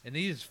 and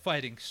he's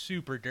fighting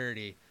super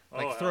dirty,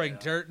 throwing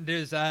dirt into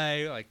his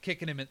eye,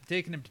 taking him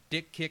to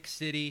Dick Kick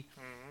City.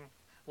 Mm-hmm.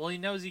 Well, he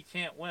knows he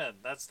can't win.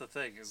 That's the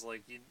thing. Is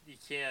you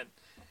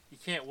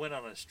can't win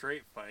on a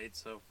straight fight.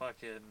 So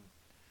fucking.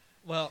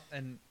 Well,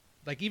 and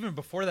even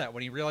before that,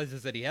 when he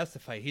realizes that he has to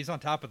fight, he's on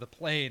top of the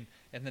plane,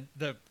 and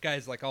the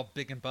guy's all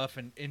big and buff,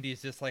 and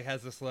Indy's just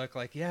has this look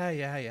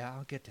yeah,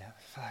 I'll get to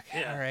fuck.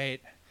 Yeah. All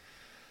right.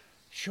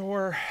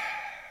 Sure.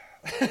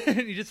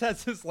 And he just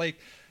has this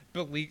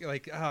belief, oh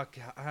God,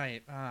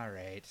 all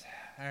right,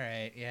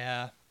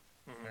 yeah.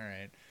 Mm-hmm. All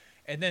right.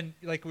 And then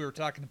we were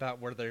talking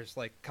about where there's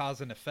cause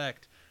and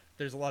effect,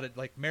 there's a lot of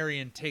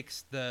Marion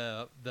takes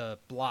the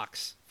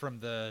blocks from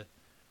the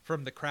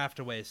craft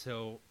away,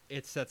 so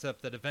it sets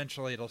up that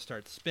eventually it'll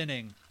start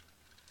spinning,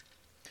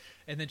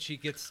 and then she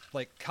gets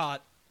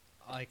caught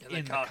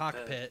in the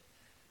cockpit,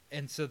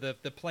 and so the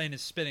plane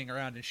is spinning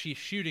around, and she's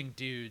shooting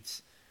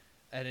dudes,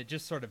 and it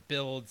just sort of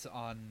builds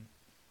on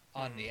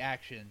the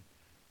action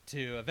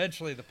to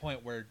eventually the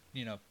point where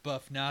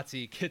Buff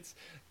Nazi gets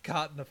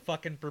caught in the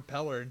fucking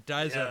propeller and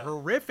dies a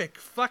horrific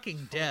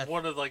fucking death.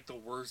 One of the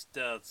worst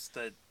deaths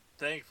that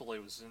thankfully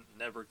was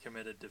never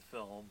committed to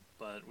film,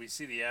 but we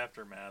see the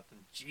aftermath, and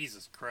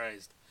Jesus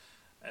Christ.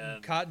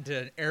 And caught into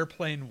an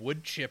airplane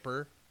wood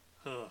chipper.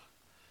 And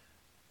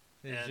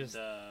just,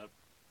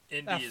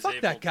 Indy is fuck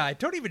able that guy.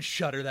 Don't even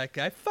shudder that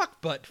guy.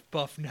 Fuck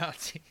Buff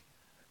Nazi.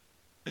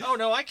 Oh,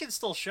 no, I can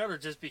still shudder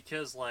just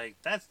because,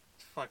 that's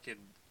fucking...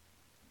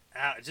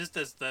 just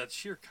as the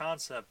sheer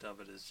concept of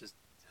it is just...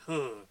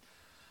 No,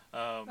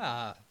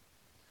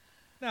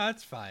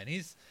 it's fine.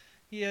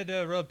 He had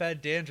a real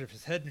bad dandruff.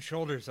 His head and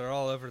shoulders are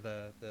all over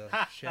the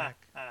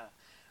shack.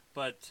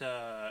 But,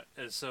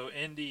 so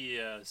Indy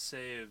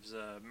saves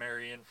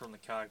Marion from the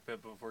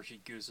cockpit before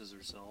she gooses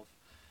herself.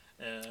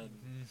 And,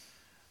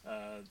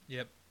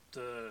 yep.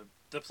 The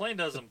plane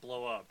doesn't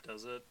blow up,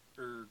 does it?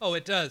 Or,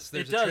 it does.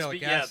 There's a trail of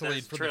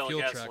gasoline from the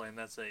fuel truck.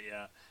 That's it,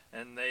 yeah.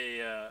 And they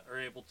are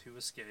able to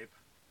escape.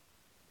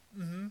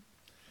 Mm-hmm.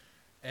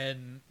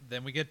 And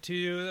then we get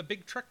to a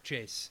big truck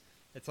chase.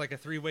 It's like a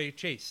 3-way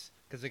chase,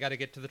 because they got to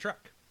get to the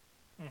truck.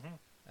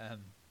 Mm-hmm.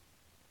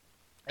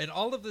 And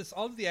all of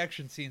the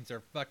action scenes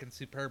are fucking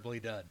superbly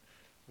done.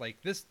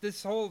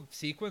 This whole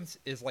sequence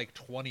is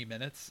 20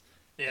 minutes.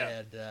 Yeah.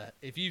 And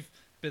if you've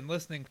been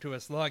listening to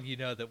us long, you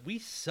know that we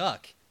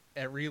suck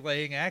at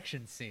relaying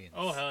action scenes.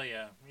 Oh, hell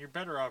yeah. You're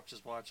better off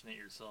just watching it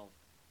yourself.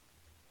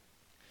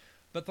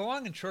 But the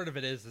long and short of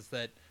it is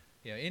that,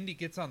 Indy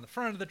gets on the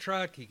front of the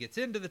truck, he gets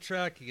into the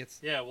truck, he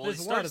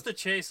starts the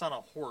chase on a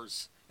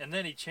horse, and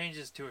then he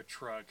changes to a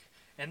truck.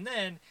 And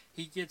then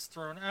he gets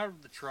thrown out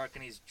of the truck,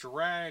 and he's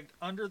dragged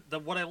under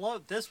what I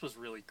love, this was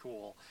really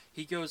cool.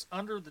 He goes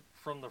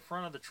from the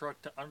front of the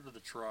truck to under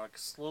the truck,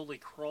 slowly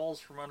crawls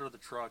from under the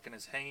truck, and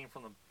is hanging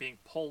being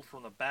pulled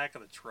from the back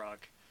of the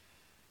truck.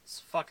 It's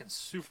fucking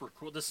super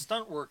cool. The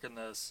stunt work in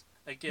this,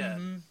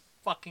 again,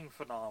 fucking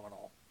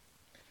phenomenal.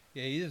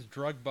 Yeah, he is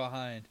drugged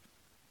behind.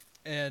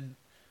 And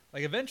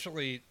Like,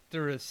 eventually,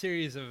 through a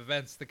series of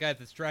events, the guy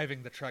that's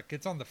driving the truck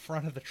gets on the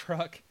front of the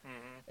truck,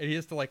 and he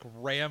has to, like,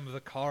 ram the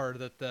car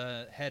that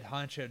the head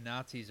honcho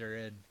Nazis are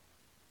in.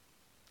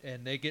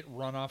 And they get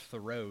run off the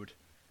road.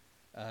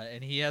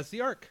 And he has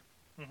the Ark.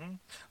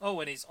 Oh,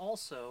 and he's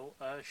also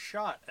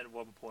shot at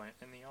one point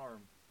in the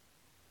arm.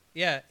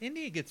 Yeah,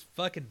 Indy gets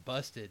fucking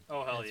busted.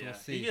 Oh, hell yeah.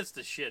 We'll He gets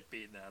the shit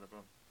beaten out of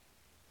him.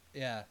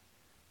 Yeah.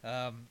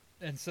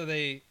 And so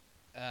they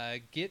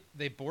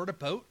board a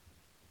boat.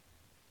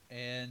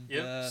 And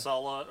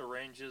Sala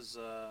arranges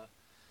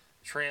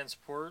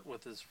transport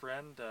with his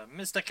friend,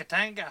 Mr.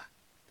 Katanga.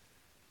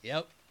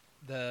 Yep.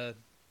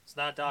 It's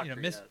not Doctor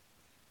yet.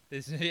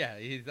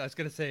 I was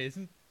going to say,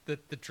 isn't the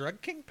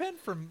drug kingpin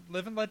from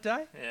Live and Let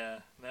Die?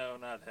 Yeah, no,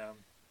 not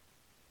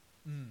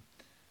him.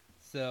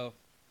 So,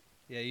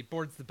 yeah, he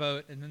boards the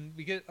boat, and then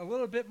we get a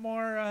little bit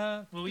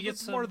more. We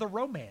get more of the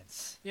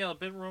romance. Yeah, a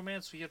bit of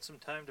romance. We get some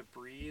time to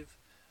breathe.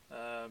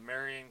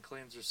 Marion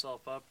cleans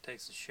herself up,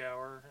 takes a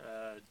shower,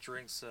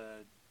 drinks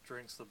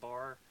the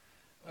bar.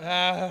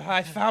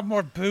 I found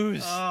more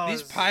booze.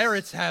 These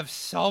pirates have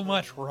so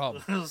much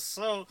rum.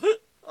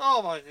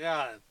 Oh my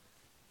god,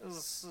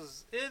 this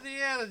is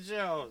Indiana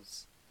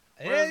Jones.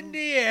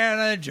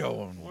 Indiana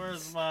Jones.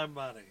 Where's my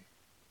money?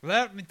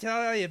 Let me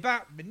tell you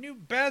about my new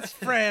best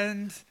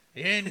friend,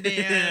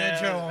 Indiana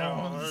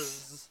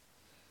Jones.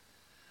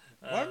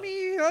 Let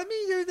me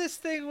do this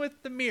thing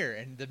with the mirror,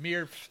 and the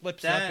mirror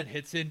flips up and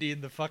hits Indy in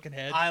the fucking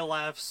head. I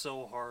laugh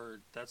so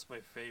hard. That's my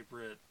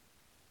favorite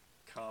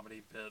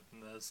comedy bit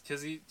in this,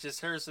 because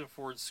Harrison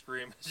Ford's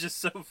scream is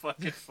just so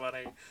fucking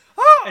funny.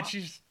 And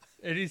she's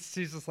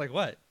just like,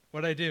 what?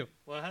 What'd I do?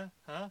 What?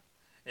 Huh?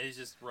 And he's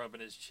just rubbing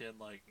his chin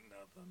like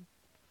nothing.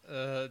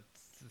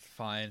 It's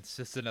fine. It's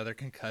just another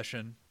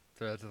concussion.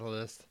 Throw it to the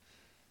list.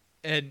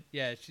 And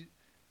yeah,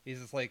 he's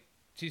just like,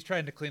 she's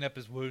trying to clean up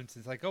his wounds.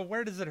 He's like, oh,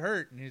 where does it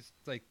hurt? And he's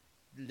like,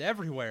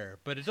 everywhere,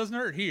 but it doesn't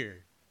hurt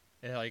here.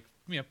 And like,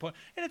 and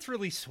it's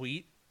really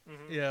sweet.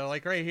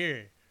 Like right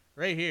here.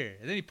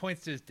 And then he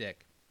points to his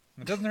dick.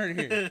 It doesn't hurt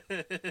here.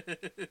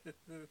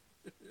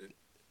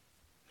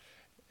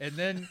 And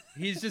then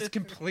he's just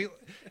completely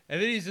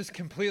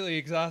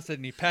exhausted,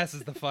 and he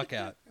passes the fuck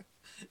out.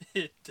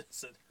 It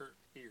doesn't hurt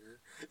here.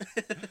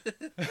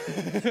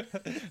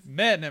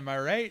 Men, am I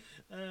right?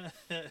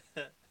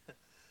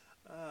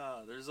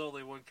 There's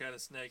only one kind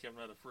of snake I'm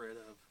not afraid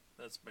of.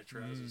 That's my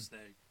trouser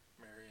snake,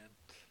 Marion.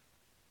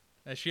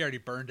 She already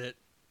burned it.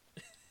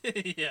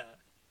 Yeah.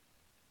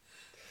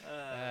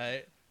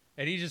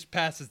 And he just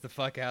passes the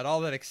fuck out.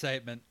 All that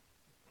excitement.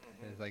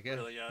 It's like,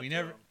 really we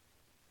never.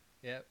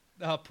 Yeah.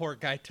 Oh, poor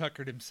guy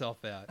tuckered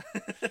himself out.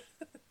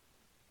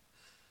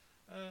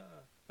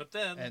 But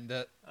then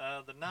the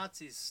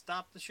Nazis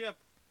stop the ship.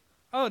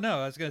 Oh no,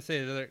 I was gonna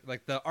say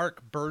like the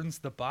Ark burns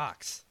the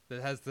box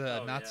that has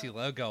the Nazi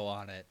logo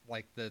on it.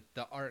 Like the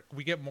Ark,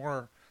 we get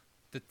more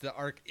that the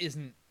Ark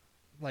isn't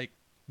like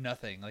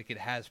nothing. Like it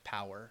has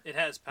power. It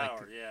has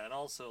power, yeah, and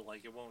also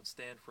like it won't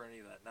stand for any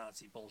of that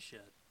Nazi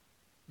bullshit.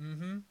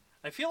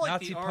 I feel like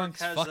Nazi the Ark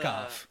punks has fuck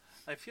off.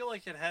 I feel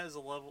like it has a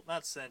level,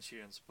 not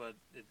sentience, but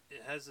it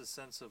has a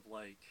sense of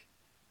like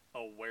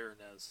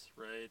awareness,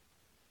 right?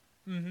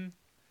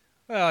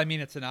 Well, I mean,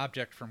 it's an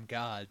object from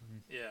God.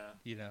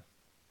 Yeah.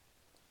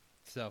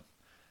 So,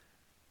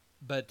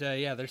 but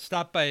yeah, they're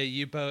stopped by a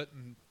U-boat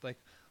and like,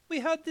 we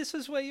heard this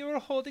is where you were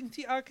holding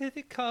the Ark of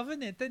the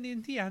Covenant and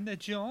Indiana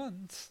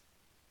Jones.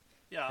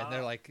 Yeah. And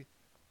they're like,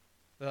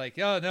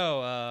 oh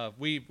no,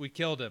 we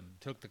killed him,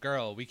 took the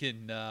girl. We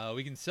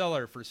can sell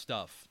her for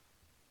stuff.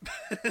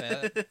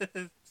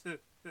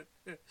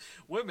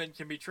 Women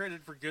can be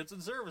traded for goods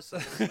and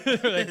services.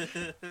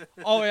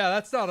 Oh yeah,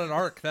 that's not an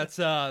Ark. That's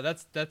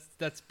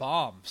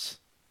bombs.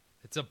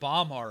 It's a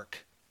bomb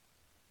Ark.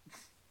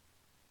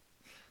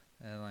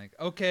 And like,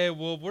 okay,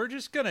 well, we're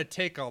just gonna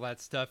take all that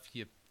stuff,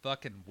 you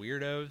fucking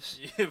weirdos.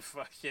 You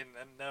fucking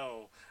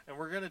no. And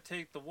we're gonna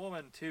take the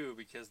woman too,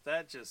 because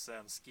that just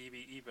sounds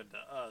skeevy even to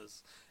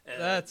us.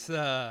 And that's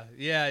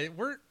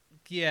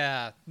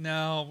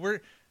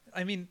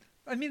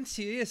I mean,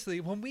 seriously,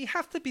 when we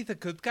have to be the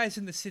good guys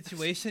in the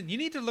situation, you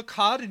need to look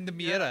hard in the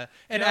mirror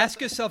and ask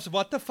yourselves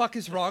what the fuck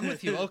is wrong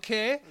with you,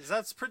 okay?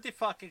 That's pretty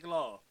fucking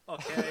low,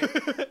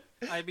 okay?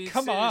 I mean,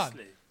 come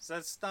seriously,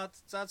 on.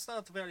 That's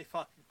not very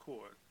fucking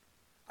cool.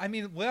 I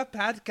mean, we're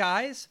bad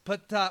guys,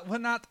 but we're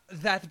not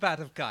that bad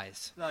of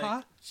guys, like,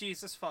 huh?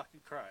 Jesus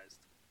fucking Christ.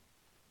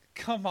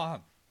 Come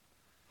on.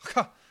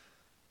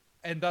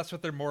 And that's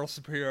with their moral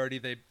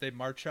superiority. They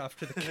march off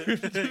to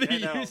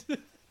the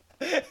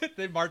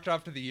they march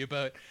off to the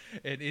U-boat,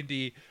 and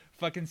Indy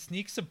fucking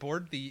sneaks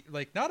aboard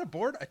not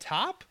aboard,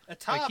 atop?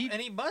 Atop,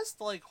 and he must,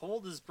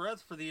 hold his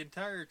breath for the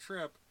entire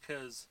trip,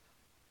 because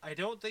I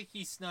don't think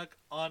he snuck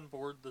on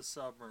board the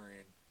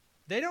submarine.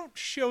 They don't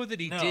show that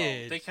he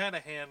did. No, they kind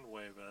of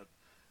hand-wave it.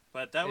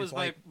 But that was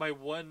my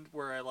one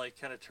where I,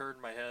 kind of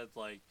turned my head,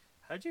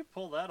 how'd you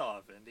pull that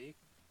off, Indy?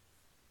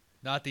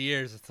 Not the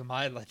ears, it's the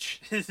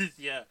mileage.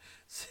 Yeah.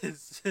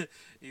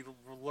 He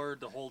learned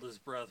to hold his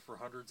breath for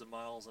hundreds of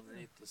miles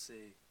underneath the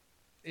sea.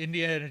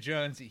 Indiana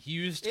Jones,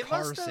 used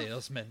car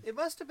salesman. It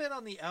must have been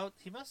on the out.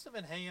 He must have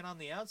been hanging on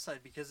the outside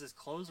because his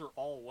clothes are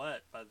all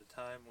wet by the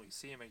time we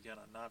see him again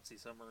on Nazi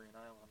Submarine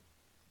Island.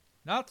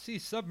 Nazi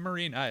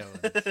Submarine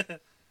Island.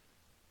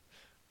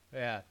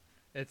 Yeah.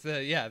 It's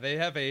they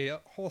have a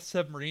whole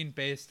submarine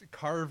base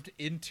carved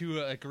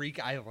into a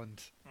Greek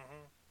island.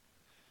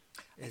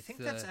 Mm-hmm. I think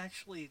that's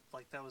actually,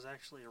 that was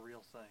actually a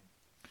real thing.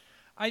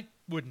 I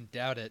wouldn't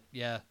doubt it,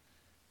 yeah.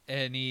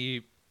 And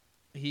he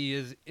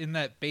is in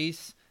that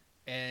base,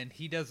 and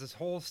he does this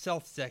whole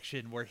stealth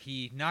section where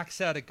he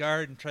knocks out a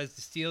guard and tries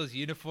to steal his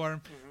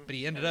uniform, but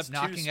he ended up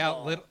knocking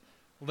out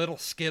little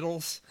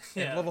Skittles,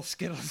 and little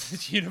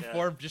Skittles'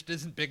 uniform just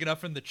isn't big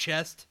enough in the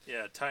chest.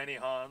 Yeah, Tiny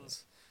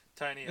Hans.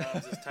 Tiny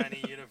Hans's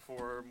tiny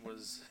uniform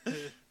was...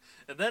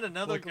 And then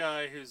another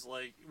guy who's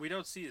we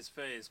don't see his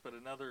face, but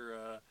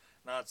another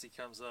Nazi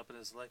comes up and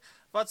is like,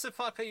 "What the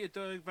fuck are you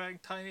doing wearing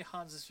Tiny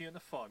Hans's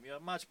uniform? You're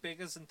much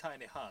bigger than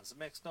Tiny Hans. It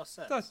makes no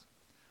sense."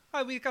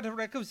 We got a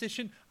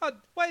requisition.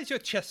 Why is your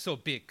chest so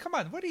big? Come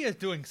on, what are you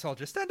doing,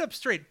 soldier? Stand up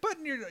straight.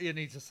 Button your... And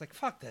he's just like,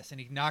 fuck this. And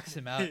he knocks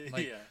him out.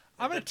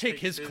 I'm going to take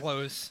his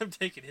clothes. I'm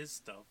taking his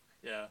stuff.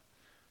 Yeah.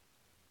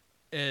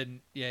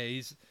 And,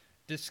 he's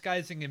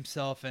disguising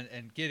himself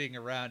and getting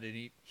around. And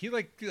he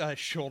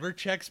shoulder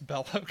checks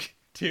Belloc,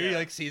 too.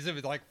 Yeah. He, sees him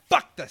and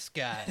fuck this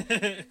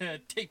guy.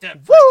 Take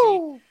that,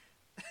 Woo!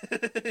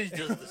 He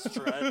does the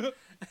strut.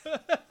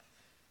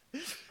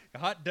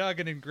 Hot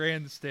dogging in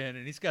grandstand,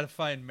 and he's got to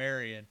find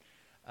Marion.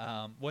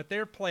 What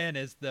their plan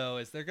is, though,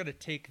 is they're going to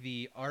take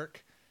the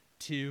Ark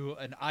to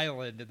an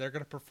island, and they're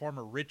going to perform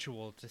a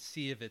ritual to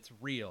see if it's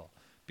real.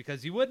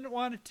 Because you wouldn't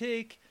want to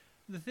take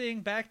the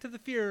thing back to the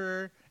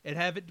Führer and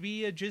have it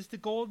be just a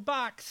gold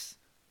box.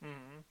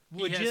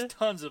 Mm-hmm. He has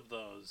tons of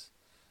those.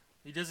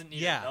 He doesn't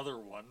need another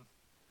one.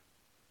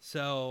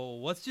 So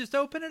let's just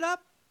open it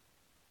up,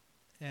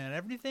 and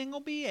everything will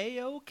be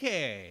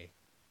A-okay.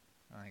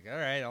 I'm like, all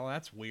right, well,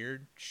 that's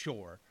weird.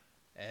 Sure.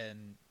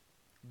 And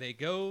they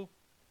go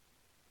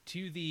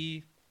to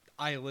the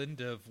island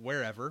of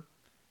wherever,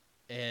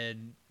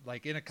 and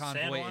in a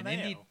convoy. San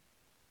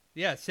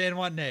Juaneo. San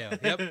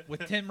Juaneo. Yep,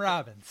 with Tim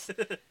Robbins.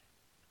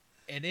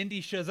 And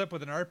Indy shows up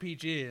with an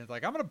RPG, and it's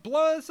like, I'm going to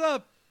blow this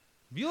up.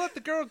 You let the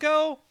girl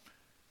go,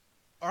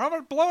 or I'm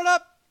going to blow it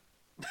up.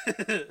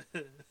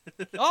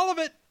 All of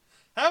it.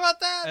 How about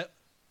that?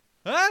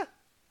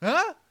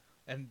 Huh?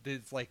 And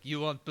it's like, you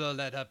won't blow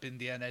that up,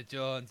 Indiana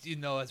Jones. You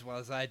know as well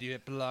as I do,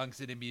 it belongs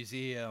in a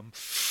museum.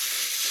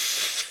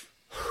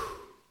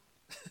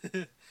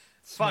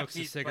 Smokes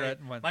a cigarette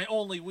and went, my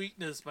only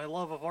weakness, my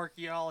love of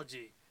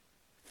archaeology.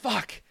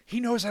 Fuck, he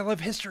knows I love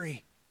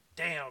history.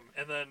 Damn.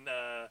 And then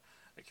a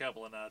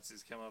couple of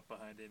Nazis come up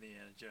behind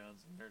Indiana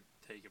Jones and they're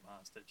take him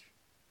hostage.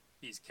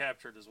 He's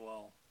captured as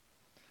well.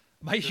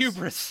 My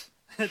hubris.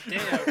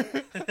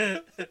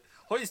 Damn.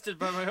 Hoisted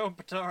by my own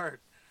petard.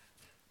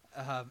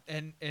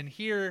 And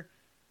here,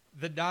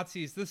 the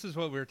Nazis, this is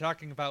what we were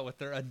talking about with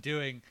their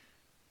undoing.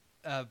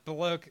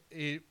 Belloc,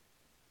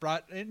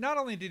 not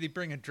only did he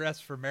bring a dress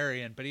for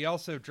Marion, but he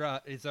also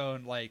brought his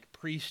own,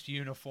 priest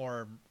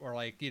uniform, or,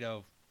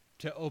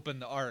 to open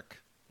the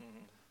Ark.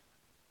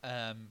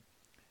 Mm-hmm.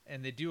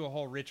 And they do a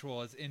whole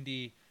ritual as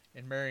Indy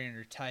and Marion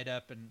are tied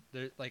up, and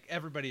they're,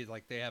 everybody's,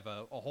 they have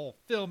a whole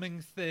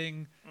filming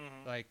thing.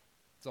 Mm-hmm.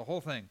 It's a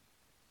whole thing.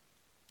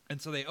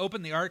 And so they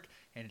open the Ark,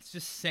 and it's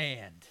just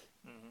sand.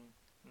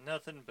 Mm-hmm.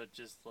 Nothing but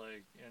just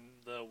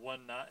and the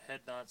one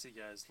head Nazi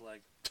guy's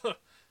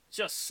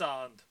just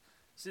sand.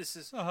 This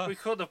is we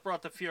could have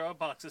brought the Führer a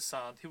box of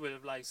sand. He would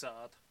have liked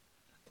that.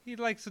 He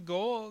likes the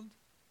gold.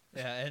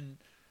 Yeah,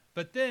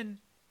 but then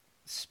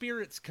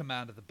spirits come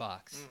out of the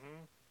box.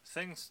 Mm-hmm.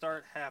 Things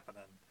start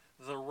happening.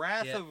 The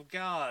wrath of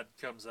God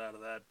comes out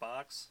of that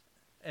box.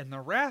 And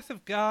the wrath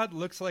of God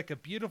looks like a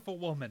beautiful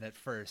woman at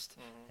first.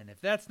 Mm-hmm. And if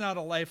that's not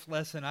a life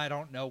lesson, I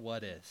don't know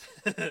what is.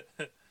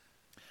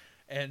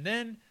 And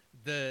then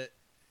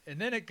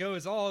it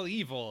goes all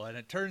evil, and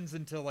it turns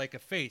into a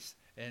face.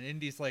 And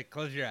Indy's like,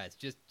 close your eyes.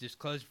 Just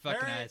close your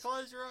fucking eyes.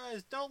 Close your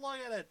eyes. Don't look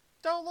at it.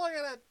 Don't look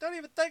at it. Don't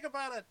even think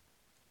about it.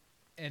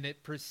 And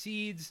it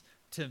proceeds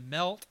to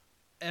melt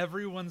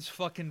everyone's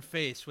fucking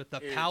face with the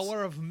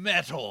power of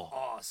metal.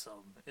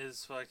 Awesome.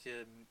 It's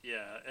fucking,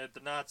 and the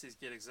Nazis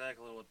get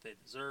exactly what they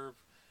deserve.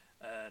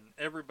 And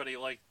everybody,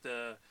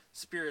 the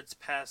spirits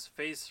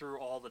phase through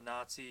all the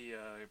Nazi,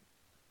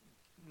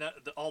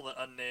 all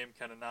the unnamed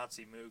kind of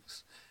Nazi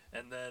mooks.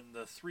 And then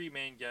the three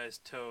main guys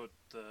tote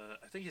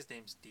I think his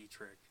name's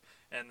Dietrich.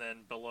 And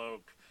then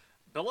Belloc.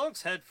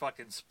 Belloc's head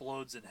fucking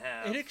explodes in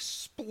half. It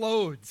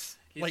explodes.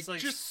 He's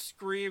just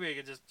screaming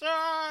and just,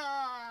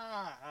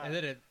 ah! And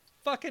then it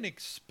fucking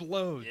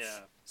explodes.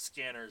 Yeah,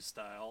 Scanner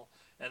style.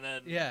 And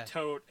then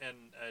Tote and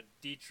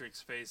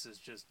Dietrich's faces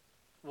just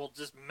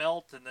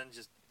melt and then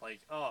just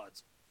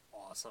it's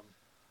awesome.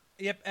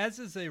 Yep, as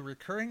is a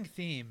recurring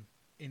theme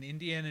in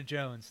Indiana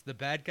Jones, the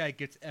bad guy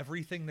gets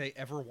everything they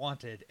ever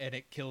wanted and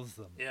it kills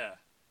them. Yeah.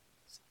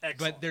 It's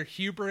excellent. But their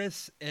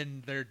hubris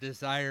and their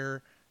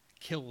desire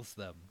kills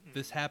them. Mm.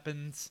 This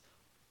happens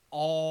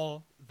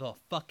all the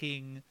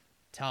fucking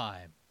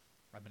time.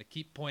 I'm gonna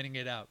keep pointing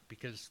it out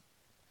because,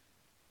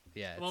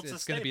 yeah, Well,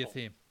 it's gonna be a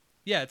theme.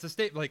 Yeah, it's a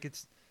state like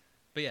it's,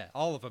 but yeah,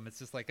 all of them. It's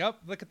just like, oh,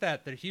 look at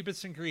that. Their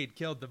hubris and greed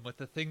killed them with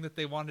the thing that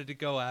they wanted to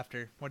go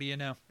after. What do you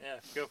know? Yeah,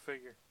 go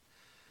figure.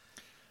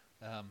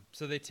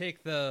 So they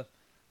take the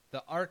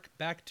Ark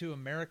back to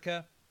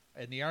America,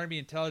 and the Army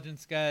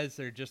intelligence guys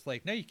are just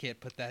like, no, you can't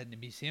put that in a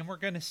museum. We're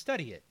gonna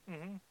study it.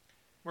 Mm-hmm.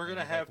 We're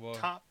gonna have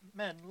top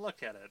men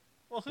look at it.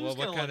 Well, who's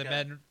gonna look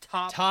at it?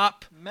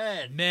 Top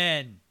men.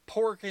 Men.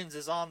 Porkins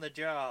is on the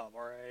job.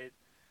 All right.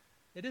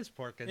 It is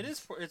Porkins. It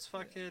is. It's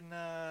fucking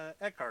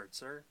Eckhart,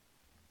 sir.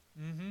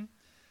 Mm-hmm.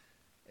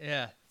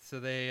 Yeah.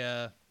 So they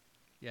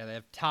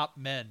have top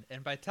men,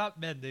 and by top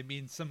men they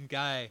mean some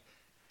guy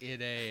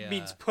in a. It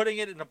means putting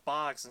it in a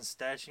box and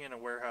stashing it in a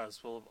warehouse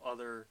full of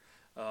other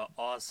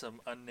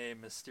awesome,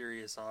 unnamed,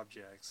 mysterious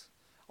objects.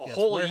 A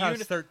whole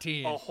Warehouse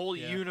 13. A whole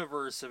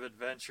universe of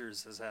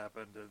adventures has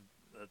happened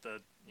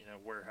that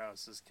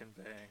warehouse is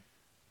conveying.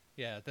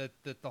 Yeah, that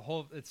the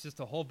whole, it's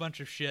just a whole bunch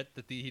of shit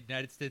that the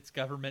United States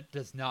government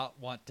does not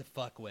want to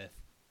fuck with.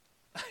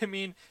 I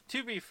mean,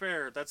 to be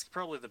fair, that's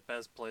probably the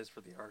best place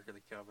for the Ark of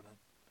the Covenant.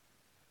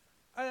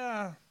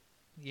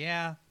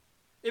 Yeah.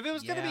 If it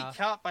was going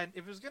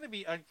to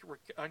be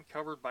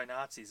uncovered by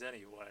Nazis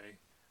anyway,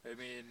 I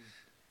mean.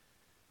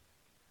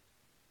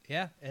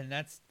 Yeah, and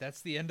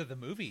that's the end of the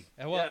movie.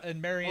 Well,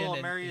 and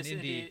Marion and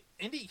Indy.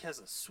 Indy has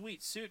a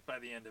sweet suit by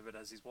the end of it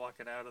as he's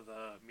walking out of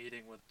the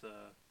meeting with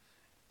the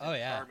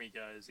Army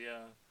guys.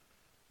 Yeah,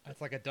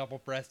 that's like a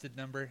double-breasted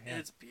number. Yeah,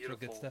 it's beautiful.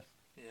 Good stuff.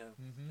 Yeah,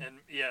 and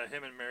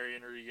him and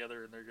Marion are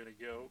together, and they're gonna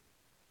go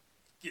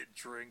get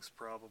drinks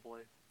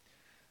probably.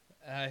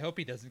 I hope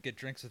he doesn't get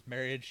drinks with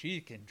Marion. She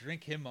can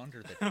drink him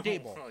under the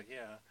table. Oh,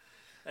 yeah.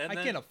 I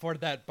can't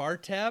afford that bar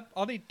tab.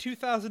 I'll need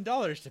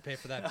 $2,000 to pay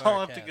for that bar tab.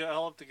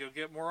 I'll have to go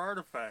get more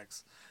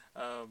artifacts.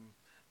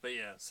 But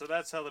yeah, so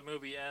that's how the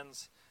movie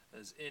ends.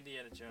 As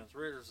Indiana Jones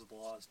Raiders of the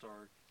Lost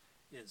Ark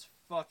is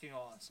fucking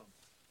awesome.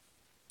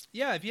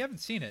 Yeah, if you haven't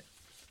seen it,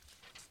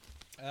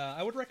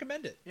 I would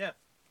recommend it. Yeah.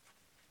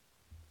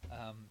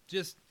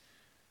 Just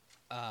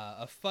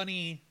a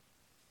funny,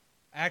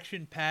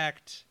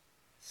 action-packed,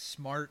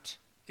 smart,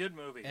 good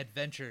movie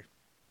adventure.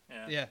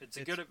 Yeah, it's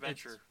a good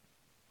adventure.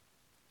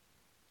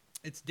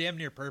 It's damn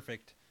near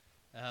perfect.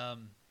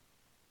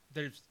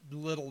 There's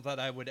little that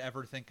I would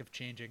ever think of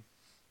changing.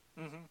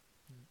 Mm-hmm.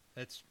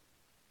 It's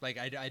like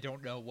I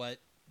don't know what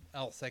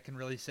else I can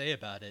really say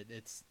about it.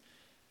 It's,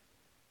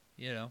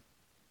 and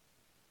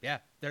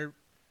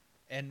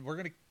we're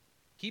gonna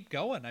keep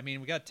going. I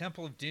mean, we got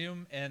Temple of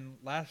Doom and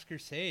Last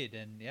Crusade,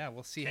 and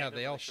we'll see how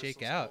they all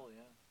shake out.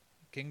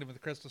 Kingdom of the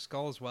Crystal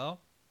Skull as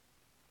well.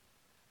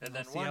 And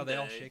then we'll see how they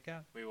all shake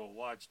out. We will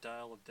watch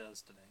Dial of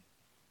Destiny.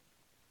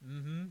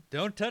 Mm-hmm.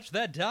 Don't touch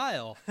that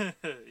dial.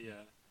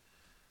 Yeah.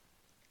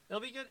 It'll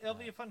be good. It'll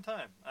be a fun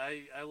time.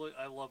 I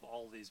love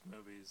all these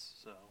movies,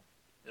 so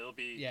it'll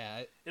be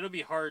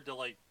hard to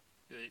like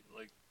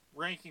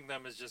ranking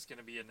them is just going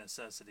to be a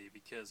necessity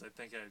because I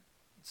think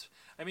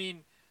I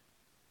mean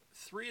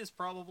 3 is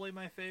probably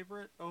my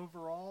favorite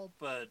overall,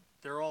 but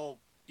they're all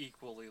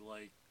equally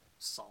like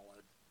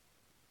solid.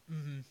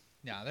 Mm-hmm.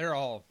 Yeah, they're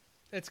all.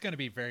 It's going to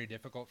be very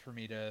difficult for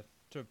me to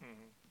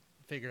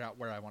figure out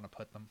where I want to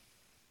put them.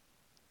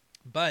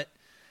 But,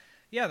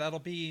 yeah, that'll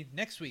be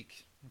next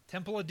week.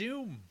 Temple of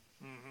Doom.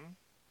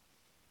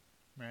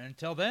 Mm-hmm. And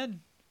until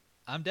then,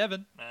 I'm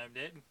Devin. I'm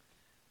Dayton.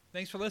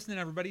 Thanks for listening,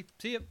 everybody.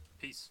 See ya.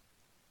 Peace.